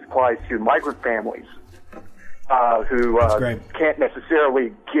actually get supplies to migrant families who can't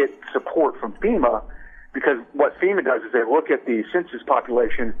necessarily get support from FEMA, because what FEMA does is they look at the census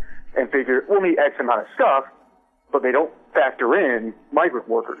population and figure we'll need X amount of stuff, but they don't factor in migrant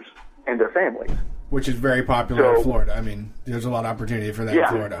workers and their families. Which is very popular in Florida. I mean, there's a lot of opportunity for that in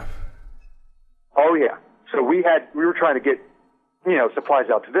Florida. Oh yeah. So we were trying to get, supplies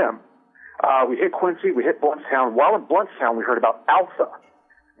out to them. We hit Quincy, we hit Bluntstown. While in Bluntstown, we heard about Alpha,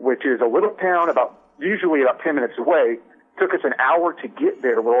 which is a little town usually about 10 minutes away. Took us an hour to get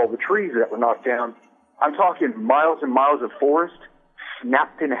there with all the trees that were knocked down. I'm talking miles and miles of forest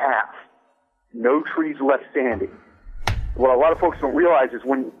snapped in half. No trees left standing. What a lot of folks don't realize is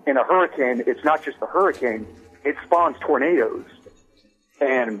when in a hurricane, it's not just a hurricane, it spawns tornadoes.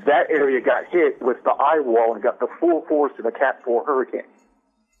 and that area got hit with the eye wall and got the full force of a Cat 4 hurricane.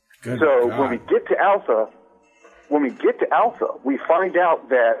 Good So God. when we get to Alpha, we find out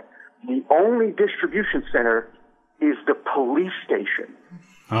that the only distribution center is the police station.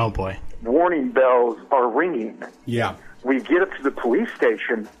 Oh boy. Warning bells are ringing. Yeah. We get up to the police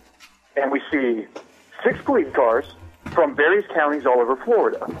station, and we see 6 police cars from various counties all over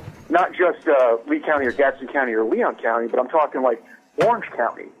Florida. Not just Lee County or Gadsden County or Leon County, but I'm talking like Orange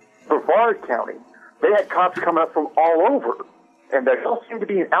County, Brevard County. They had cops coming up from all over, and they all seem to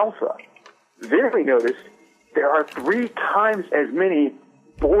be in Alpha. Then we noticed there are 3 times as many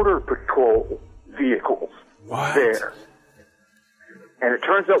Border Patrol vehicles there. And it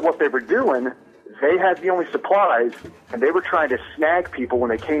turns out what they were doing, they had the only supplies, and they were trying to snag people when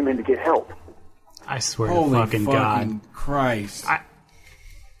they came in to get help. I swear Holy to fucking God. Christ.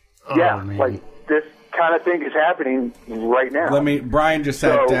 Man. Like this kind of thing is happening right now. Brian just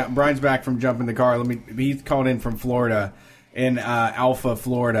sat down. Brian's back from jumping the car. He's called in from Florida, in Alpha,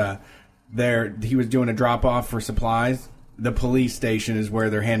 Florida. There, he was doing a drop off for supplies. The police station is where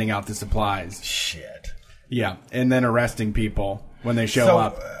they're handing out the supplies. Shit. Yeah, and then arresting people when they show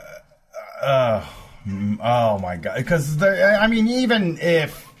up. Oh my God. Because, I mean, even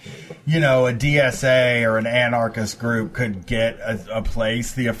if, a DSA or an anarchist group could get a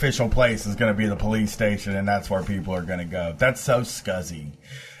place, the official place is going to be the police station, and that's where people are going to go. That's so scuzzy.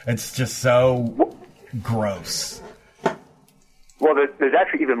 It's just so gross. Well, there's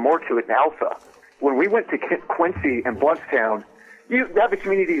actually even more to it in Alpha. When we went to Quincy and Bluntstown, you have the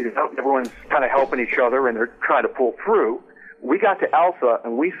community that everyone's kind of helping each other and they're trying to pull through. We got to Alpha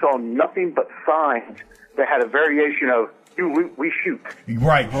and we saw nothing but signs that had a variation of "You loot, we shoot."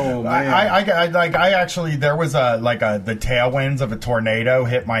 Right. Oh, man. I actually, there was the tailwinds of a tornado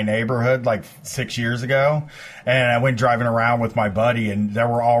hit my neighborhood like 6 years ago, and I went driving around with my buddy, and there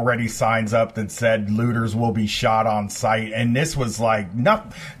were already signs up that said looters will be shot on sight, and this was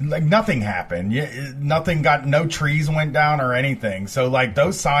nothing happened. No trees went down or anything. So like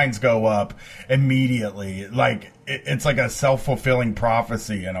those signs go up immediately. Like it's like a self-fulfilling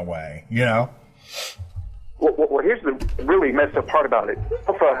prophecy in a way, Well, here's the really messed up part about it.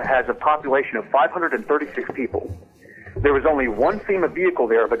 Alpha has a population of 536 people. There was only one FEMA vehicle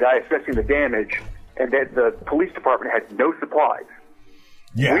there of a guy assessing the damage, and that the police department had no supplies.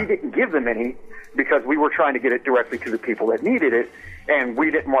 Yeah. We didn't give them any because we were trying to get it directly to the people that needed it, and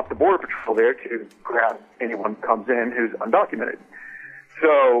we didn't want the Border Patrol there to grab anyone who comes in who's undocumented.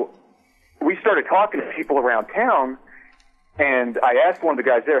 So we started talking to people around town, and I asked one of the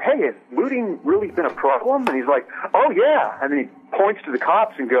guys there, "Hey, has looting really been a problem?" And he's like, "Oh, yeah." And then he points to the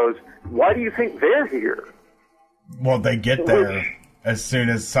cops and goes, "Why do you think they're here?" Well, they get there as soon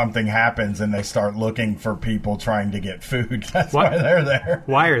as something happens and they start looking for people trying to get food. That's why they're there.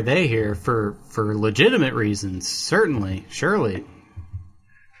 Why are they here? For legitimate reasons, certainly, surely.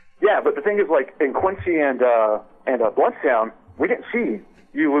 Yeah, but the thing is, like, in Quincy and Bluntstown, we didn't see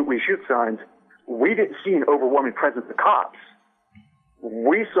 "You loot, we shoot" signs. We didn't see an overwhelming presence of cops.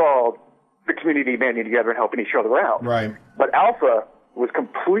 We saw the community banding together and helping each other out. Right. But Alpha was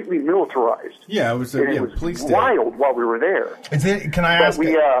completely militarized. Yeah, it was and it was police state. wild while we were there. Is it? Can I ask?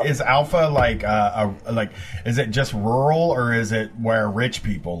 Is Alpha is it just rural or is it where rich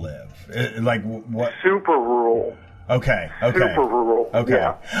people live? What? Super rural. Okay. Super rural. Okay.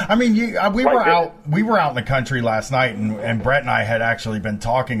 Yeah. I mean, we were out in the country last night, and Brett and I had actually been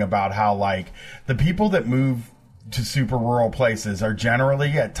talking about how the people that move to super rural places are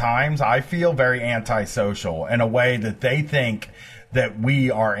generally at times, I feel, very antisocial in a way that they think that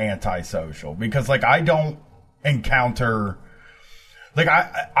we are antisocial, because I don't encounter,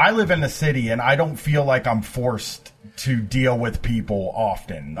 I live in the city and I don't feel like I'm forced to deal with people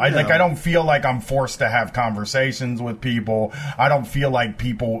often. I don't feel like I'm forced to have conversations with people. I don't feel like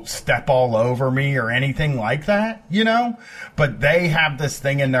people step all over me or anything like that, but they have this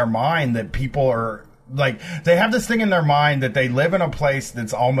thing in their mind that people are they have this thing in their mind that they live in a place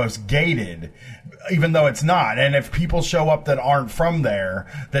that's almost gated, even though it's not. And if people show up that aren't from there,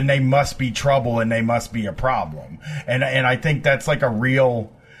 then they must be trouble and they must be a problem. And I think that's a real,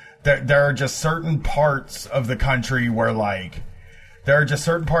 there are just certain parts of the country where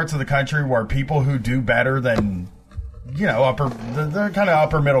people who do better than, they're kind of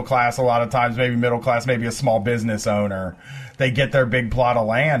upper middle class a lot of times, maybe middle class, maybe a small business owner. They get their big plot of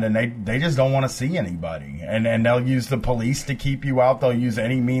land and they just don't want to see anybody. And they'll use the police to keep you out. They'll use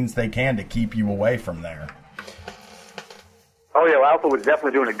any means they can to keep you away from there. Oh, yeah, Alpha was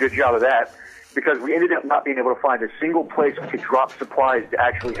definitely doing a good job of that. because we ended up not being able to find a single place we could drop supplies to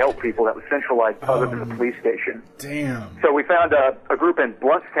actually help people that was centralized other than the police station. Damn. So we found a group in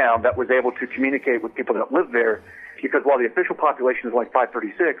Bluntstown that was able to communicate with people that live there, because while the official population is like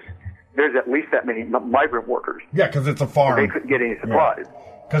 536, there's at least that many migrant workers. Yeah, because it's a farm. They couldn't get any supplies.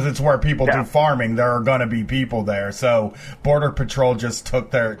 Because it's where people do farming. There are going to be people there. So Border Patrol just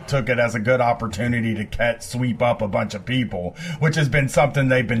took it as a good opportunity to sweep up a bunch of people, which has been something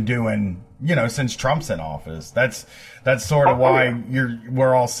they've been doing, since Trump's in office. That's sort of why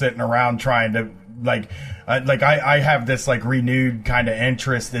we're all sitting around trying to I have this renewed kind of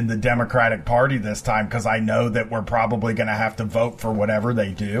interest in the Democratic Party this time, because I know that we're probably going to have to vote for whatever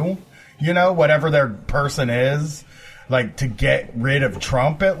they do, whatever their person is. To get rid of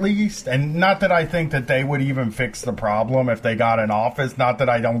Trump at least. And not that I think that they would even fix the problem if they got in office. Not that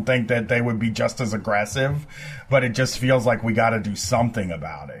I don't think that they would be just as aggressive. But it just feels like we got to do something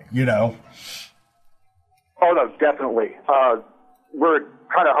about it, Oh, no, definitely. We're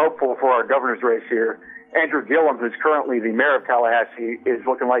kind of hopeful for our governor's race here. Andrew Gillum, who's currently the mayor of Tallahassee, is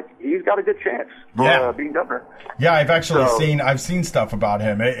looking like he's got a good chance for being governor. Yeah, I've actually seen stuff about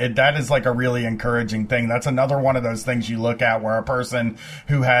him. That is a really encouraging thing. That's another one of those things you look at where a person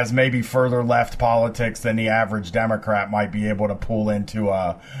who has maybe further left politics than the average Democrat might be able to pull into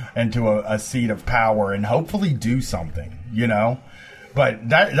a seat of power and hopefully do something, But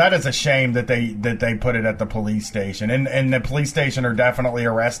that is a shame that they put it at the police station. And the police station are definitely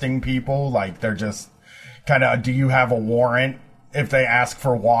arresting people. They're just kind of, do you have a warrant if they ask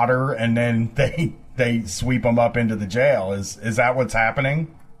for water and then they sweep them up into the jail? Is that what's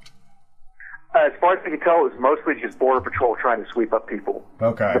happening? As far as I can tell, it was mostly just Border Patrol trying to sweep up people.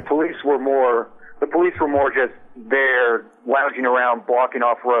 Okay. The police were more just there lounging around, blocking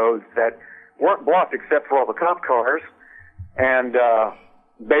off roads that weren't blocked except for all the cop cars, and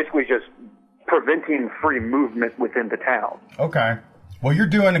basically just preventing free movement within the town. Okay. Well, you're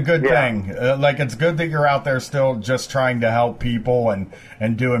doing a good thing. It's good that you're out there still just trying to help people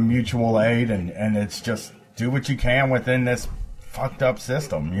and doing mutual aid, and it's just do what you can within this fucked up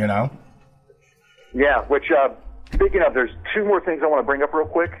system, Yeah, which, speaking of, there's two more things I want to bring up real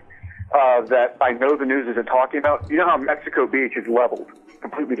quick that I know the news isn't talking about. You know how Mexico Beach is leveled,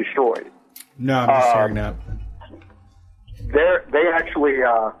 completely destroyed? No, I'm just hearing that. They actually...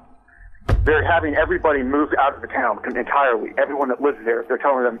 they're having everybody move out of the town entirely. Everyone that lives there, they're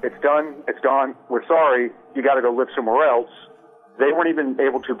telling them, it's done, it's gone, we're sorry, you got to go live somewhere else. They weren't even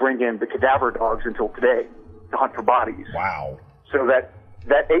able to bring in the cadaver dogs until today to hunt for bodies. Wow. So that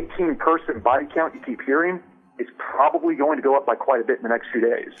 18-person body count you keep hearing is probably going to go up by quite a bit in the next few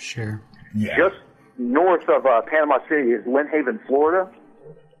days. Sure. Yeah. Just north of Panama City is Lynn Haven, Florida.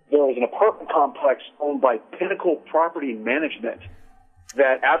 There is an apartment complex owned by Pinnacle Property Management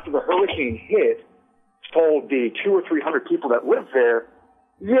that after the hurricane hit, told the 200 or 300 people that live there,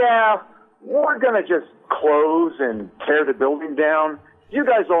 we're going to just close and tear the building down. You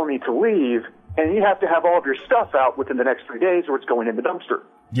guys all need to leave, and you have to have all of your stuff out within the next 3 days or it's going in the dumpster.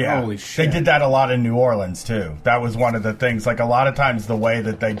 Yeah, holy shit. They did that a lot in New Orleans, too. That was one of the things. A lot of times the way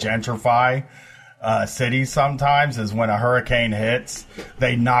that they gentrify cities sometimes is when a hurricane hits,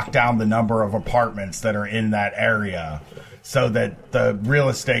 they knock down the number of apartments that are in that area, so that the real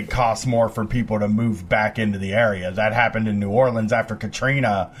estate costs more for people to move back into the area. That happened in New Orleans after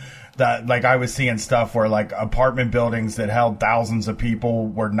Katrina. That I was seeing stuff where apartment buildings that held thousands of people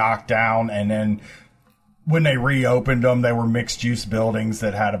were knocked down, and then when they reopened them, they were mixed use buildings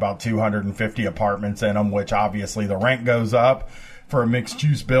that had about 250 apartments in them, which obviously the rent goes up for a mixed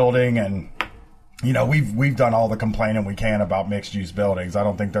use building. And we've done all the complaining we can about mixed use buildings. I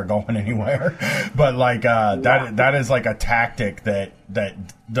don't think they're going anywhere. But that is a tactic that the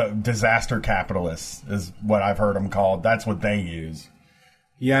disaster capitalists is what I've heard them called. That's what they use.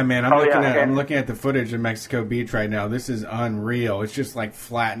 Yeah, man. I'm looking at the footage of Mexico Beach right now. This is unreal. It's just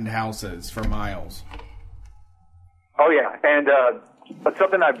flattened houses for miles. Oh yeah, and but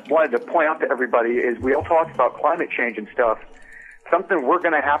something I wanted to point out to everybody is we all talked about climate change and stuff. Something we're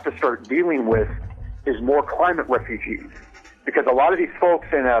going to have to start dealing with is more climate refugees. Because a lot of these folks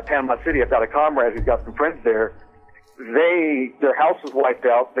in Panama City, I've got a comrade who's got some friends there, their house was wiped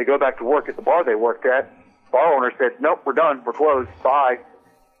out. They go back to work at the bar they worked at. Bar owner said, nope, we're done. We're closed. Bye.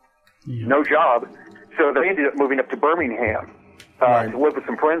 Yeah. No job. So they ended up moving up to Birmingham to live with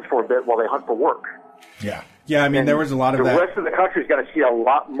some friends for a bit while they hunt for work. Yeah. Yeah, I mean, there was a lot of that. The rest of the country's got to see a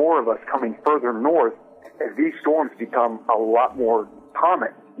lot more of us coming further north as these storms become a lot more common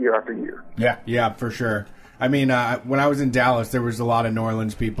year after year. Yeah. Yeah, for sure. I mean, when I was in Dallas, there was a lot of New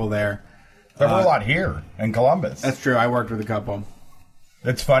Orleans people there. There were a lot here in Columbus. That's true. I worked with a couple.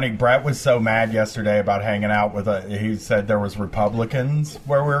 It's funny. Brett was so mad yesterday about hanging out with he said there was Republicans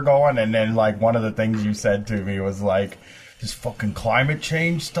where we were going, and then like one of the things you said to me was like, this fucking climate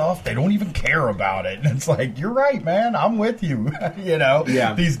change stuff, they don't even care about it. And it's like, you're right, man. I'm with you. You know,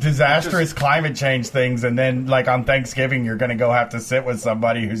 these disastrous climate change things. And then like on Thanksgiving, you're going to go have to sit with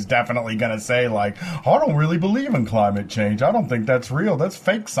somebody who's definitely going to say like, I don't really believe in climate change. I don't think that's real. That's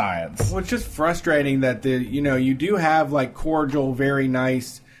fake science. Well, it's just frustrating that you do have like cordial, very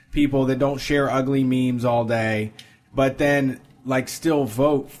nice people that don't share ugly memes all day, but then like still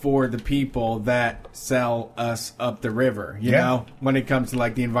vote for the people that sell us up the river, you know, when it comes to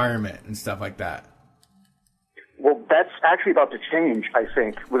like the environment and stuff like that. Well, that's actually about to change, I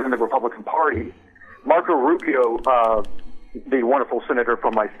think, within the Republican Party. Marco Rubio, the wonderful senator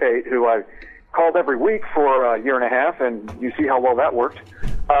from my state, who I called every week for a year and a half, and you see how well that worked.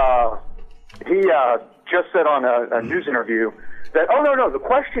 He just said on a news interview that, no, the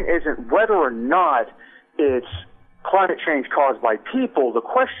question isn't whether or not it's climate change caused by people. The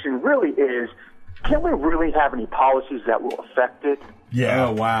question really is, can we really have any policies that will affect it? Yeah.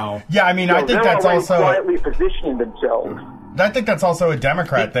 Oh, wow. Yeah, I mean, I think that's also quietly positioning themselves. I think that's also a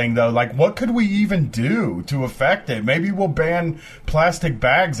Democrat thing, though. Like, what could we even do to affect it? Maybe we'll ban plastic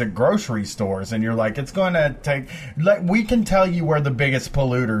bags at grocery stores, and you're like, it's going to take... Like, we can tell you where the biggest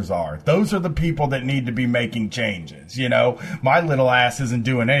polluters are. Those are the people that need to be making changes, you know? My little ass isn't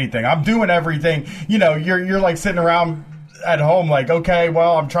doing anything. I'm doing everything. You know, you're like sitting around at home like, okay,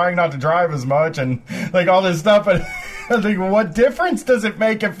 well, I'm trying not to drive as much and like all this stuff. And I think, well, what difference does it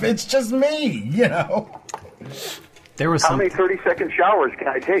make if it's just me, you know? There was How many 30-second showers can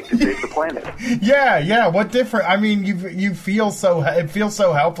I take to save the planet? Yeah. What different? I mean, it feels so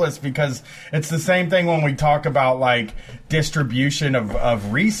helpless because it's the same thing when we talk about like distribution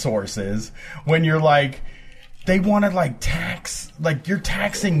of resources. When you're like, they want to like tax, like you're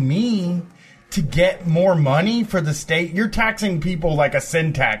taxing me to get more money for the state. You're taxing people like a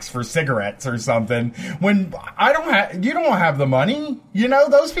sin tax for cigarettes or something. When you don't have the money. You know,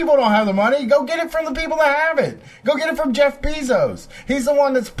 those people don't have the money. Go get it from the people that have it. Go get it from Jeff Bezos. He's the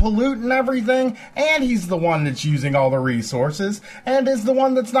one that's polluting everything, and he's the one that's using all the resources, and is the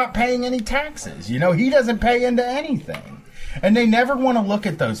one that's not paying any taxes. You know, he doesn't pay into anything. And they never want to look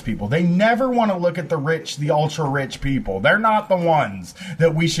at those people. They never want to look at the rich, the ultra rich people. They're not the ones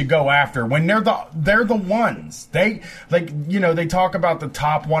that we should go after. When they're the ones. They they talk about the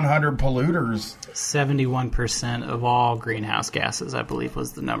top 100 polluters. 71% of all greenhouse gases, I believe,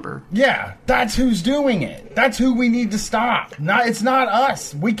 was the number. Yeah, that's who's doing it. That's who we need to stop. It's not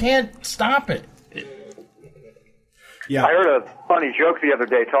us. We can't stop it. Yeah. I heard a funny joke the other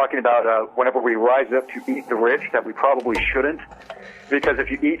day talking about whenever we rise up to eat the rich, that we probably shouldn't. Because if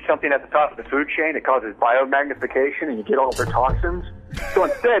you eat something at the top of the food chain, it causes biomagnification and you get all their toxins. So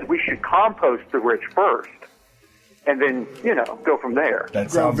instead, we should compost the rich first. And then, go from there.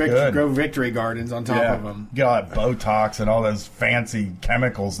 That sounds good. Grow victory gardens on top of them. Get all that Botox and all those fancy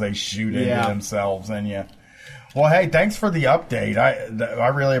chemicals they shoot into themselves in you. Well, hey, thanks for the update. I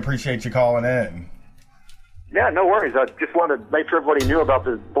really appreciate you calling in. Yeah, no worries. I just wanted to make sure everybody knew about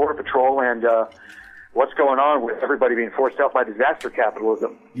the Border Patrol and what's going on with everybody being forced out by disaster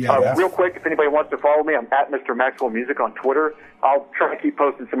capitalism. Real quick, if anybody wants to follow me, I'm at Mr. Maxwell Music on Twitter. I'll try to keep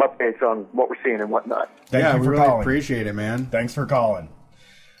posting some updates on what we're seeing and whatnot. Thank you for really calling. Appreciate it, man. Thanks for calling.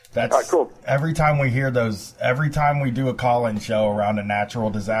 That's cool. Every time we do a call-in show around a natural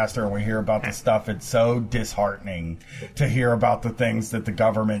disaster and we hear about the stuff, it's so disheartening to hear about the things that the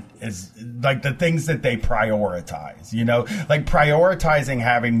government is, like the things that they prioritize, like prioritizing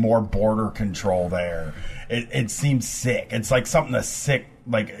having more border control there. It seems sick. It's like something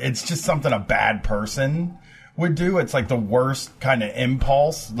it's just something a bad person would do. It's like the worst kind of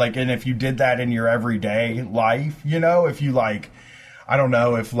impulse. Like, and if you did that in your everyday life, if you I don't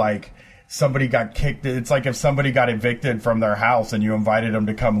know if somebody got kicked. It's like if somebody got evicted from their house and you invited them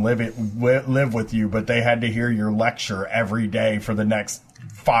to come live with you, but they had to hear your lecture every day for the next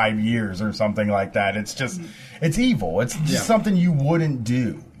 5 years or something like that. It's just, it's evil. It's just something you wouldn't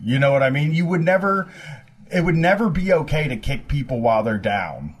do. You know what I mean? It would never be okay to kick people while they're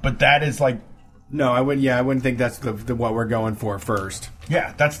down. But that is like, no, I wouldn't. Yeah, I wouldn't think that's the what we're going for first.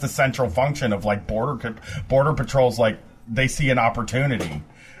 Yeah, that's the central function of like border patrols. Like, they see an opportunity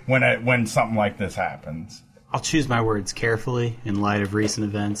when something like this happens. I'll choose my words carefully in light of recent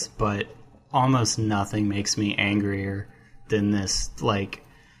events, but almost nothing makes me angrier than this, like,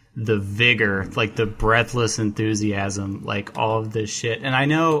 the vigor, like the breathless enthusiasm, like all of this shit. And I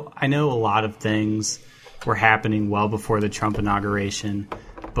know a lot of things were happening well before the Trump inauguration,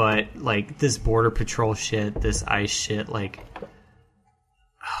 but like this Border Patrol shit, this ICE shit, like,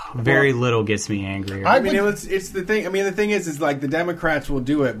 Very little gets me angry. I mean, it's the thing. I mean, the thing is like the Democrats will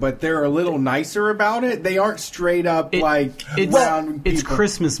do it, but they're a little nicer about it. They aren't straight up it's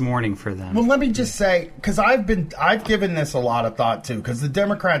Christmas morning for them. Well, let me just say, because I've given this a lot of thought too, because the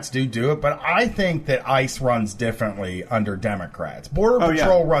Democrats do it, but I think that ICE runs differently under Democrats. Border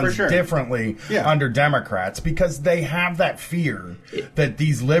Patrol runs differently under Democrats because they have that fear that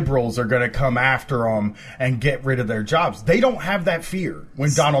these liberals are going to come after them and get rid of their jobs. They don't have that fear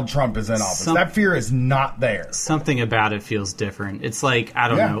when Donald Trump is in office. That fear is not there. Something about it feels different. It's like, I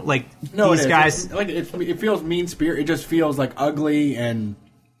don't know. Like, these guys... it feels mean-spirited. It just feels like ugly and...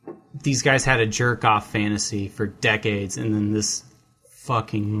 These guys had a jerk-off fantasy for decades, and then this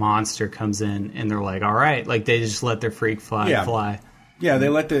fucking monster comes in, and they're like, all right. Like, they just let their freak fly. Yeah, they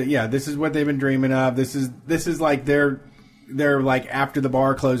let this is what they've been dreaming of. This is like their like after the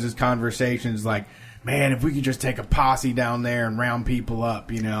bar closes conversations like, man, if we could just take a posse down there and round people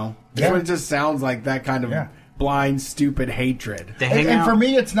up, you know? That's what it just sounds like, that kind of blind, stupid hatred. And for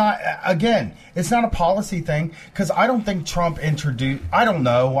me, it's not, again, it's not a policy thing, because I don't think Trump introduced, I don't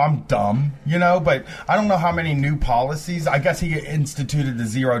know, I'm dumb, you know, but I don't know how many new policies. I guess he instituted the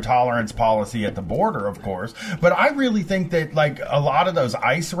zero tolerance policy at the border, of course, but I really think that, like, a lot of those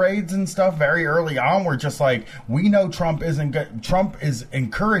ICE raids and stuff very early on were just like, we know Trump isn't good. Trump is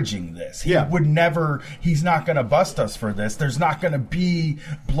encouraging this. He would never, he's not going to bust us for this. There's not going to be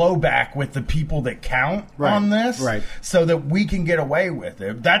blowback with the people that count on this, so that we can get away with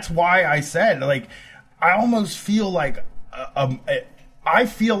it. That's why I said, like, I almost feel like I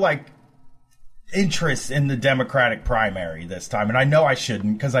feel like interest in the Democratic primary this time, and I know I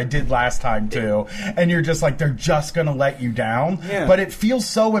shouldn't because I did last time too. And you're just like, they're just going to let you down, but it feels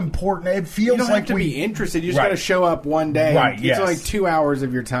so important. It feels you don't like have to be interested. You just got to show up one day. It's only 2 hours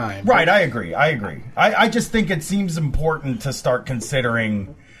of your time. I agree. I just think it seems important to start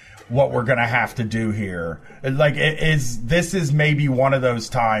considering what we're going to have to do here. Like, this is maybe one of those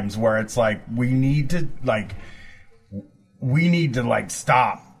times where it's like, we need to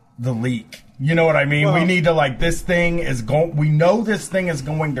stop the leak. You know what I mean? We need to, like, this thing is going, we know this thing is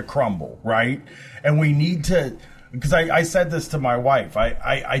going to crumble, right? And we need to, because I said this to my wife,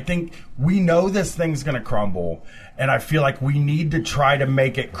 I think we know this thing's going to crumble, and I feel like we need to try to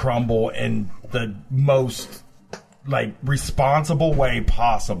make it crumble in the most, like, responsible way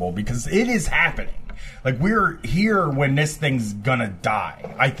possible, because it is happening. Like, we're here when this thing's gonna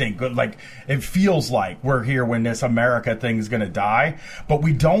die. I think, like, it feels like we're here when this America thing's gonna die, but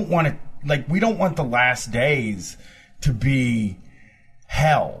we don't want to, like, we don't want the last days to be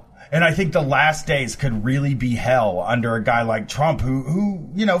hell. And I think the last days could really be hell under a guy like Trump,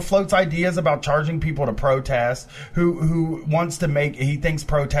 who you know, floats ideas about charging people to protest, who wants to make, he thinks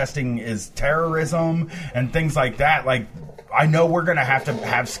protesting is terrorism and things like that. Like, I know we're going to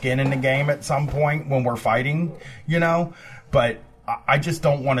have skin in the game at some point when we're fighting, you know, but I just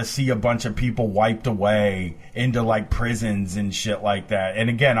don't want to see a bunch of people wiped away into, like, prisons and shit like that. And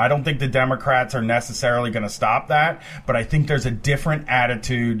again, I don't think the Democrats are necessarily going to stop that, but I think there's a different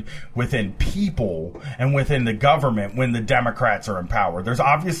attitude within people and within the government when the Democrats are in power. There's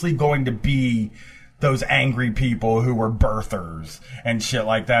obviously going to be those angry people who were birthers and shit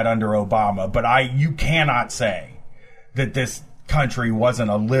like that under Obama, but you cannot say that this country wasn't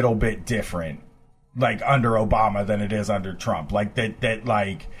a little bit different, like, under Obama than it is under Trump. Like, that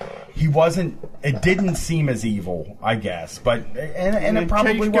like, he wasn't, it didn't seem as evil, I guess, but, and it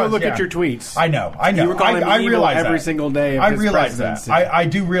probably was. Go look at your tweets. I know. You were calling him evil every single day of his presidency. I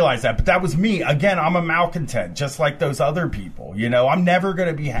do realize that, but that was me. Again, I'm a malcontent, just like those other people, you know. I'm never going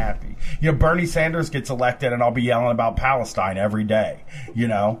to be happy. You know, Bernie Sanders gets elected and I'll be yelling about Palestine every day, you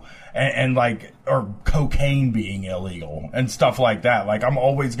know. And like, or cocaine being illegal and stuff like that. Like, I'm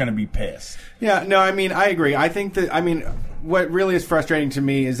always going to be pissed. Yeah, no, I mean, I agree. I think that, I mean, what really is frustrating to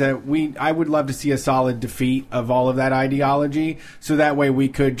me is that I would love to see a solid defeat of all of that ideology, so that way we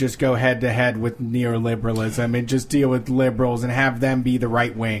could just go head to head with neoliberalism and just deal with liberals and have them be the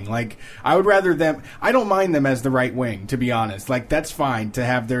right wing. Like, I would rather them, I don't mind them as the right wing, to be honest. Like, that's fine to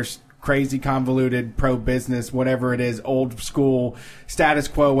have their crazy, convoluted, pro-business, whatever it is, old school, status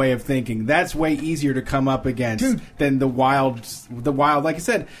quo way of thinking. That's way easier to come up against than the wild, like I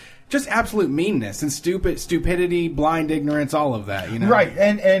said, just absolute meanness and stupidity, blind ignorance, all of that, you know? Right.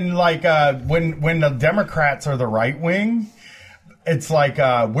 And like, when the Democrats are the right wing, it's like,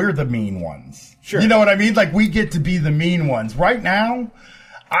 we're the mean ones. Sure. You know what I mean? Like, we get to be the mean ones. Right now,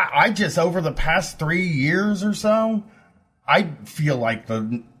 I just, over the past 3 years or so, I feel like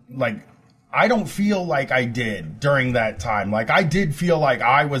I don't feel like I did during that time. Like, I did feel like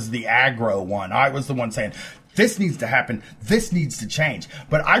I was the aggro one. I was the one saying, This needs to happen. This needs to change.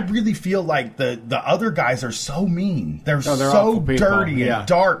 But I really feel like the other guys are so mean. They're so awful people. dirty and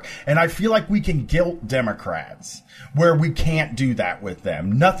dark. And I feel like we can guilt Democrats where we can't do that with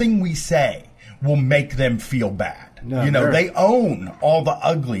them. Nothing we say will make them feel bad. No, you know, they own all the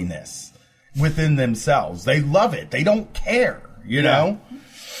ugliness within themselves. They love it. They don't care, you know?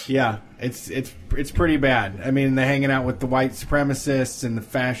 Yeah, it's pretty bad. I mean, they're hanging out with the white supremacists and the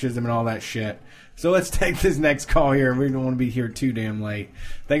fascism and all that shit. So let's take this next call here. We don't want to be here too damn late.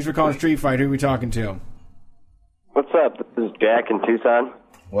 Thanks for calling Street Fight. Who are we talking to? What's up? This is Jack in Tucson.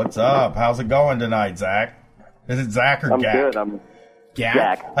 What's up? How's it going tonight, Zach? Is it Zach or I'm Gak? good. I'm Gak?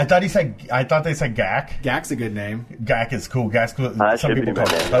 Jack. I thought they said Gak. Gak's a good name. Gak is cool. Gak's cool. That Some should people be call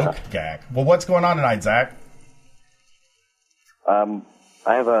my it name, Coke Gak. Well, what's going on tonight, Zach?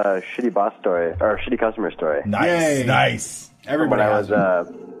 I have a shitty boss story, or a shitty customer story. Nice, Yay. nice. Everybody When I has was,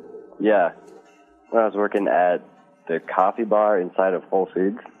 one. when I was working at the coffee bar inside of Whole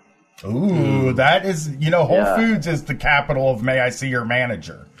Foods. Ooh, that is, Whole Yeah. Foods is the capital of May I See Your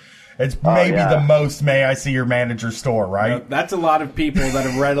Manager. It's maybe yeah. the most May I See Your Manager store, right? That's a lot of people that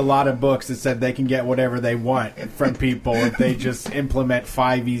have read a lot of books that said they can get whatever they want from people if they just implement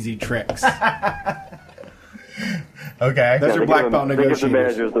 5 easy tricks. Okay. Those are black belt They give the negotiators.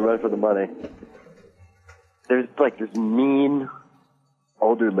 managers the run for the money. There's like this mean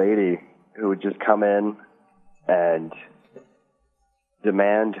older lady who would just come in and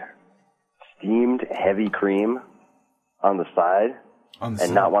demand steamed heavy cream on the side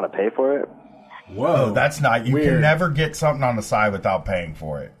and not want to pay for it. Whoa, Oh, that's not. You weird. can never get something on the side without paying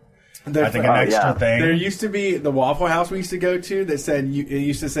for it. There- I think an extra thing. There used to be the Waffle House we used to go to that said it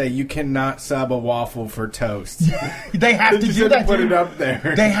used to say you cannot sub a waffle for toast. They have to just do had to that. put dude. it up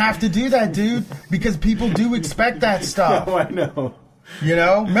there. They have to do that, dude, because people do expect that stuff. Oh, I know.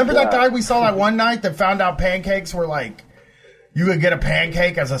 Remember that guy we saw that one night that found out pancakes were like, you could get a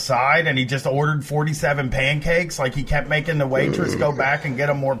pancake as a side, and he just ordered 47 pancakes. Like, he kept making the waitress go back and get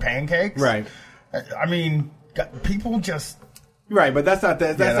him more pancakes. Right. I mean, people just... Right, but that's not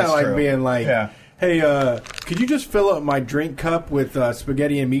that. That's Yeah, not like true. being like, Yeah. hey, could you just fill up my drink cup with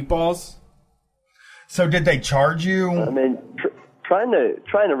spaghetti and meatballs? So did they charge you? I mean, trying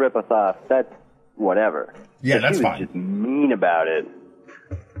to rip us off, that's whatever. Yeah, But that's she was fine. just mean about it.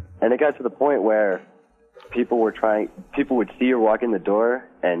 And it got to the point where people would see her walk in the door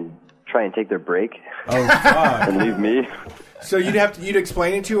and try and take their break Oh, fuck. and leave me. So you'd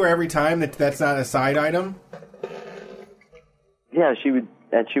explain it to her every time that that's not a side item? Yeah, she would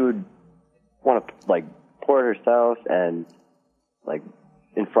want to like pour it herself and like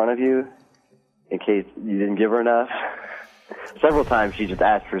in front of you in case you didn't give her enough. Several times she just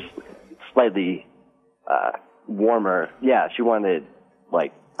asked for slightly warmer. Yeah, she wanted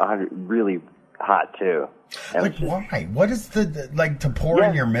like 100 really hot too. And Like, why? What is to pour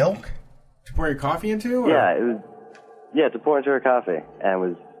in your milk? To pour your coffee into? Or? Yeah, it was. Yeah, to pour into her coffee, and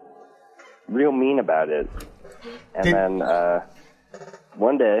was real mean about it. And then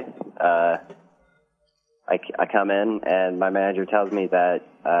one day, I come in, and my manager tells me that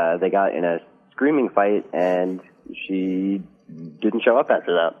they got in a screaming fight, and she didn't show up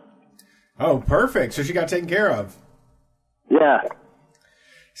after that. Oh, perfect. So she got taken care of. Yeah.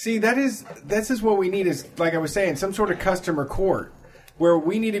 See, this is what we need is, like I was saying, some sort of customer court where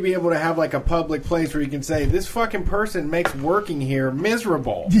we need to be able to have like a public place where you can say, this fucking person makes working here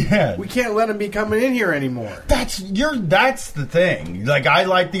miserable. Yeah. We can't let them be coming in here anymore. That's the thing. Like, I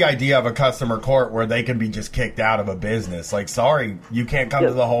like the idea of a customer court where they can be just kicked out of a business. Like, sorry, you can't come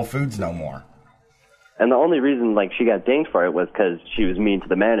to the Whole Foods no more. And the only reason like she got dinged for it was because she was mean to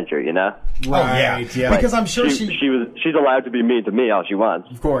the manager, you know? Right, yeah. Because I'm sure she's allowed to be mean to me all she wants.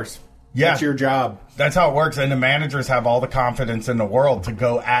 Of course. Yeah. That's your job. That's how it works. And the managers have all the confidence in the world to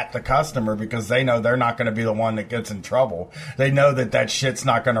go at the customer because they know they're not going to be the one that gets in trouble. They know that shit's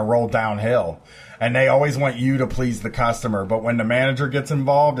not going to roll downhill. And they always want you to please the customer. But when the manager gets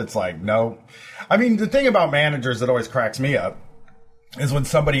involved, it's like, no. I mean, the thing about managers that always cracks me up is when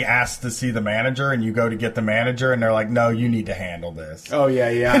somebody asks to see the manager and you go to get the manager and they're like, no, you need to handle this. Oh, yeah.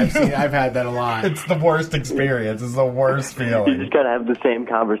 I've had that a lot. It's the worst experience. It's the worst You feeling. just gotta have the same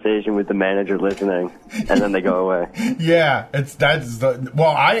conversation with the manager listening, and then they go away. Yeah,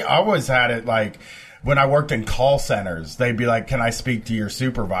 I always had it like when I worked in call centers, they'd be like, "Can I speak to your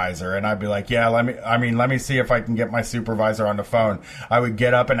supervisor?" And I'd be like, "Yeah, let me see if I can get my supervisor on the phone." I would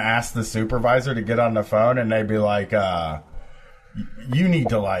get up and ask the supervisor to get on the phone, and they'd be like, "You need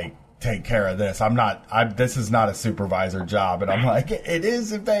to like take care of this. This is not a supervisor job. And I'm like, it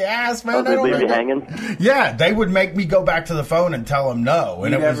is if they ask, man. They leave you hanging? Yeah, they would make me go back to the phone and tell them no.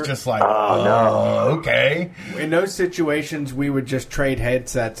 And was just like, no. Okay. In those situations, we would just trade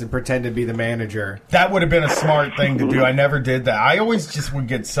headsets and pretend to be the manager. That would have been a smart thing to do. I never did that. I always just would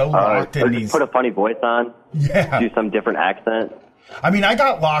get so locked in these. Put a funny voice on. Yeah. Do some different accent. I mean, I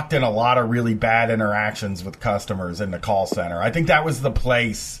got locked in a lot of really bad interactions with customers in the call center. I think that was the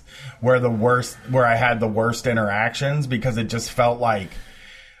place where I had the worst interactions, because it just felt like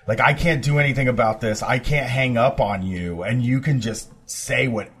I can't do anything about this. I can't hang up on you, and you can just say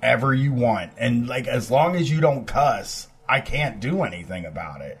whatever you want. And like, as long as you don't cuss, I can't do anything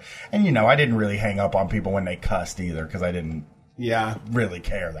about it. And I didn't really hang up on people when they cussed either, because I didn't really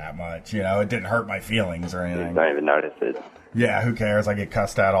care that much. It didn't hurt my feelings or anything. Don't even notice it. Yeah, who cares? I get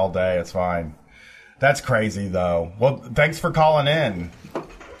cussed at all day. It's fine. That's crazy, though. Well, thanks for calling in.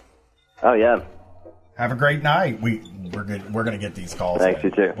 Oh, yeah. Have a great night. We're good. We're gonna get these calls. Thanks, you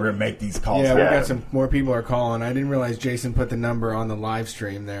too. We're gonna make these calls. Yeah, we got some more people are calling. I didn't realize Jason put the number on the live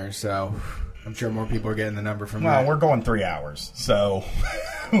stream there, so I'm sure more people are getting the number from Well, that. we're going 3 hours, so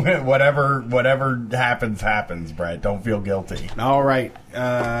whatever happens, Brett. Don't feel guilty. All right,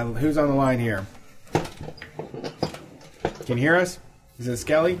 who's on the line here? Can you hear us? Is it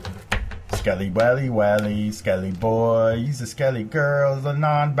Skelly? Skelly welly, Skelly boys, a Skelly girls, a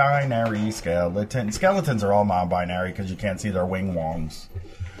non-binary skeleton. Skeletons are all non-binary because you can't see their wing wongs.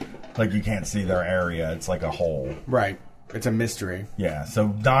 Like, you can't see their area. It's like a hole. Right. It's a mystery. Yeah, so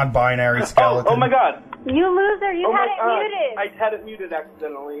non-binary skeleton. Oh my God. You loser, you had it muted. I had it muted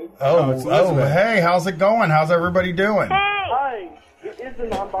accidentally. Oh, hey, how's it going? How's everybody doing? Hey. Hi. It is a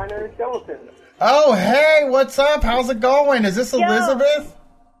non-binary skeleton. Oh, hey, what's up? How's it going? Is this Elizabeth?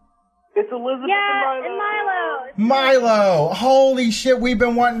 It's Elizabeth and Milo. Milo. Holy shit, we've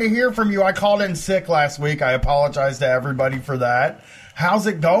been wanting to hear from you. I called in sick last week. I apologize to everybody for that. How's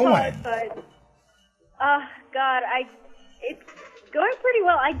it going? God, it's going pretty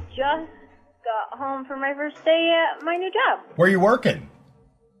well. I just got home for my first day at my new job. Where are you working?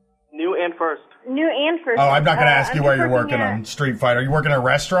 New and first. Oh, I'm not going to ask you where you're working on Street Fighter. Are you working at a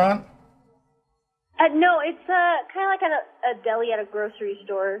restaurant? No, it's kind of like a deli at a grocery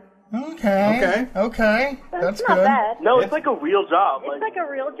store. Okay. That's not good. bad. No, it's like a real job. It's like a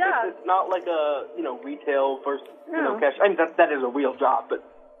real job. It's not like a retail versus cash. I mean that is a real job, but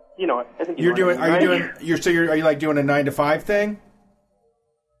I think You're doing. Are you like doing a 9 to 5 thing?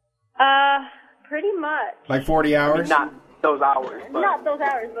 Pretty much. Like 40 hours? I mean, not those hours. But. Not those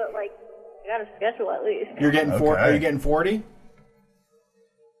hours, but like you got a schedule at least. You're getting Are you getting 40?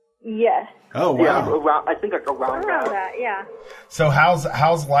 Yes. Oh wow! Yeah, I think like around that. Yeah. So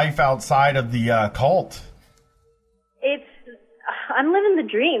how's life outside of the cult? I'm living the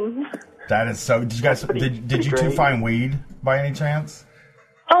dream. That is so. Did you guys? Did you two find weed by any chance?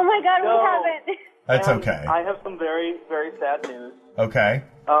 Oh my God, we haven't. That's okay. I have some very, very sad news. Okay.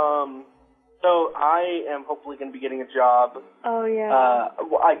 So I am hopefully going to be getting a job. Oh yeah.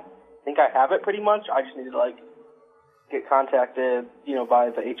 Well, I think I have it pretty much. I just need to get contacted, by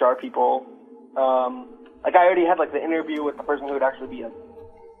the HR people. I already had the interview with the person who would actually be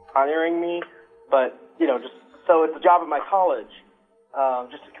hiring me, but so it's a job at my college,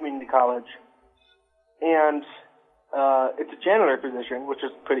 just a community college, and it's a janitor position, which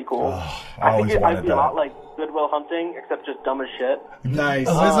is pretty cool. I think I'd be a lot like Goodwill Hunting, except just dumb as shit. Nice,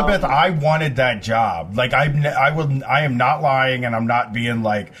 Elizabeth. I wanted that job. I am not lying, and I'm not being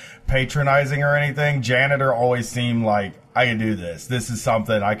patronizing or anything. Janitor always seemed like I can do this. This is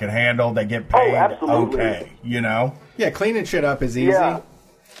something I can handle. They get paid. Oh, absolutely. Okay, Yeah, cleaning shit up is easy. Yeah.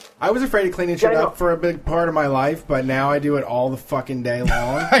 I was afraid of cleaning shit up for a big part of my life, but now I do it all the fucking day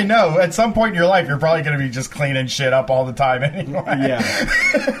long. I know. At some point in your life, you're probably going to be just cleaning shit up all the time anyway. Yeah.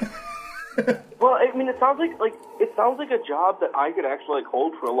 Well, I mean, it sounds like a job that I could actually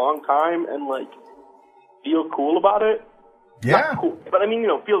hold for a long time and feel cool about it. Yeah. Not cool, but I mean,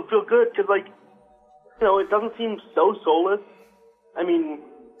 feel good because it doesn't seem so soulless. I mean,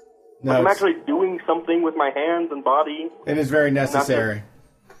 I'm actually doing something with my hands and body. It is very necessary.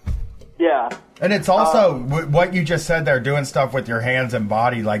 Yeah. And it's also what you just said there, doing stuff with your hands and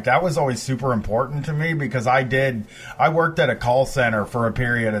body. That was always super important to me because I worked at a call center for a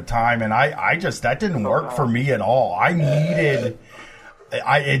period of time, and that didn't work for me at all. It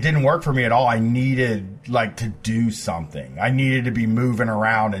didn't work for me at all. I needed to do something. I needed to be moving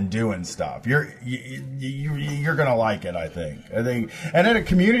around and doing stuff. You're gonna like it, I think. And at a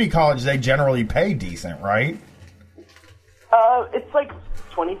community college, they generally pay decent, right? It's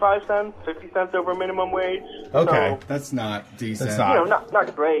 25 cents, 50 cents over minimum wage. Okay, so, that's not decent. It's not.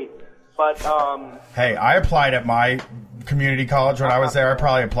 Not great. But Hey, I applied at my community college when I was there. I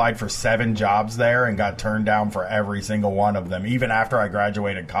probably applied for 7 jobs there and got turned down for every single one of them, even after I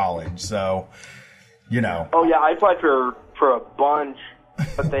graduated college. So, you know. oh yeah, I applied for a bunch,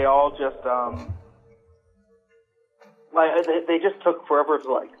 but they all just like they just took forever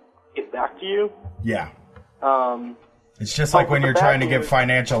to like get back to you. Yeah. Um, It's just like when the you're bad trying to get news-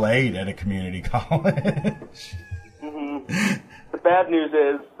 financial aid at a community college. The bad news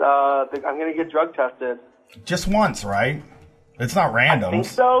is I'm going to get drug tested. Just once, right? It's not randoms. I think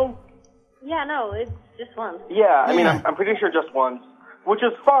so. Yeah, no, it's just one. Yeah, I mean, Yeah. I'm pretty sure just once, which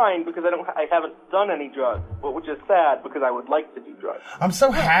is fine because I haven't done any drugs, but which is sad because I would like to do drugs. I'm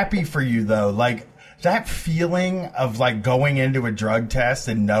so happy for you, though. Like, that feeling of, like, going into a drug test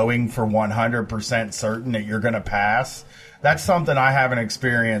and knowing for 100% certain that you're going to pass, that's something I haven't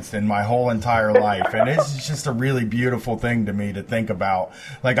experienced in my whole entire life. And it's just a really beautiful thing to me to think about.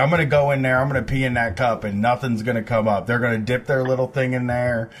 Like, I'm going to go in there, I'm going to pee in that cup, and nothing's going to come up. They're going to dip their little thing in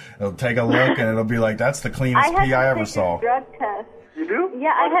there. It'll take a look, and it'll be like, that's the cleanest pee I ever saw. Drug test. You do?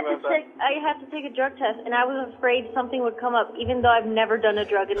 Yeah, I had to take a drug test, and I was afraid something would come up, even though I've never done a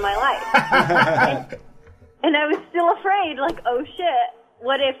drug in my life. and I was still afraid, like, oh shit,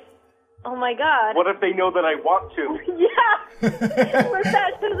 what if? Oh my god. What if they know that I want to? Yeah. What if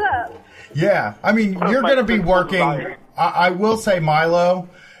that shows up? Yeah. I mean, you're going to be working. I will say, Milo,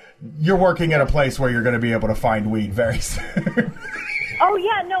 you're working at a place where you're going to be able to find weed very soon. Oh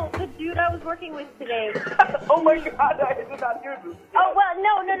yeah, no, the dude I was working with today. Oh my god, I did not hear this. Oh well,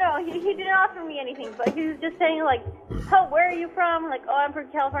 no. He didn't offer me anything, but he was just saying like, "Oh, where are you from?" Like, "Oh, I'm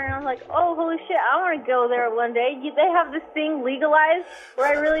from California." I was like, "Oh, holy shit, I want to go there one day." They have this thing legalized where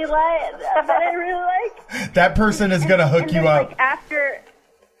I really like. That person is going to hook and you then, up. Like,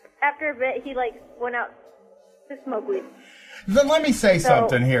 after a bit, he like went out to smoke weed. Then let me say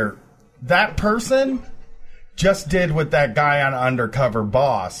something here. That person just did what that guy on Undercover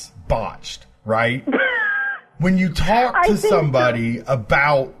Boss botched, right? When you talk to somebody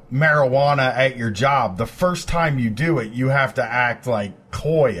about marijuana at your job, the first time you do it, you have to act like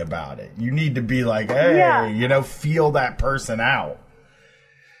coy about it. You need to be like, hey, feel that person out.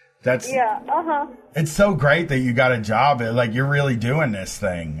 That's It's so great that you got a job. Like, you're really doing this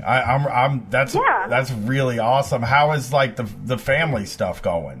thing. That's really awesome. How is like the family stuff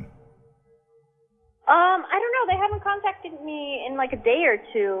going? I don't know. They haven't contacted me in like a day or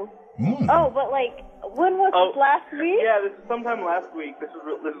two. Oh, but like, when was this last week? Yeah, this is sometime last week. This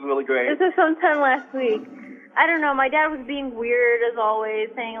is really great. This is sometime last week. I don't know. My dad was being weird as always,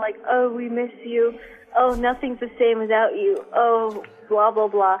 saying like, "Oh, we miss you. Oh, nothing's the same without you. Oh, blah blah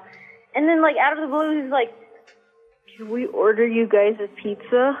blah." And then like out of the blue, he's like, "Can we order you guys a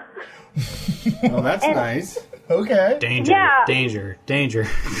pizza?" Well, that's nice. Okay. Danger. Yeah. Danger.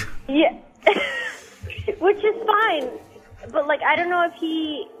 Yeah. Which is fine, but like I don't know if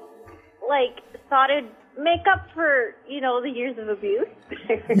he like thought it'd make up for the years of abuse.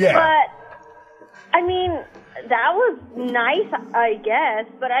 Yeah. But I mean that was nice, I guess.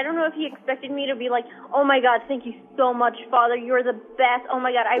 But I don't know if he expected me to be like, "Oh my God, thank you so much, Father. You're the best. Oh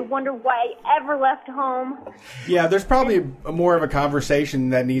my God, I wonder why I ever left home." Yeah, there's probably more of a conversation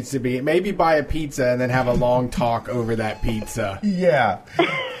that needs to be. Maybe buy a pizza and then have a long talk over that pizza. Yeah.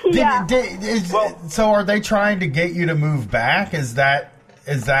 Yeah. So are they trying to get you to move back? Is that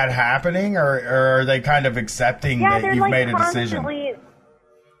happening, or are they kind of accepting that they're you've like made a decision?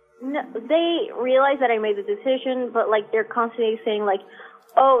 No, they realize that I made the decision, but like they're constantly saying like,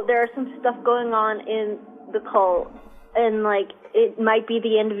 "Oh, there are some stuff going on in the cult, and like it might be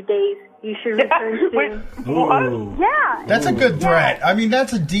the end of days. You should return soon." Ooh. Yeah, That's a good threat. I mean,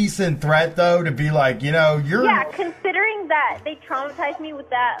 that's a decent threat, though, to be like, you're... Yeah, considering that they traumatized me with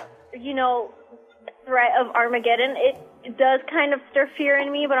that, threat of Armageddon, it does kind of stir fear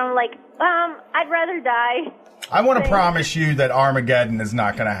in me, but I'm like, I'd rather die. I want to promise you that Armageddon is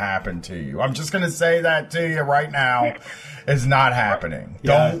not going to happen to you. I'm just going to say that to you right now. It's not happening.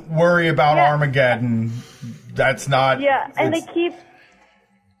 Yeah. Don't worry about Armageddon. That's not... Yeah, and they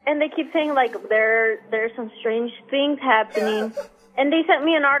keep saying like there's some strange things happening, and they sent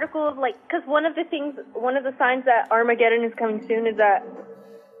me an article of like, because one of the signs that Armageddon is coming soon is that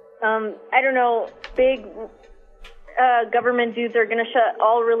I don't know, big government dudes are gonna shut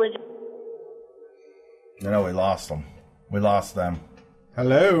all religion. No, we lost them. We lost them.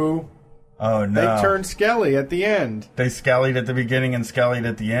 Hello. Oh no! They turned Skelly at the end. They Skellied at the beginning and Skellied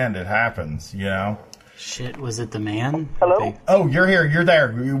at the end. It happens, Shit, was it the man? Hello? Oh, you're here. You're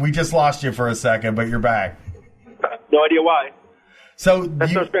there. We just lost you for a second, but you're back. No idea why. So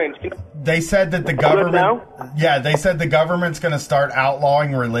That's so strange. they said that the government, they said the government's going to start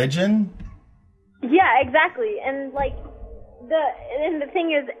outlawing religion. Yeah, exactly. And like the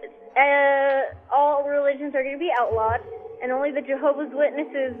thing is, all religions are going to be outlawed, and only the Jehovah's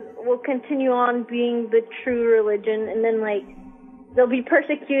Witnesses will continue on being the true religion, and then like they'll be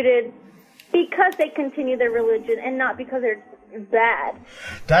persecuted because they continue their religion and not because they're bad.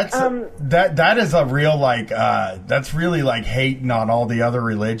 That's that is a real that's really like hating on all the other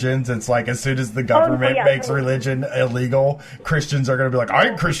religions. It's like as soon as the government makes religion illegal, Christians are going to be like, I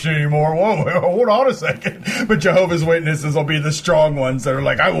ain't Christian anymore. Whoa, hold on a second. But Jehovah's Witnesses will be the strong ones that are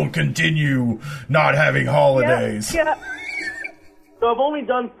like, I will continue not having holidays. Yeah. So I've only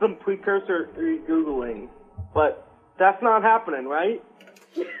done some precursor Googling, but that's not happening, right?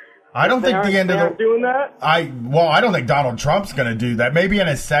 I don't think the end of the doing that. I don't think Donald Trump's going to do that. Maybe in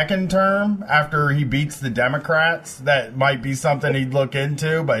his second term, after he beats the Democrats, that might be something he'd look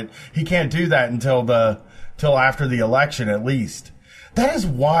into. But he can't do that until after the election, at least. That is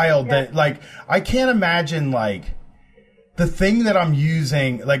wild. Yeah. That like I can't imagine like the thing that I'm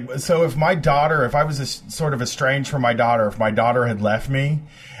using. Like so, if I was sort of estranged from my daughter, if my daughter had left me,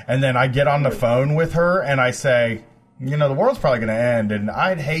 and then I get on the phone with her and I say, you know, the world's probably going to end, and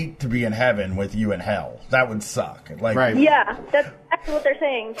I'd hate to be in heaven with you in hell. That would suck. Like, right. Yeah, that's exactly what they're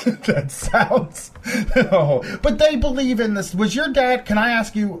saying. That sounds... But they believe in this. Was your dad... Can I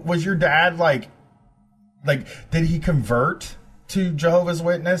ask you, was your dad, like, did he convert to Jehovah's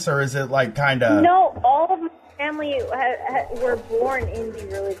Witness, or is it, like, kind of... No, all of my family were born in the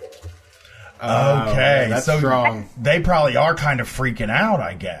religion. Okay, that's so strong. They probably are kind of freaking out,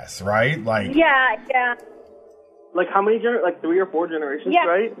 I guess, right? Like... Yeah. Like how many like 3 or 4 generations,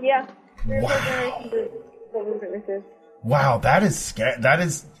 right? Yeah. Wow, that is scary. That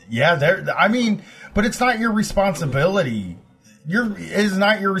is, I mean, but it's not your responsibility. It's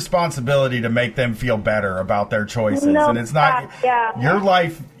not your responsibility to make them feel better about their choices, and it's not your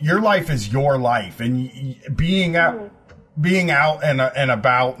life. Your life is your life, and being out and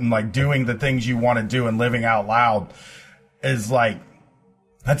about and like doing the things you want to do and living out loud is like.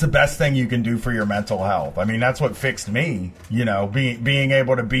 That's the best thing you can do for your mental health. I mean, that's what fixed me. You know, being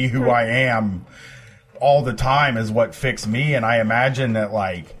able to be who I am all the time is what fixed me. And I imagine that,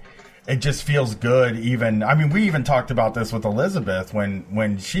 like, it just feels good even... I mean, we even talked about this with Elizabeth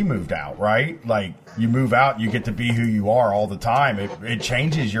when she moved out, right? Like, you move out, you get to be who you are all the time. It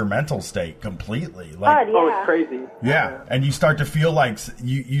changes your mental state completely. Like, it's crazy. Yeah, and you start to feel like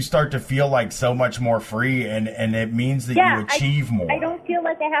you start to feel like so much more free, and it means that you achieve more. I don't feel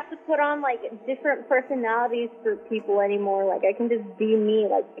like I have to put on like different personalities for people anymore. Like I can just be me.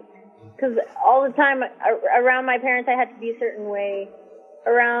 Like because all the time around my parents, I had to be a certain way.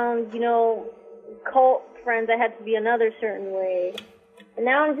 Around cult friends, I had to be another certain way. And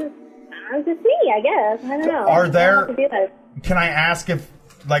now I'm just me, I guess. I don't know. Are there? Can I ask if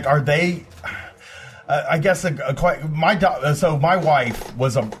are they? I guess so my wife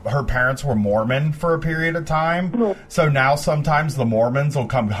was her parents were Mormon for a period of time. Mm-hmm. So now sometimes the Mormons will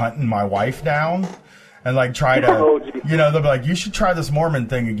come hunting my wife down and like try to, they'll be like, you should try this Mormon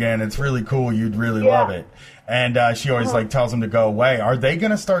thing again. It's really cool. You'd really love it. And she always like tells them to go away. Are they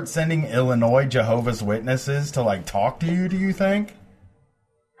going to start sending Illinois Jehovah's Witnesses to like talk to you, do you think?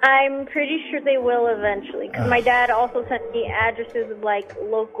 I'm pretty sure they will eventually. Because my dad also sent me addresses of like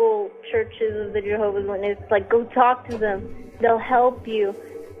local churches of the Jehovah's Witnesses. Like, go talk to them. They'll help you.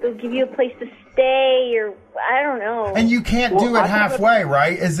 They'll give you a place to stay, or I don't know. And you can't do it halfway,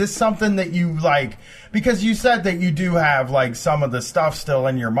 right? Is this something that you like? Because you said that you do have like some of the stuff still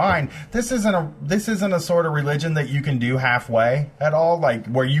in your mind. This isn't a sort of religion that you can do halfway at all, like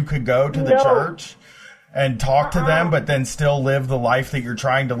where you could go to the church and talk to them, but then still live the life that you're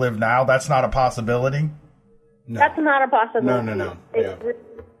trying to live now. That's not a possibility. No. That's not a possibility. No. Yeah.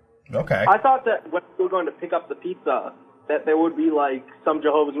 Okay. I thought that when we were going to pick up the pizza, that there would be like some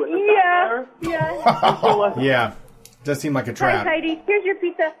Jehovah's Witnesses out there. Yeah. Yeah. Does seem like a trap. Hi, Heidi. Here's your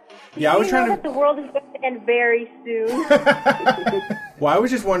pizza. Yeah, I was trying to. That the world is going to end very soon. Well, I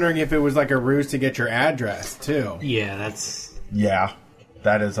was just wondering if it was like a ruse to get your address too. Yeah, that's. Yeah,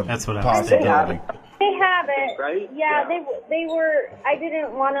 that's a what I possibility. They have it, right? Yeah, they were. I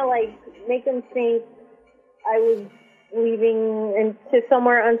didn't want to like make them think I was leaving into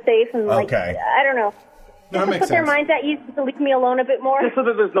somewhere unsafe and like I don't know. Just to put their minds at ease to leave me alone a bit more. Just so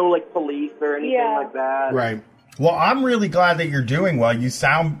that there's no like police or anything like that. Right. Well, I'm really glad that you're doing well. You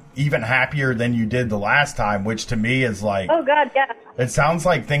sound even happier than you did the last time, which to me is like... Oh, God, yeah. It sounds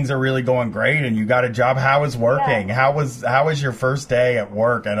like things are really going great, and you got a job. How is working? Yeah. How was your first day at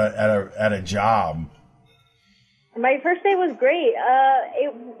work at a job? My first day was great.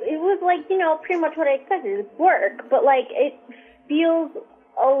 It was like, pretty much what I expected. It's work, but like it feels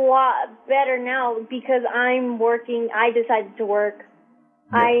a lot better now because I'm working. I decided to work.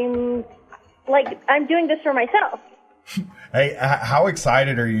 I'm doing this for myself. Hey, how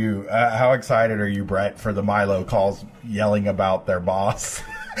excited are you? How excited are you, Brett, for the Milo calls yelling about their boss?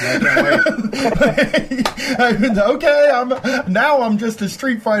 Okay, I'm just a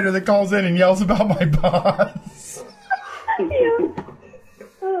Street Fighter that calls in and yells about my boss.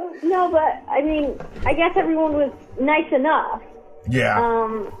 No, but I mean, I guess everyone was nice enough. Yeah.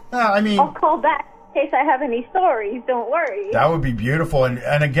 I'll call back in case I have any stories. Don't worry. That would be beautiful,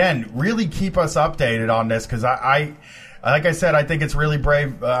 and again, really keep us updated on this because I like I said, I think it's really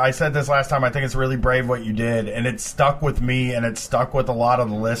brave. I said this last time. I think it's really brave what you did, and it stuck with me, and it stuck with a lot of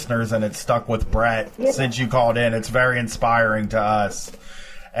the listeners, and it stuck with Brett since you called in. It's very inspiring to us,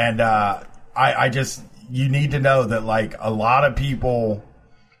 and I just you need to know that like a lot of people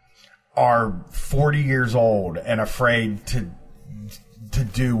are 40 years old and afraid to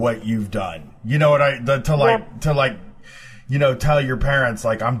do what you've done. You know what tell your parents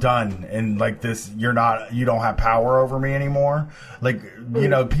like I'm done and like this you don't have power over me anymore. Like,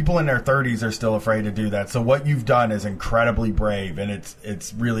 people in their 30s are still afraid to do that. So what you've done is incredibly brave and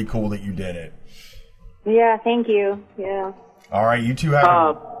it's really cool that you did it. Yeah, thank you. Yeah. All right, you two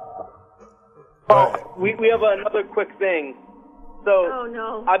have we have another quick thing. So, oh,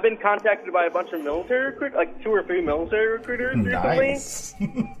 no. I've been contacted by a bunch of military recruiters, like 2 or 3 military recruiters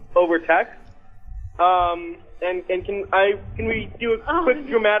recently over text. And can we do a quick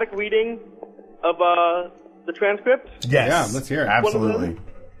dramatic reading of the transcript? Yes. Yeah, let's hear it. Absolutely.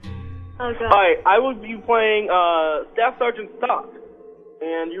 Oh, God. All right, I will be playing Staff Sergeant Stock,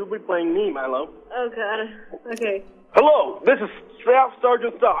 and you'll be playing me, Milo. Oh, God. Okay. Hello, this is Staff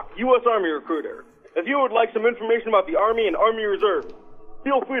Sergeant Stock, U.S. Army recruiter. If you would like some information about the Army and Army Reserve,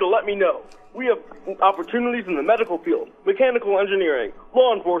 feel free to let me know. We have opportunities in the medical field, mechanical engineering,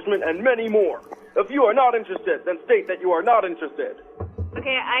 law enforcement, and many more. If you are not interested, then state that you are not interested.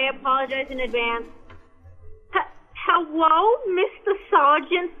 Okay, I apologize in advance. Hello, Mr.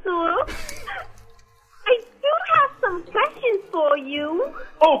 Sergeant, sir? I do have some questions for you.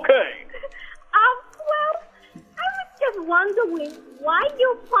 Okay. Well, I was just wondering why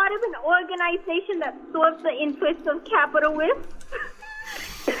you're part of an organization that serves the interests of capitalists.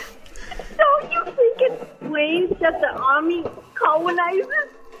 Don't you think it's strange that the Army colonizes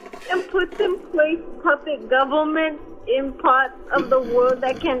and puts in place puppet government in parts of the world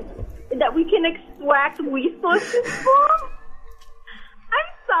that we can extract resources from?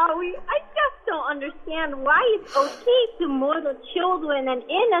 I'm sorry, I just don't understand why it's okay to murder children and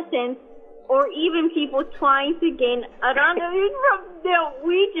innocents, or even people trying to gain autonomy from their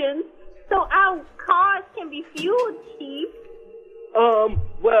regions, so our cars can be fueled cheap.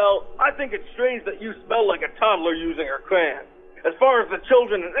 Well, I think it's strange that you smell like a toddler using her crayon. As far as the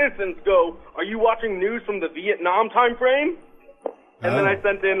children and innocents go, are you watching news from the Vietnam time frame? And then I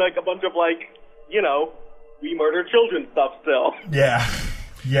sent in like a bunch of we murder children stuff still. Yeah.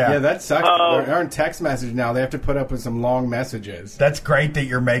 Yeah, that sucks. They're on text message now. They have to put up with some long messages. That's great that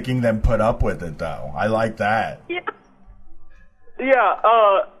you're making them put up with it, though. I like that. Yeah.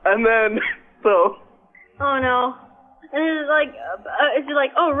 Yeah, and then, so... Oh, no. And it's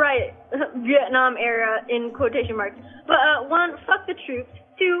like, oh, right, Vietnam era in quotation marks. But 1, fuck the troops.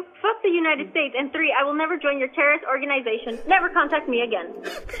 2, fuck the United States. And 3, I will never join your terrorist organization. Never contact me again.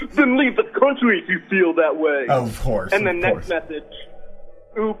 Then leave the country if you feel that way. Oh, of course. And the next message,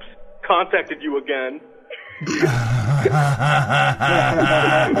 oops, contacted you again.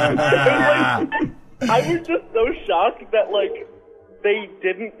 I was just so shocked that, they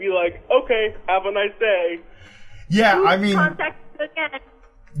didn't be like, okay, have a nice day. Yeah, I mean, again.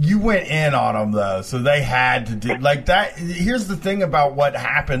 You went in on them, though, so they had to do like that. Here's the thing about what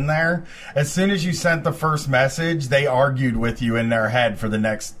happened there. As soon as you sent the first message, they argued with you in their head for the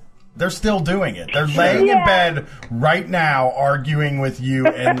next. They're still doing it. They're laying in bed right now arguing with you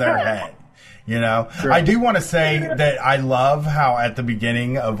in their head. You know, sure. I do want to say that I love how at the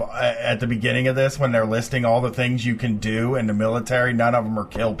beginning of this, when they're listing all the things you can do in the military, none of them are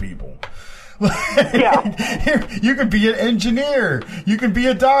kill people. Yeah. You could be an engineer. You could be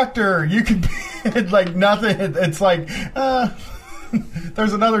a doctor. You could be like nothing. It's like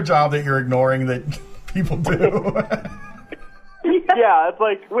there's another job that you're ignoring that people do. Yeah, it's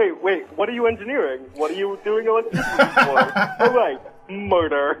like wait, what are you engineering? What are you doing electricity for? Oh, right,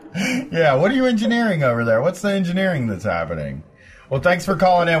 murder. Yeah, what are you engineering over there? What's the engineering that's happening? Well, thanks for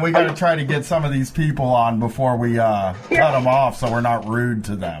calling in. We got to try to get some of these people on before we cut them off, so we're not rude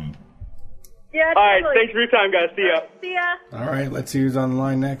to them. Yeah, All right, totally. thanks for your time, guys. See ya. See ya. All right, let's see who's on the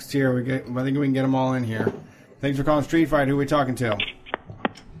line next here. I think we can get them all in here. Thanks for calling Street Fight. Who are we talking to?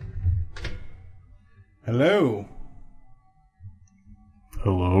 Hello.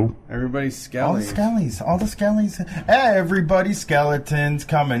 Hello. Everybody's All the skellies. skellies. Everybody skeletons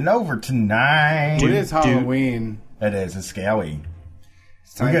coming over tonight. It is Halloween. It is. It's scary.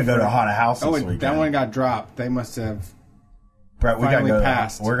 It's We're time going to go for- to a haunted house this Oh, weekend. that one got dropped. They must have Brett, finally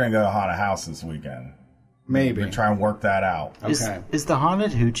passed. We're going to go to a haunted house this weekend. Maybe. We try and work that out. Okay. Is the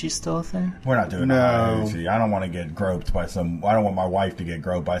haunted hoochie still a thing? We're not doing No. that. I don't want to get groped by some. I don't want my wife to get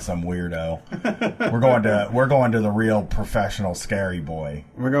groped by some weirdo. We're going to the real professional scary boy.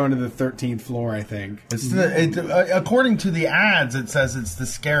 We're going to the 13th floor, I think. According to the ads, it says it's the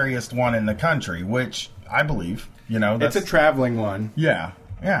scariest one in the country, which I believe. It's a traveling one. Yeah,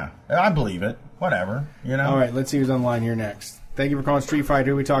 I believe it. Whatever, All right, let's see who's on the line here next. Thank you for calling Street Fight.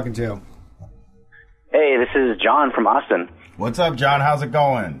 Who are we talking to? Hey, this is John from Austin. What's up, John? How's it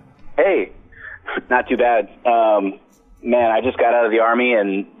going? Hey, not too bad. Man, I just got out of the Army,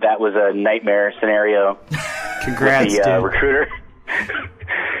 and that was a nightmare scenario. Congrats, with the dude. recruiter.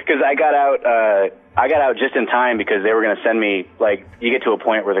 Because I got out just in time because they were going to send me, like, you get to a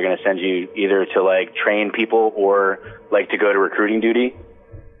point where they're going to send you either to, like, train people or, like, to go to recruiting duty,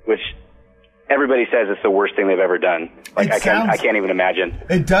 which everybody says it's the worst thing they've ever done. Like, I can't even imagine.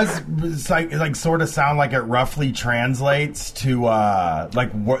 It does like sort of sound like it roughly translates to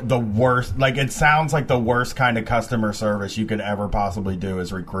the worst. Like it sounds like the worst kind of customer service you could ever possibly do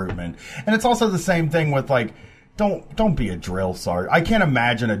is recruitment. And it's also the same thing with like don't be a drill sergeant. I can't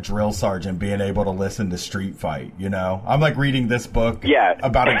imagine a drill sergeant being able to listen to Street Fight. I'm like reading this book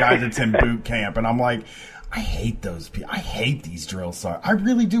about a guy that's in boot camp, and I'm like, I hate those people. I hate these drill sergeants. I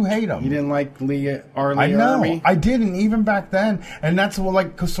really do hate them. You didn't like our I know. Army? I didn't even back then, and that's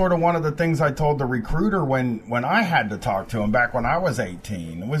sort of one of the things I told the recruiter when I had to talk to him back when I was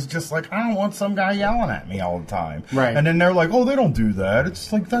 18. It was just like, I don't want some guy yelling at me all the time. Right. And then they're like, oh, they don't do that.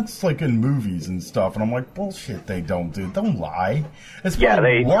 It's like that's like in movies and stuff. And I'm like, bullshit. They don't do. Don't lie. It's Yeah,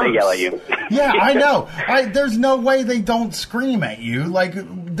 they worse. yell at you. Yeah, I know. There's no way they don't scream at you. Like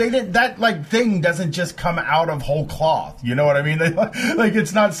they didn't. That like thing doesn't just come out of whole cloth. You know what I mean? Like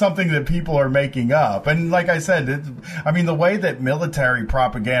it's not something that people are making up. And like I said, the way that military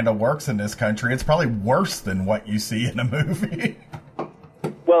propaganda works in this country, it's probably worse than what you see in a movie.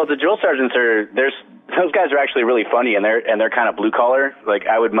 Well, the drill sergeants those guys are actually really funny, and they're kind of blue collar. Like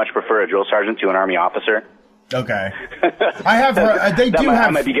I would much prefer a drill sergeant to an Army officer. Okay. I have heard, I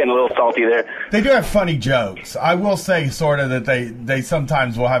might be getting a little salty there. They do have funny jokes. I will say sort of that they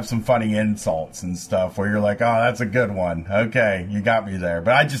sometimes will have some funny insults and stuff where you're like, oh, that's a good one. Okay, you got me there.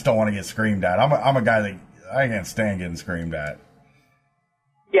 But I just don't want to get screamed at. I'm a guy that I can't stand getting screamed at.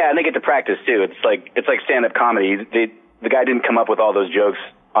 Yeah, and they get to practice too. It's like stand-up comedy. The guy didn't come up with all those jokes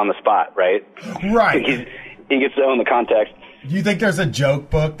on the spot, right? Right. He gets to own the context. Do you think there's a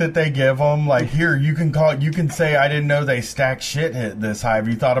joke book that they give them? Like, here, you can say, I didn't know they stack shit this high. Have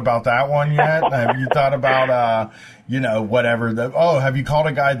you thought about that one yet? Have you thought about, whatever? Have you called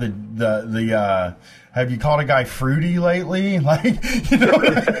a guy have you called a guy fruity lately? Like,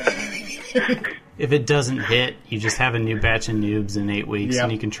 If it doesn't hit, you just have a new batch of noobs in 8 weeks,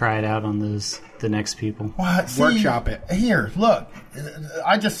 and you can try it out on the next people. What? See, workshop it. Here, look.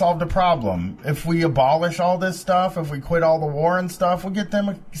 I just solved a problem. If we abolish all this stuff, if we quit all the war and stuff, we'll get them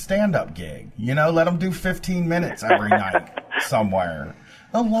a stand-up gig. Let them do 15 minutes every night somewhere.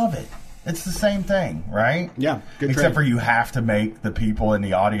 They'll love it. It's the same thing, right? Yeah. Except for you have to make the people in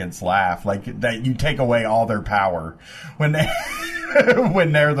the audience laugh. Like that, you take away all their power when they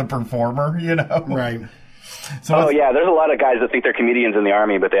when they're the performer. Right. So there's a lot of guys that think they're comedians in the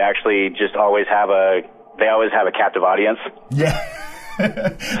Army, but they actually just always have a captive audience. Yeah.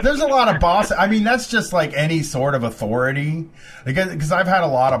 There's a lot of bosses. I mean, that's just like any sort of authority. Because I've had a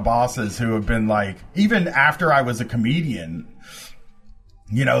lot of bosses who have been like, even after I was a comedian,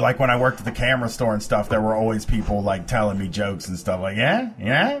 like when I worked at the camera store and stuff, there were always people like telling me jokes and stuff like, yeah.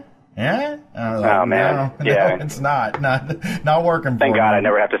 I was like, oh man, no, it's not working. Thank God I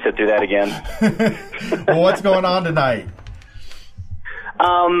never have to sit through that again. Well, what's going on tonight?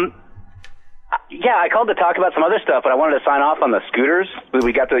 Yeah, I called to talk about some other stuff, but I wanted to sign off on the scooters.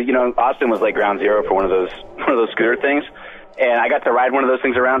 We got to, Austin was like ground zero for one of those scooter things, and I got to ride one of those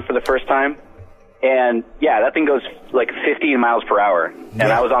things around for the first time. And yeah, that thing goes like 15 miles per hour, and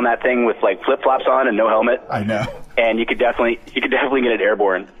I was on that thing with like flip flops on and no helmet. I know. and you could definitely get it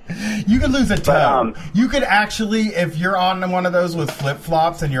airborne. You could lose a toe. But, you could actually, if you're on one of those with flip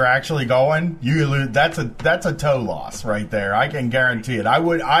flops and you're actually going, you could lose. That's a toe loss right there. I can guarantee it.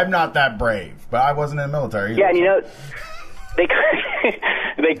 I'm not that brave, but I wasn't in the military either. Yeah, and you know,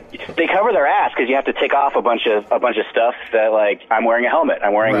 they cover their ass because you have to take off a bunch of stuff that, like, I'm wearing a helmet,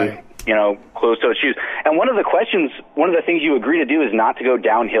 I'm wearing closed-toed shoes, and one of the things you agree to do is not to go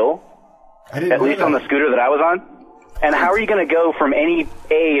downhill. At least on the scooter that I was on. And how are you going to go from any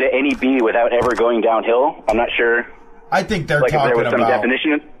A to any B without ever going downhill? I'm not sure. I think they're talking about... if there was some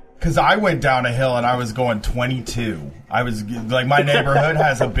definition. Because I went down a hill and I was going 22. I was like, my neighborhood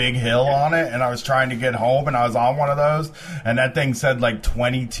has a big hill on it, and I was trying to get home, and I was on one of those, and that thing said like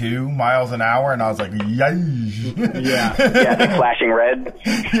 22 miles an hour, and I was like, yay! Yeah, like flashing red.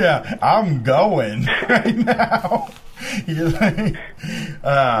 Yeah, I'm going right now.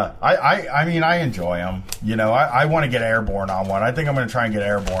 I mean, I enjoy them. You know, I want to get airborne on one. I think I'm going to try and get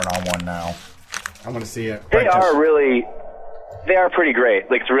airborne on one now. I'm going to see it. They are pretty great.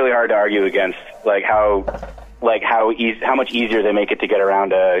 Like, it's really hard to argue against, how much easier they make it to get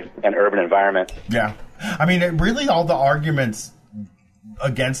around an urban environment. Yeah. I mean, really all the arguments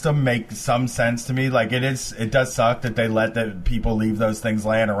against them make some sense to me. Like, it does suck that they let the people leave those things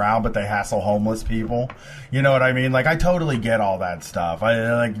laying around, but they hassle homeless people. You know what I mean? Like, I totally get all that stuff.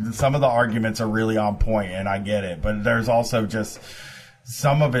 Some of the arguments are really on point, and I get it. But there's also just,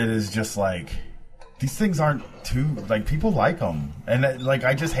 some of it is just like, these things aren't too, like, people like them. And,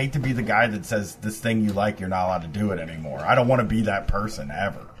 I just hate to be the guy that says this thing you like, you're not allowed to do it anymore. I don't want to be that person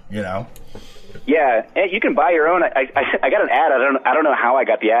ever, you know? Yeah, and you can buy your own. I got an ad. I don't know how I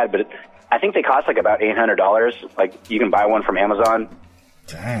got the ad, but I think they cost like about $800. Like, you can buy one from Amazon.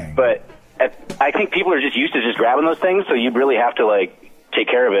 Dang. But I think people are just used to just grabbing those things, so you really have to, take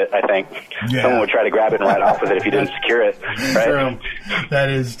care of it, I think. Yeah. Someone would try to grab it and ride off with it if you didn't secure it, right? True. That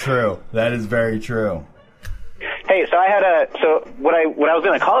is true. That is very true. Hey, so what I was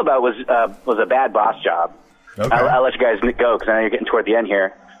going to call about was a bad boss job. Okay. I'll let you guys go because I know you're getting toward the end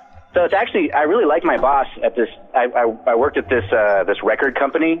here. So it's actually, I really like my boss at this. I worked at this record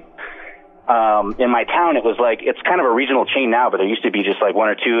company. In my town, it was it's kind of a regional chain now, but there used to be just one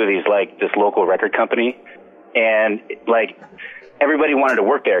or two of these, this local record company. And everybody wanted to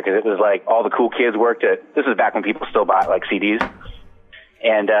work there because it was all the cool kids worked at, this is back when people still bought CDs.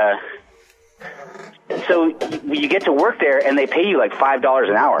 And, so you get to work there and they pay you $5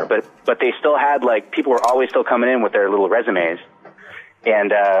 an hour, but they still had people were always still coming in with their little resumes.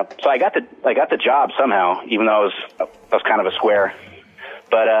 And, so I got the job somehow, even though I was kind of a square.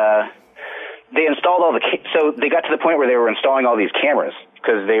 But, they installed so they got to the point where they were installing all these cameras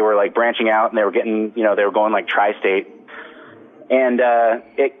because they were branching out and they were getting, they were going tri-state. And,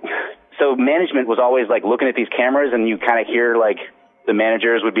 so management was always looking at these cameras and you kind of hear the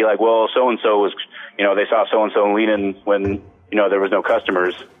managers would be well, so-and-so was, they saw so-and-so leaning when, there was no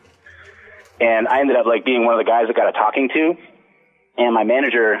customers. And I ended up being one of the guys that got a talking to. And my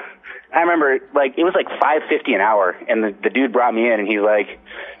manager, I remember it was $5.50 an hour. And the dude brought me in and he's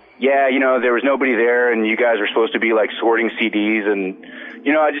yeah, there was nobody there and you guys were supposed to be sorting CDs and,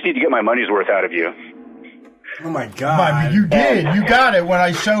 I just need to get my money's worth out of you. Oh my God. You did. You got it when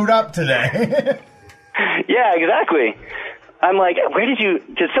I showed up today. Yeah, exactly. I'm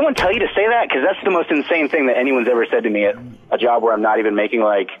did someone tell you to say that? Because that's the most insane thing that anyone's ever said to me at a job where I'm not even making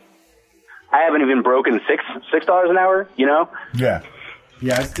I haven't even broken $6 an hour, Yeah.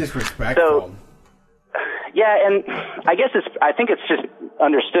 Yeah, it's disrespectful. So, yeah, and I think it's just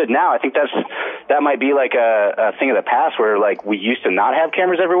understood now. I think that might be a thing of the past where we used to not have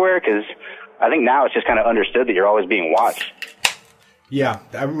cameras everywhere because I think now it's just kind of understood that you're always being watched. Yeah,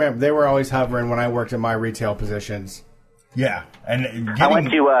 I remember they were always hovering when I worked in my retail positions. Yeah, and I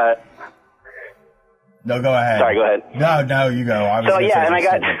went to. No, go ahead. Sorry, go ahead. No, you go. So yeah, and I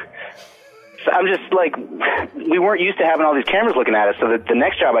got. So I'm just we weren't used to having all these cameras looking at us. So the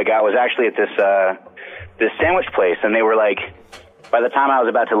next job I got was actually at this sandwich place, and they were by the time I was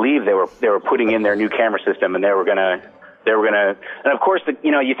about to leave, they were putting in their new camera system, and they were gonna, and of course,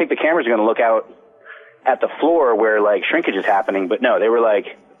 you think the cameras are gonna look out at the floor where shrinkage is happening, but no, they were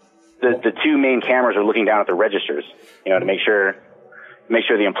the two main cameras are looking down at the registers, to make sure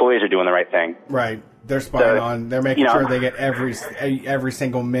the employees are doing the right thing. Right. They're spying on. They're making sure they get every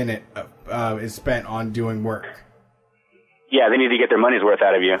single minute is spent on doing work. Yeah, they need to get their money's worth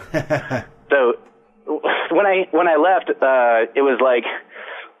out of you. So when I left, it was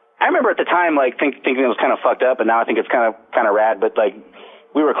I remember at the time thinking it was kind of fucked up, and now I think it's kind of rad. But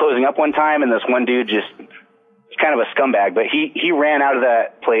we were closing up one time, and this one dude just kind of a scumbag, but he ran out of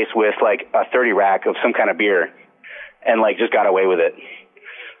that place with a 30 rack of some kind of beer. and like just got away with it.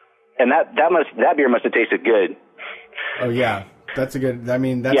 And that beer must have tasted good. Oh yeah, that's a good. I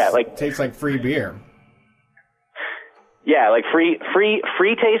mean, that's tastes like free beer. Yeah, like free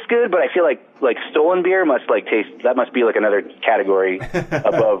tastes good, but I feel like stolen beer must like taste. That must be like another category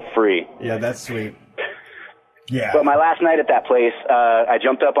above free. Yeah, that's sweet. Yeah. But my last night at that place, I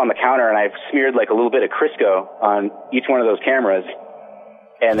jumped up on the counter and I smeared like a little bit of Crisco on each one of those cameras,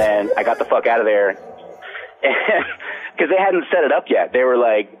 and then I got the fuck out of there, because they hadn't set it up yet. They were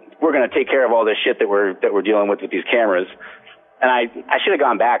like, "We're gonna take care of all this shit that we're dealing with these cameras," and I should have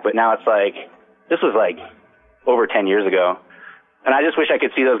gone back, but now it's like this was like over 10 years ago. And I just wish I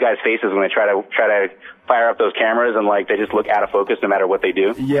could see those guys' faces when they try to fire up those cameras and like they just look out of focus no matter what they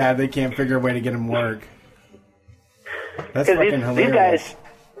do. Yeah, they can't figure a way to get them work. That's fucking hilarious. These guys,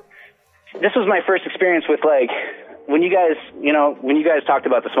 this was my first experience with like when you guys talked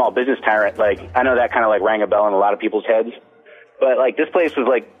about the small business tyrant, like I know that kind of like rang a bell in a lot of people's heads. But like this place was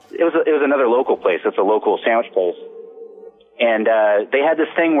like it was another local place. It's a local sandwich place. And they had this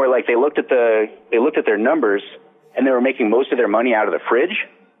thing where like they looked at their numbers and they were making most of their money out of the fridge,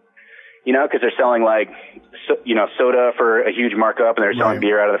 you know, because they're selling like soda for a huge markup and they're selling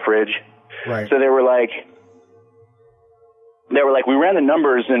beer out of the fridge. Right. So they were like, we ran the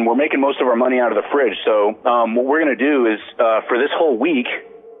numbers and we're making most of our money out of the fridge. So what we're gonna do is for this whole week,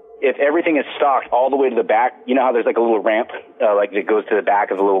 if everything is stocked all the way to the back, you know how there's like a little ramp like that goes to the back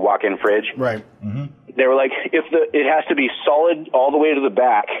of the little walk-in fridge. Right. Mm-hmm. They were like, it has to be solid all the way to the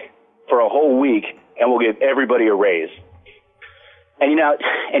back for a whole week, and we'll give everybody a raise. And you know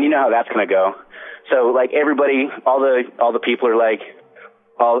how that's gonna go. So like everybody, all the people are like,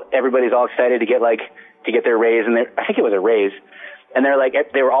 everybody's all excited to get their raise, and I think it was a raise, and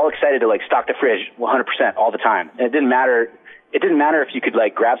they were all excited to like stock the fridge 100% all the time, and it didn't matter if you could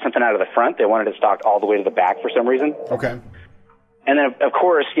like grab something out of the front. They wanted it stocked all the way to the back for some reason. Okay. And then, of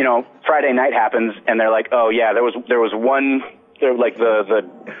course, Friday night happens, and they're like, "Oh yeah, there was one. Like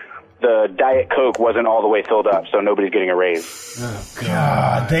the Diet Coke wasn't all the way filled up, so nobody's getting a raise." Oh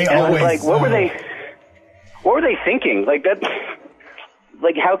God, they and always. Like, what were they thinking? Like that.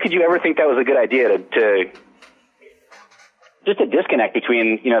 Like, how could you ever think that was a good idea to just a disconnect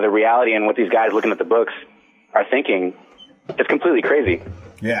between the reality and what these guys looking at the books are thinking? It's completely crazy.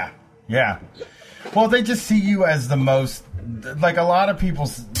 Yeah. Well, they just see you as the most, like a lot of people,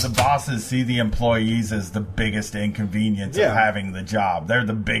 the bosses see the employees as the biggest inconvenience of having the job. They're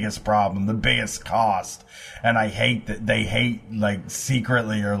the biggest problem, the biggest cost. And I hate that they hate like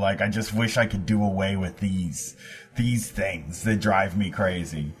secretly or like, I just wish I could do away with these things that drive me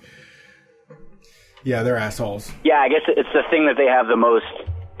crazy. Yeah, they're assholes. Yeah, I guess it's the thing that they have the most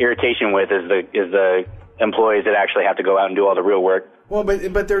irritation with is the employees that actually have to go out and do all the real work. Well,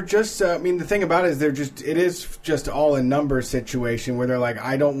 but they're just. I mean, the thing about it is it is just all a number situation where they're like,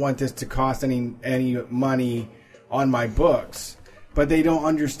 I don't want this to cost any money on my books, but they don't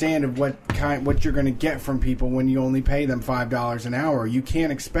understand of what you're going to get from people when you only pay them $5 an hour. You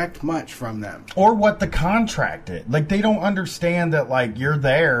can't expect much from them, or what the contract is. Like they don't understand that like you're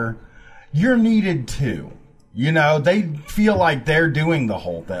there, you're needed too. They feel like they're doing the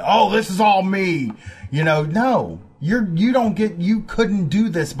whole thing. Oh, this is all me. No, you couldn't do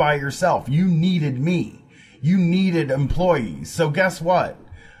this by yourself. You needed me. You needed employees. So guess what?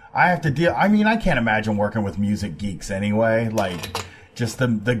 I have to deal. I mean, I can't imagine working with music geeks anyway. Like just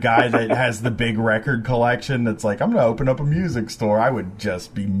the guy that has the big record collection that's like, I'm going to open up a music store. I would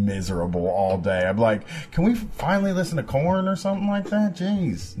just be miserable all day. I'm like, can we finally listen to Korn or something like that?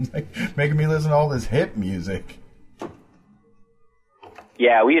 Jeez. Like, making me listen to all this hip music.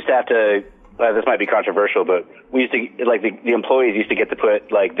 Yeah, we used to have to, this might be controversial, but we used to, like, the employees used to get to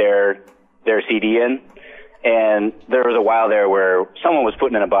put, like, their CD in. And there was a while there where someone was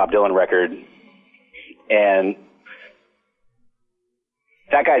putting in a Bob Dylan record, and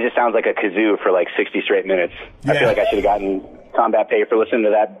that guy just sounds like a kazoo for like 60 straight minutes. Yeah. I feel like I should have gotten combat pay for listening to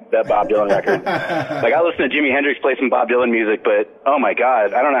that Bob Dylan record. Like I listen to Jimi Hendrix play some Bob Dylan music, but oh my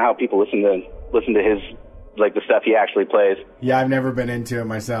God, I don't know how people listen to his, like the stuff he actually plays. Yeah, I've never been into it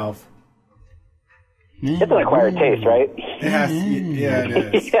myself. It's an acquired taste, right? Yeah,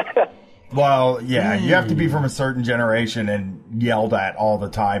 it is. Yeah. Well, yeah, you have to be from a certain generation and yelled at all the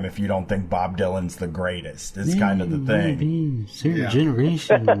time if you don't think Bob Dylan's the greatest. It's kind of the thing. Certain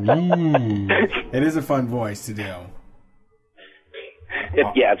generation, man. It is a fun voice to do.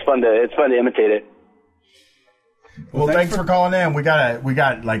 It's fun to imitate it. Well, thanks for calling in. We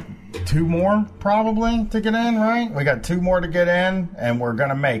got like 2 more probably to get in, right? We got 2 more to get in, and we're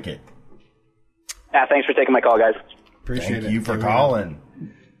gonna make it. Yeah, thanks for taking my call, guys. Appreciate it. Thank you for calling.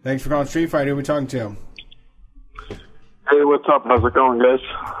 Thanks for calling Street Fight. Who are we talking to? Hey, what's up? How's it going, guys?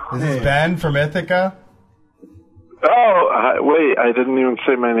 This is Ben from Ithaca. Oh, wait, I didn't even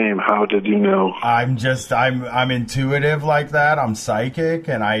say my name. How did you know? I'm intuitive like that. I'm psychic,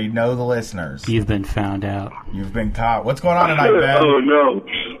 and I know the listeners. You've been found out. You've been caught. What's going on tonight, Ben? Oh, no.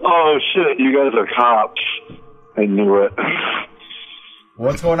 Oh, shit, you guys are cops. I knew it.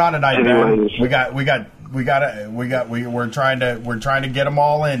 What's going on tonight, Anyways. Ben? We're trying to get them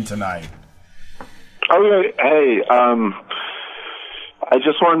all in tonight. Okay, hey, I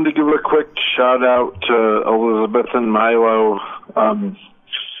just wanted to give a quick shout out to Elizabeth and Milo. I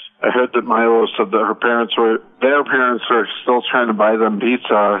heard that Milo said that their parents were still trying to buy them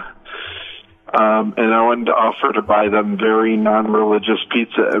pizza. And I wanted to offer to buy them very non-religious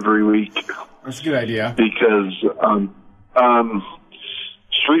pizza every week. That's a good idea. Because,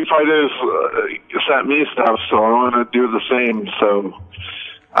 Street Fighters sent me stuff, so I want to do the same. So,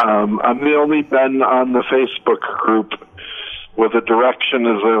 I'm the only Ben on the Facebook group with a direction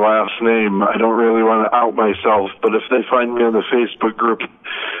as their last name. I don't really want to out myself, but if they find me on the Facebook group,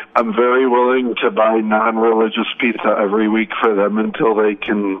 I'm very willing to buy non-religious pizza every week for them until they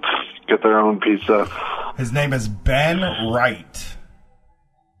can get their own pizza. His name is Ben Wright.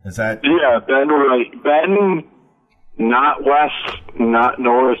 Is that? Yeah, Ben Wright. Ben, not west, not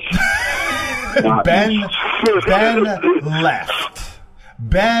north. Not Ben left.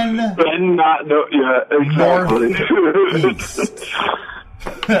 Ben not no, yeah, exactly.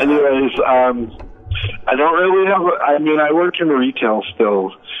 Anyways, I don't really have. I work in retail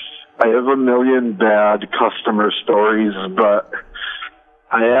still. I have a million bad customer stories, but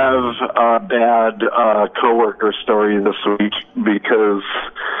I have a bad coworker story this week because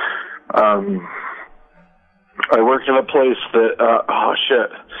I work in a place that oh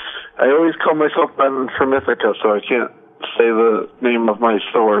shit. I always call myself Ben from Ithaca, so I can't say the name of my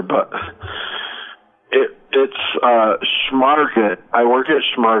store, but it's Schmarget. I work at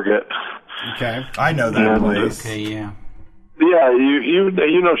Schmarget. Okay, I know that place. Okay, yeah. Yeah,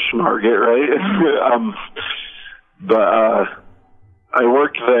 you know Schmarget, right? But I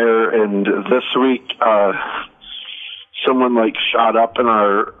work there, and this week someone shot up in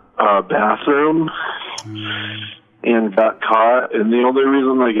our bathroom and got caught. And the only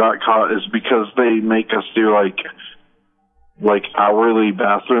reason they got caught is because they make us do hourly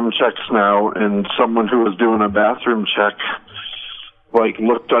bathroom checks now, and someone who was doing a bathroom check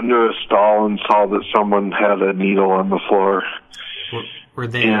looked under a stall and saw that someone had a needle on the floor. Were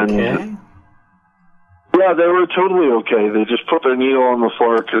they okay? Yeah, they were totally okay. They just put their needle on the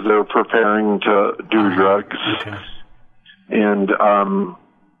floor because they were preparing to do drugs. Okay. And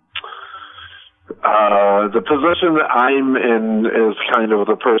the position that I'm in is kind of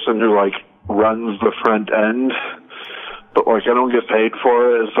the person who runs the front end. But I don't get paid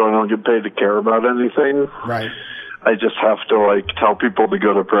for it, so I don't get paid to care about anything. Right. I just have to tell people to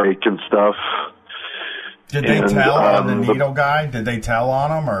go to break and stuff. Did they tell on the needle guy? Did they tell on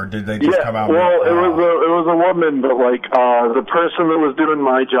him, or did they just come out? Well, it was a woman, but the person that was doing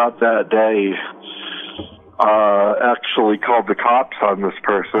my job that day actually called the cops on this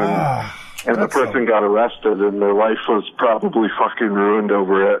person, and the person got arrested, and their life was probably fucking ruined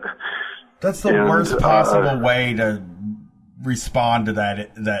over it. That's the worst possible way to respond to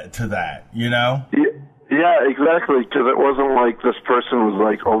that, you know? Yeah, exactly, because it wasn't like this person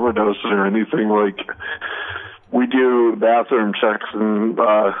was overdosing or anything. We do bathroom checks, and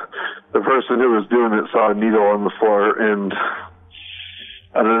the person who was doing it saw a needle on the floor, and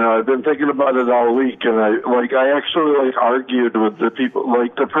I don't know, I've been thinking about it all week, and I actually argued with the people,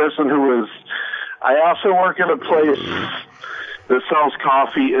 the person who was, I also work at a place that sells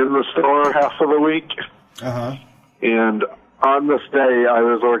coffee in the store half of the week. Uh-huh. And on this day, I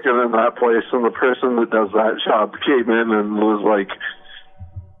was working in that place, and the person that does that job came in and was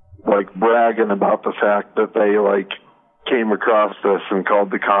bragging about the fact that they came across this and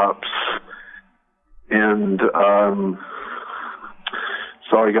called the cops. And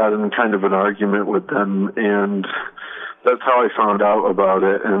so I got in kind of an argument with them, and that's how I found out about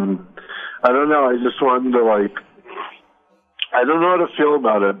it. And I don't know, I just wanted to I don't know how to feel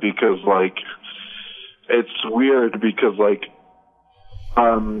about it, because it's weird, because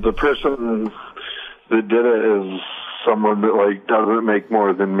the person that did it is someone that doesn't make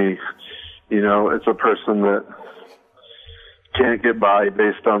more than me. You know, it's a person that can't get by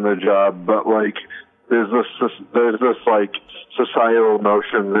based on their job, but there's this societal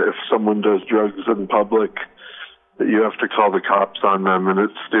notion that if someone does drugs in public, that you have to call the cops on them, and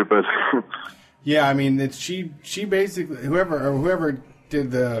it's stupid. Yeah, I mean, she basically, whoever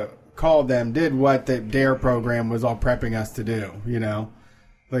did what the DARE program was all prepping us to do, you know.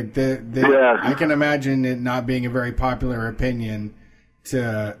 Like I can imagine it not being a very popular opinion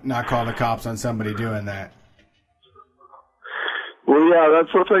to not call the cops on somebody doing that. Well, yeah,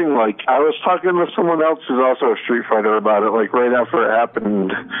 that's the thing. Like, I was talking to someone else who's also a Street Fighter about it, like, right after it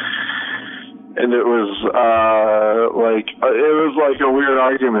happened. And it was, a weird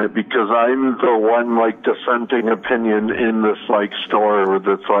argument because I'm the one, like, dissenting opinion in this, like, store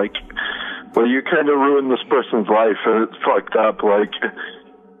that's like, well, you kind of ruined this person's life and it's fucked up. Like,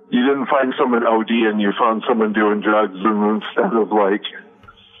 you didn't find someone OD and you found someone doing drugs, and instead of, like,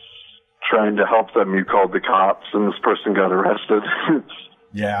 trying to help them, you called the cops and this person got arrested.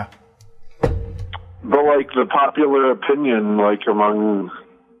 Yeah. But, like, the popular opinion, like, among,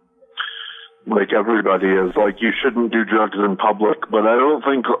 like, everybody is, like, you shouldn't do drugs in public. But I don't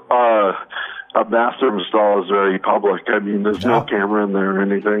think a bathroom stall is very public. I mean, there's no camera in there or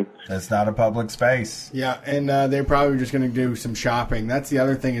anything. It's not a public space. Yeah, and they're probably just going to do some shopping. That's the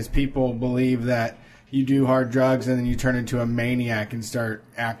other thing is people believe that you do hard drugs and then you turn into a maniac and start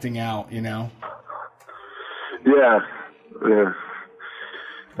acting out, you know? Yeah.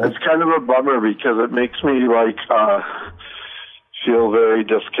 It's kind of a bummer because it makes me, like, feel very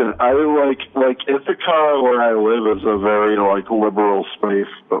disconnected. I like Ithaca, where I live, is a very, like, liberal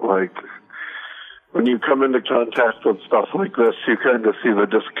space, but, like, when you come into contact with stuff like this, you kind of see the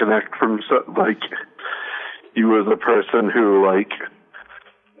disconnect from, like, you as a person who, like,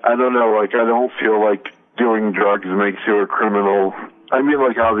 I don't know, like, I don't feel like doing drugs makes you a criminal. I mean,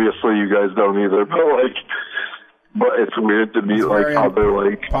 like, obviously you guys don't either, but it's weird to meet, like, other,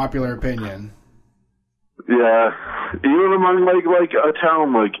 like... popular opinion. Yeah. Even among, like a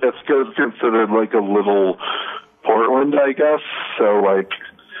town, like, Ithaca is considered, like, a little Portland, I guess, so, like,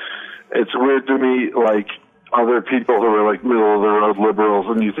 it's weird to meet, like, other people who are, like, middle-of-the-road liberals,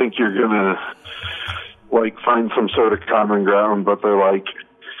 and you think you're gonna, like, find some sort of common ground, but they're like,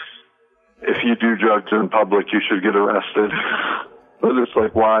 if you do drugs in public, you should get arrested. But it's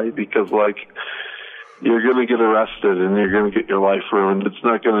like, why? Because, like, you're going to get arrested and you're going to get your life ruined. It's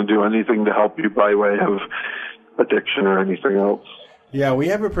not going to do anything to help you by way of addiction or anything else. Yeah, we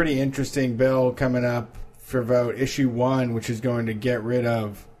have a pretty interesting bill coming up for vote, Issue 1, which is going to get rid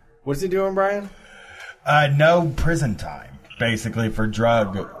of... What's it doing, Brian? No prison time, basically, for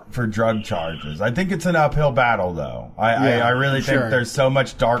drug charges. I think it's an uphill battle, though. I really think there's so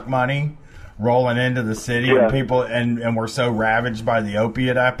much dark money rolling into the city, and people, and we're so ravaged by the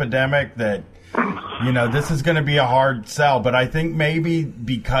opiate epidemic that, you know, this is going to be a hard sell. But I think maybe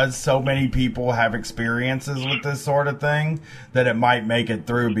because so many people have experiences with this sort of thing, that it might make it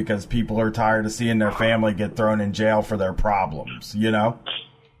through because people are tired of seeing their family get thrown in jail for their problems, you know?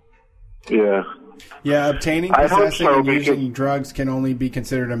 Yeah. Yeah, obtaining, possessing, and using drugs can only be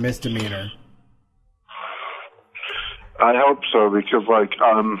considered a misdemeanor. I hope so, because, like,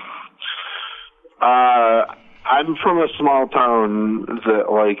 I'm from a small town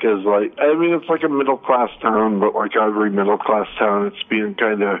that, like, is, like, I mean, it's like a middle-class town, but like every middle-class town, it's being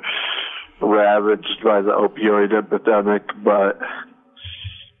kind of ravaged by the opioid epidemic, but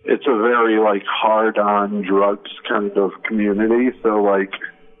it's a very, like, hard-on drugs kind of community, so, like,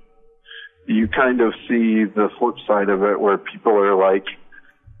 you kind of see the flip side of it where people are, like,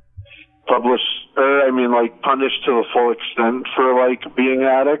 punished to the full extent for, like, being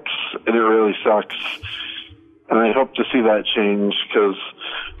addicts, and it really sucks. And I hope to see that change, because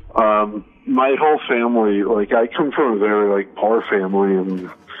my whole family, like, I come from a very, like, poor family, and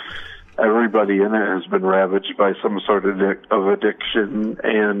everybody in it has been ravaged by some sort of addiction,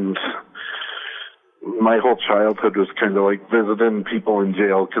 and my whole childhood was kind of like visiting people in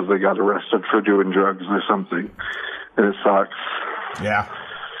jail because they got arrested for doing drugs or something, and it sucks. Yeah.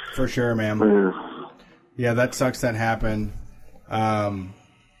 For sure, man. Yeah, that sucks that happened.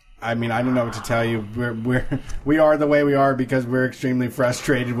 I mean, I don't know what to tell you. We are the way we are because we're extremely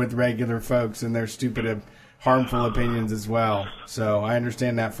frustrated with regular folks and their stupid, harmful opinions as well. So I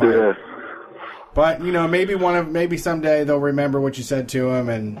understand that fight. Yeah. But, you know, maybe someday they'll remember what you said to them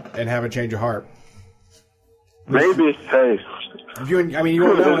and have a change of heart. Maybe. Hey. You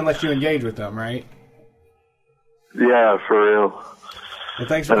won't know unless you engage with them, right? Yeah, for real. Well,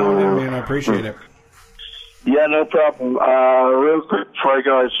 thanks for calling in, man. I appreciate it. Yeah, no problem. Real quick before I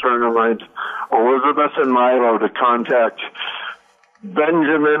go, I just want to remind Elizabeth and Milo to contact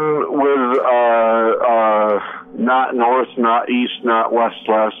Benjamin with not North, not East, not West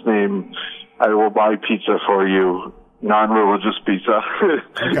last name. I will buy pizza for you. Non-religious pizza.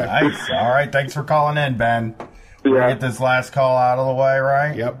 Okay. Nice. All right. Thanks for calling in, Ben. We're going to get this last call out of the way,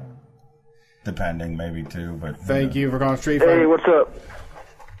 right? Yep. Depending, maybe, too. But Thank you for calling Street Fighter. Hey, what's up?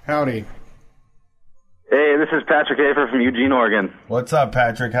 Howdy. Hey, this is Patrick Hafer from Eugene, Oregon. What's up,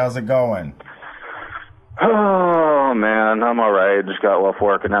 Patrick? How's it going? Oh, man, I'm all right. Just got off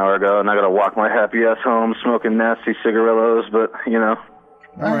work an hour ago, and I got to walk my happy ass home smoking nasty cigarillos, but, you know.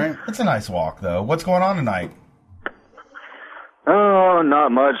 All right. It's a nice walk, though. What's going on tonight? Oh,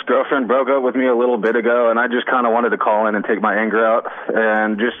 not much. Girlfriend broke up with me a little bit ago, and I just kind of wanted to call in and take my anger out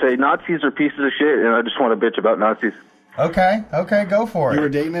and just say Nazis are pieces of shit, and I just want to bitch about Nazis. Okay, go for it. You were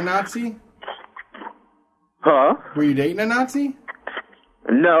dating a Nazi? Huh? Were you dating a Nazi?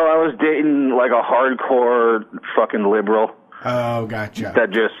 No, I was dating like a hardcore fucking liberal. Oh, gotcha.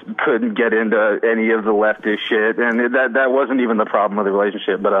 That just couldn't get into any of the leftist shit, and that wasn't even the problem of the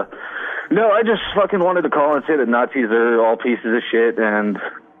relationship. But no, I just fucking wanted to call and say that Nazis are all pieces of shit and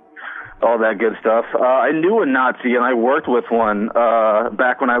all that good stuff. I knew a Nazi, and I worked with one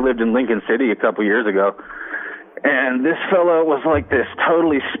back when I lived in Lincoln City a couple years ago. And this fellow was like this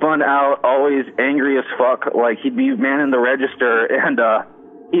totally spun out, always angry as fuck. Like he'd be manning the register and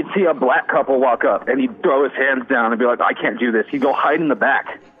he'd see a black couple walk up and he'd throw his hands down and be like, I can't do this. He'd go hide in the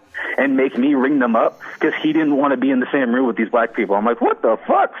back and make me ring them up because he didn't want to be in the same room with these black people. I'm like, what the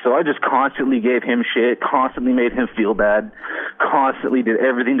fuck? So I just constantly gave him shit, constantly made him feel bad, constantly did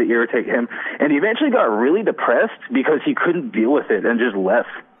everything to irritate him. And he eventually got really depressed because he couldn't deal with it and just left.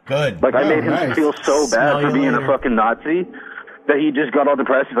 Good. Like, I made him feel so bad for being a fucking Nazi that he just got all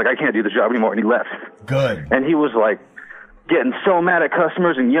depressed. He's like, I can't do this job anymore, and he left. Good. And he was, like, getting so mad at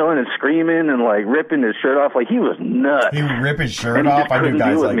customers and yelling and screaming and, like, ripping his shirt off. Like, he was nuts. He would rip his shirt off? I knew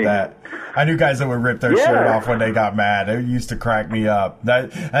guys like that. I knew guys that would rip their shirt off when they got mad. It used to crack me up.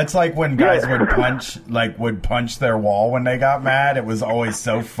 That's like when guys would punch their wall when they got mad. It was always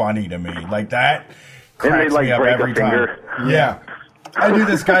so funny to me. Like, that cracks me up every time. Yeah. I knew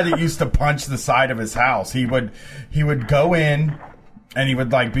this guy that used to punch the side of his house. He would go in and he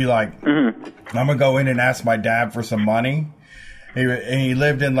would like be like, I'm gonna go in and ask my dad for some money. And he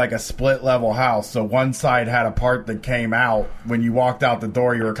lived in like a split level house, so one side had a part that came out. When you walked out the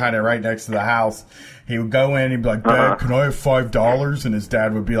door, you were kind of right next to the house. He would go in and he'd be like, Dad, can I have $5? And his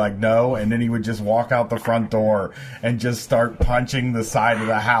dad would be like, no. And then he would just walk out the front door and just start punching the side of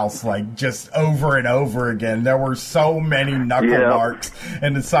the house, like just over and over again. There were so many knuckle marks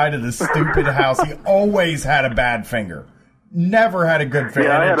in the side of the stupid house. He always had a bad finger. Never had a good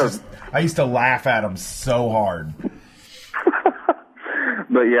finger. I used to laugh at him so hard.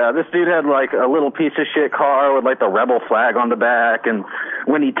 But yeah, this dude had like a little piece of shit car with like the rebel flag on the back, and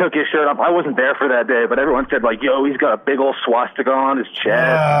when he took his shirt off, I wasn't there for that day, but everyone said like, yo, he's got a big old swastika on his chest,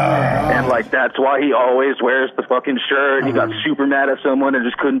 and like that's why he always wears the fucking shirt. He got super mad at someone and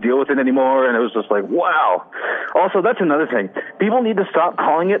just couldn't deal with it anymore, and it was just like, wow. Also, that's another thing. People need to stop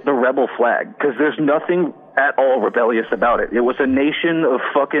calling it the rebel flag, because there's nothing at all rebellious about it. It was a nation of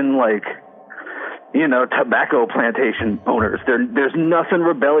fucking like, you know, tobacco plantation owners. There's nothing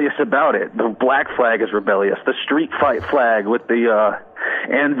rebellious about it. The black flag is rebellious. The street fight flag with the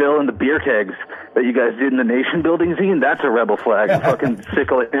anvil and the beer kegs that you guys did in the nation building zine, that's a rebel flag. Fucking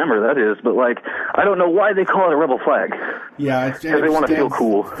sickle hammer, that is. But, like, I don't know why they call it a rebel flag. Yeah, because they want to feel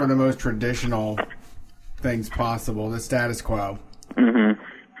cool. For the most traditional things possible, the status quo. Mm-hmm.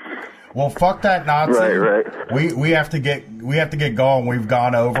 Well, fuck that Nazi. Right. We have to get going. We've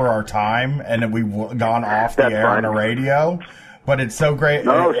gone over our time, and we've gone off the air on the radio. But it's so great.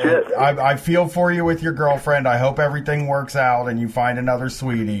 Oh, shit. I feel for you with your girlfriend. I hope everything works out and you find another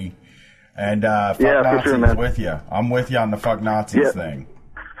sweetie. And fuck Nazis for sure, man. with you. I'm with you on the fuck Nazis thing.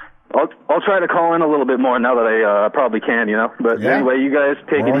 I'll try to call in a little bit more now that I probably can, you know. But anyway, you guys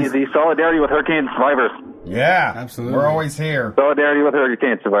take it easy. Solidarity with hurricane survivors. Yeah, absolutely. We're always here. Solidarity with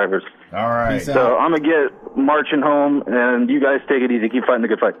hurricane survivors. All right. So I'm going to get marching home, and you guys take it easy. Keep fighting the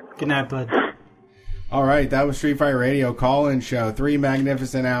good fight. Good night, bud. All right, that was Street Fight Radio call-in show. 3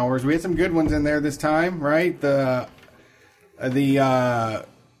 magnificent hours. We had some good ones in there this time, right? The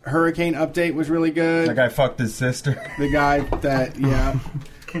hurricane update was really good. That guy fucked his sister. The guy that,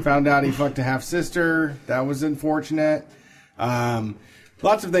 found out he fucked a half-sister. That was unfortunate.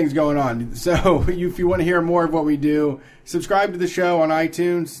 Lots of things going on. So if you want to hear more of what we do, subscribe to the show on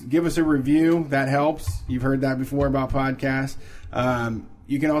iTunes. Give us a review. That helps. You've heard that before about podcasts.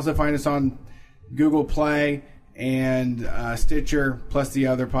 You can also find us on Google Play and Stitcher, plus the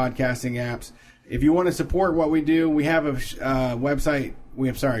other podcasting apps. If you want to support what we do, we have a website.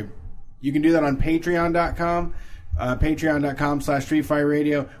 You can do that on Patreon.com. Patreon.com/Street Fight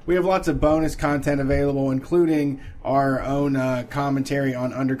Radio. We have lots of bonus content available, including our own commentary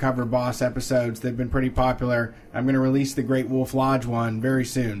on Undercover Boss episodes. They've been pretty popular. I'm going to release the Great Wolf Lodge one very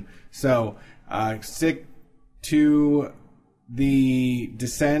soon. So stick to the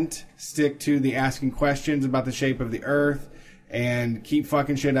dissent, stick to the asking questions about the shape of the earth, and keep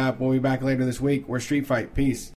fucking shit up. We'll be back later this week. We're Street Fight. Peace.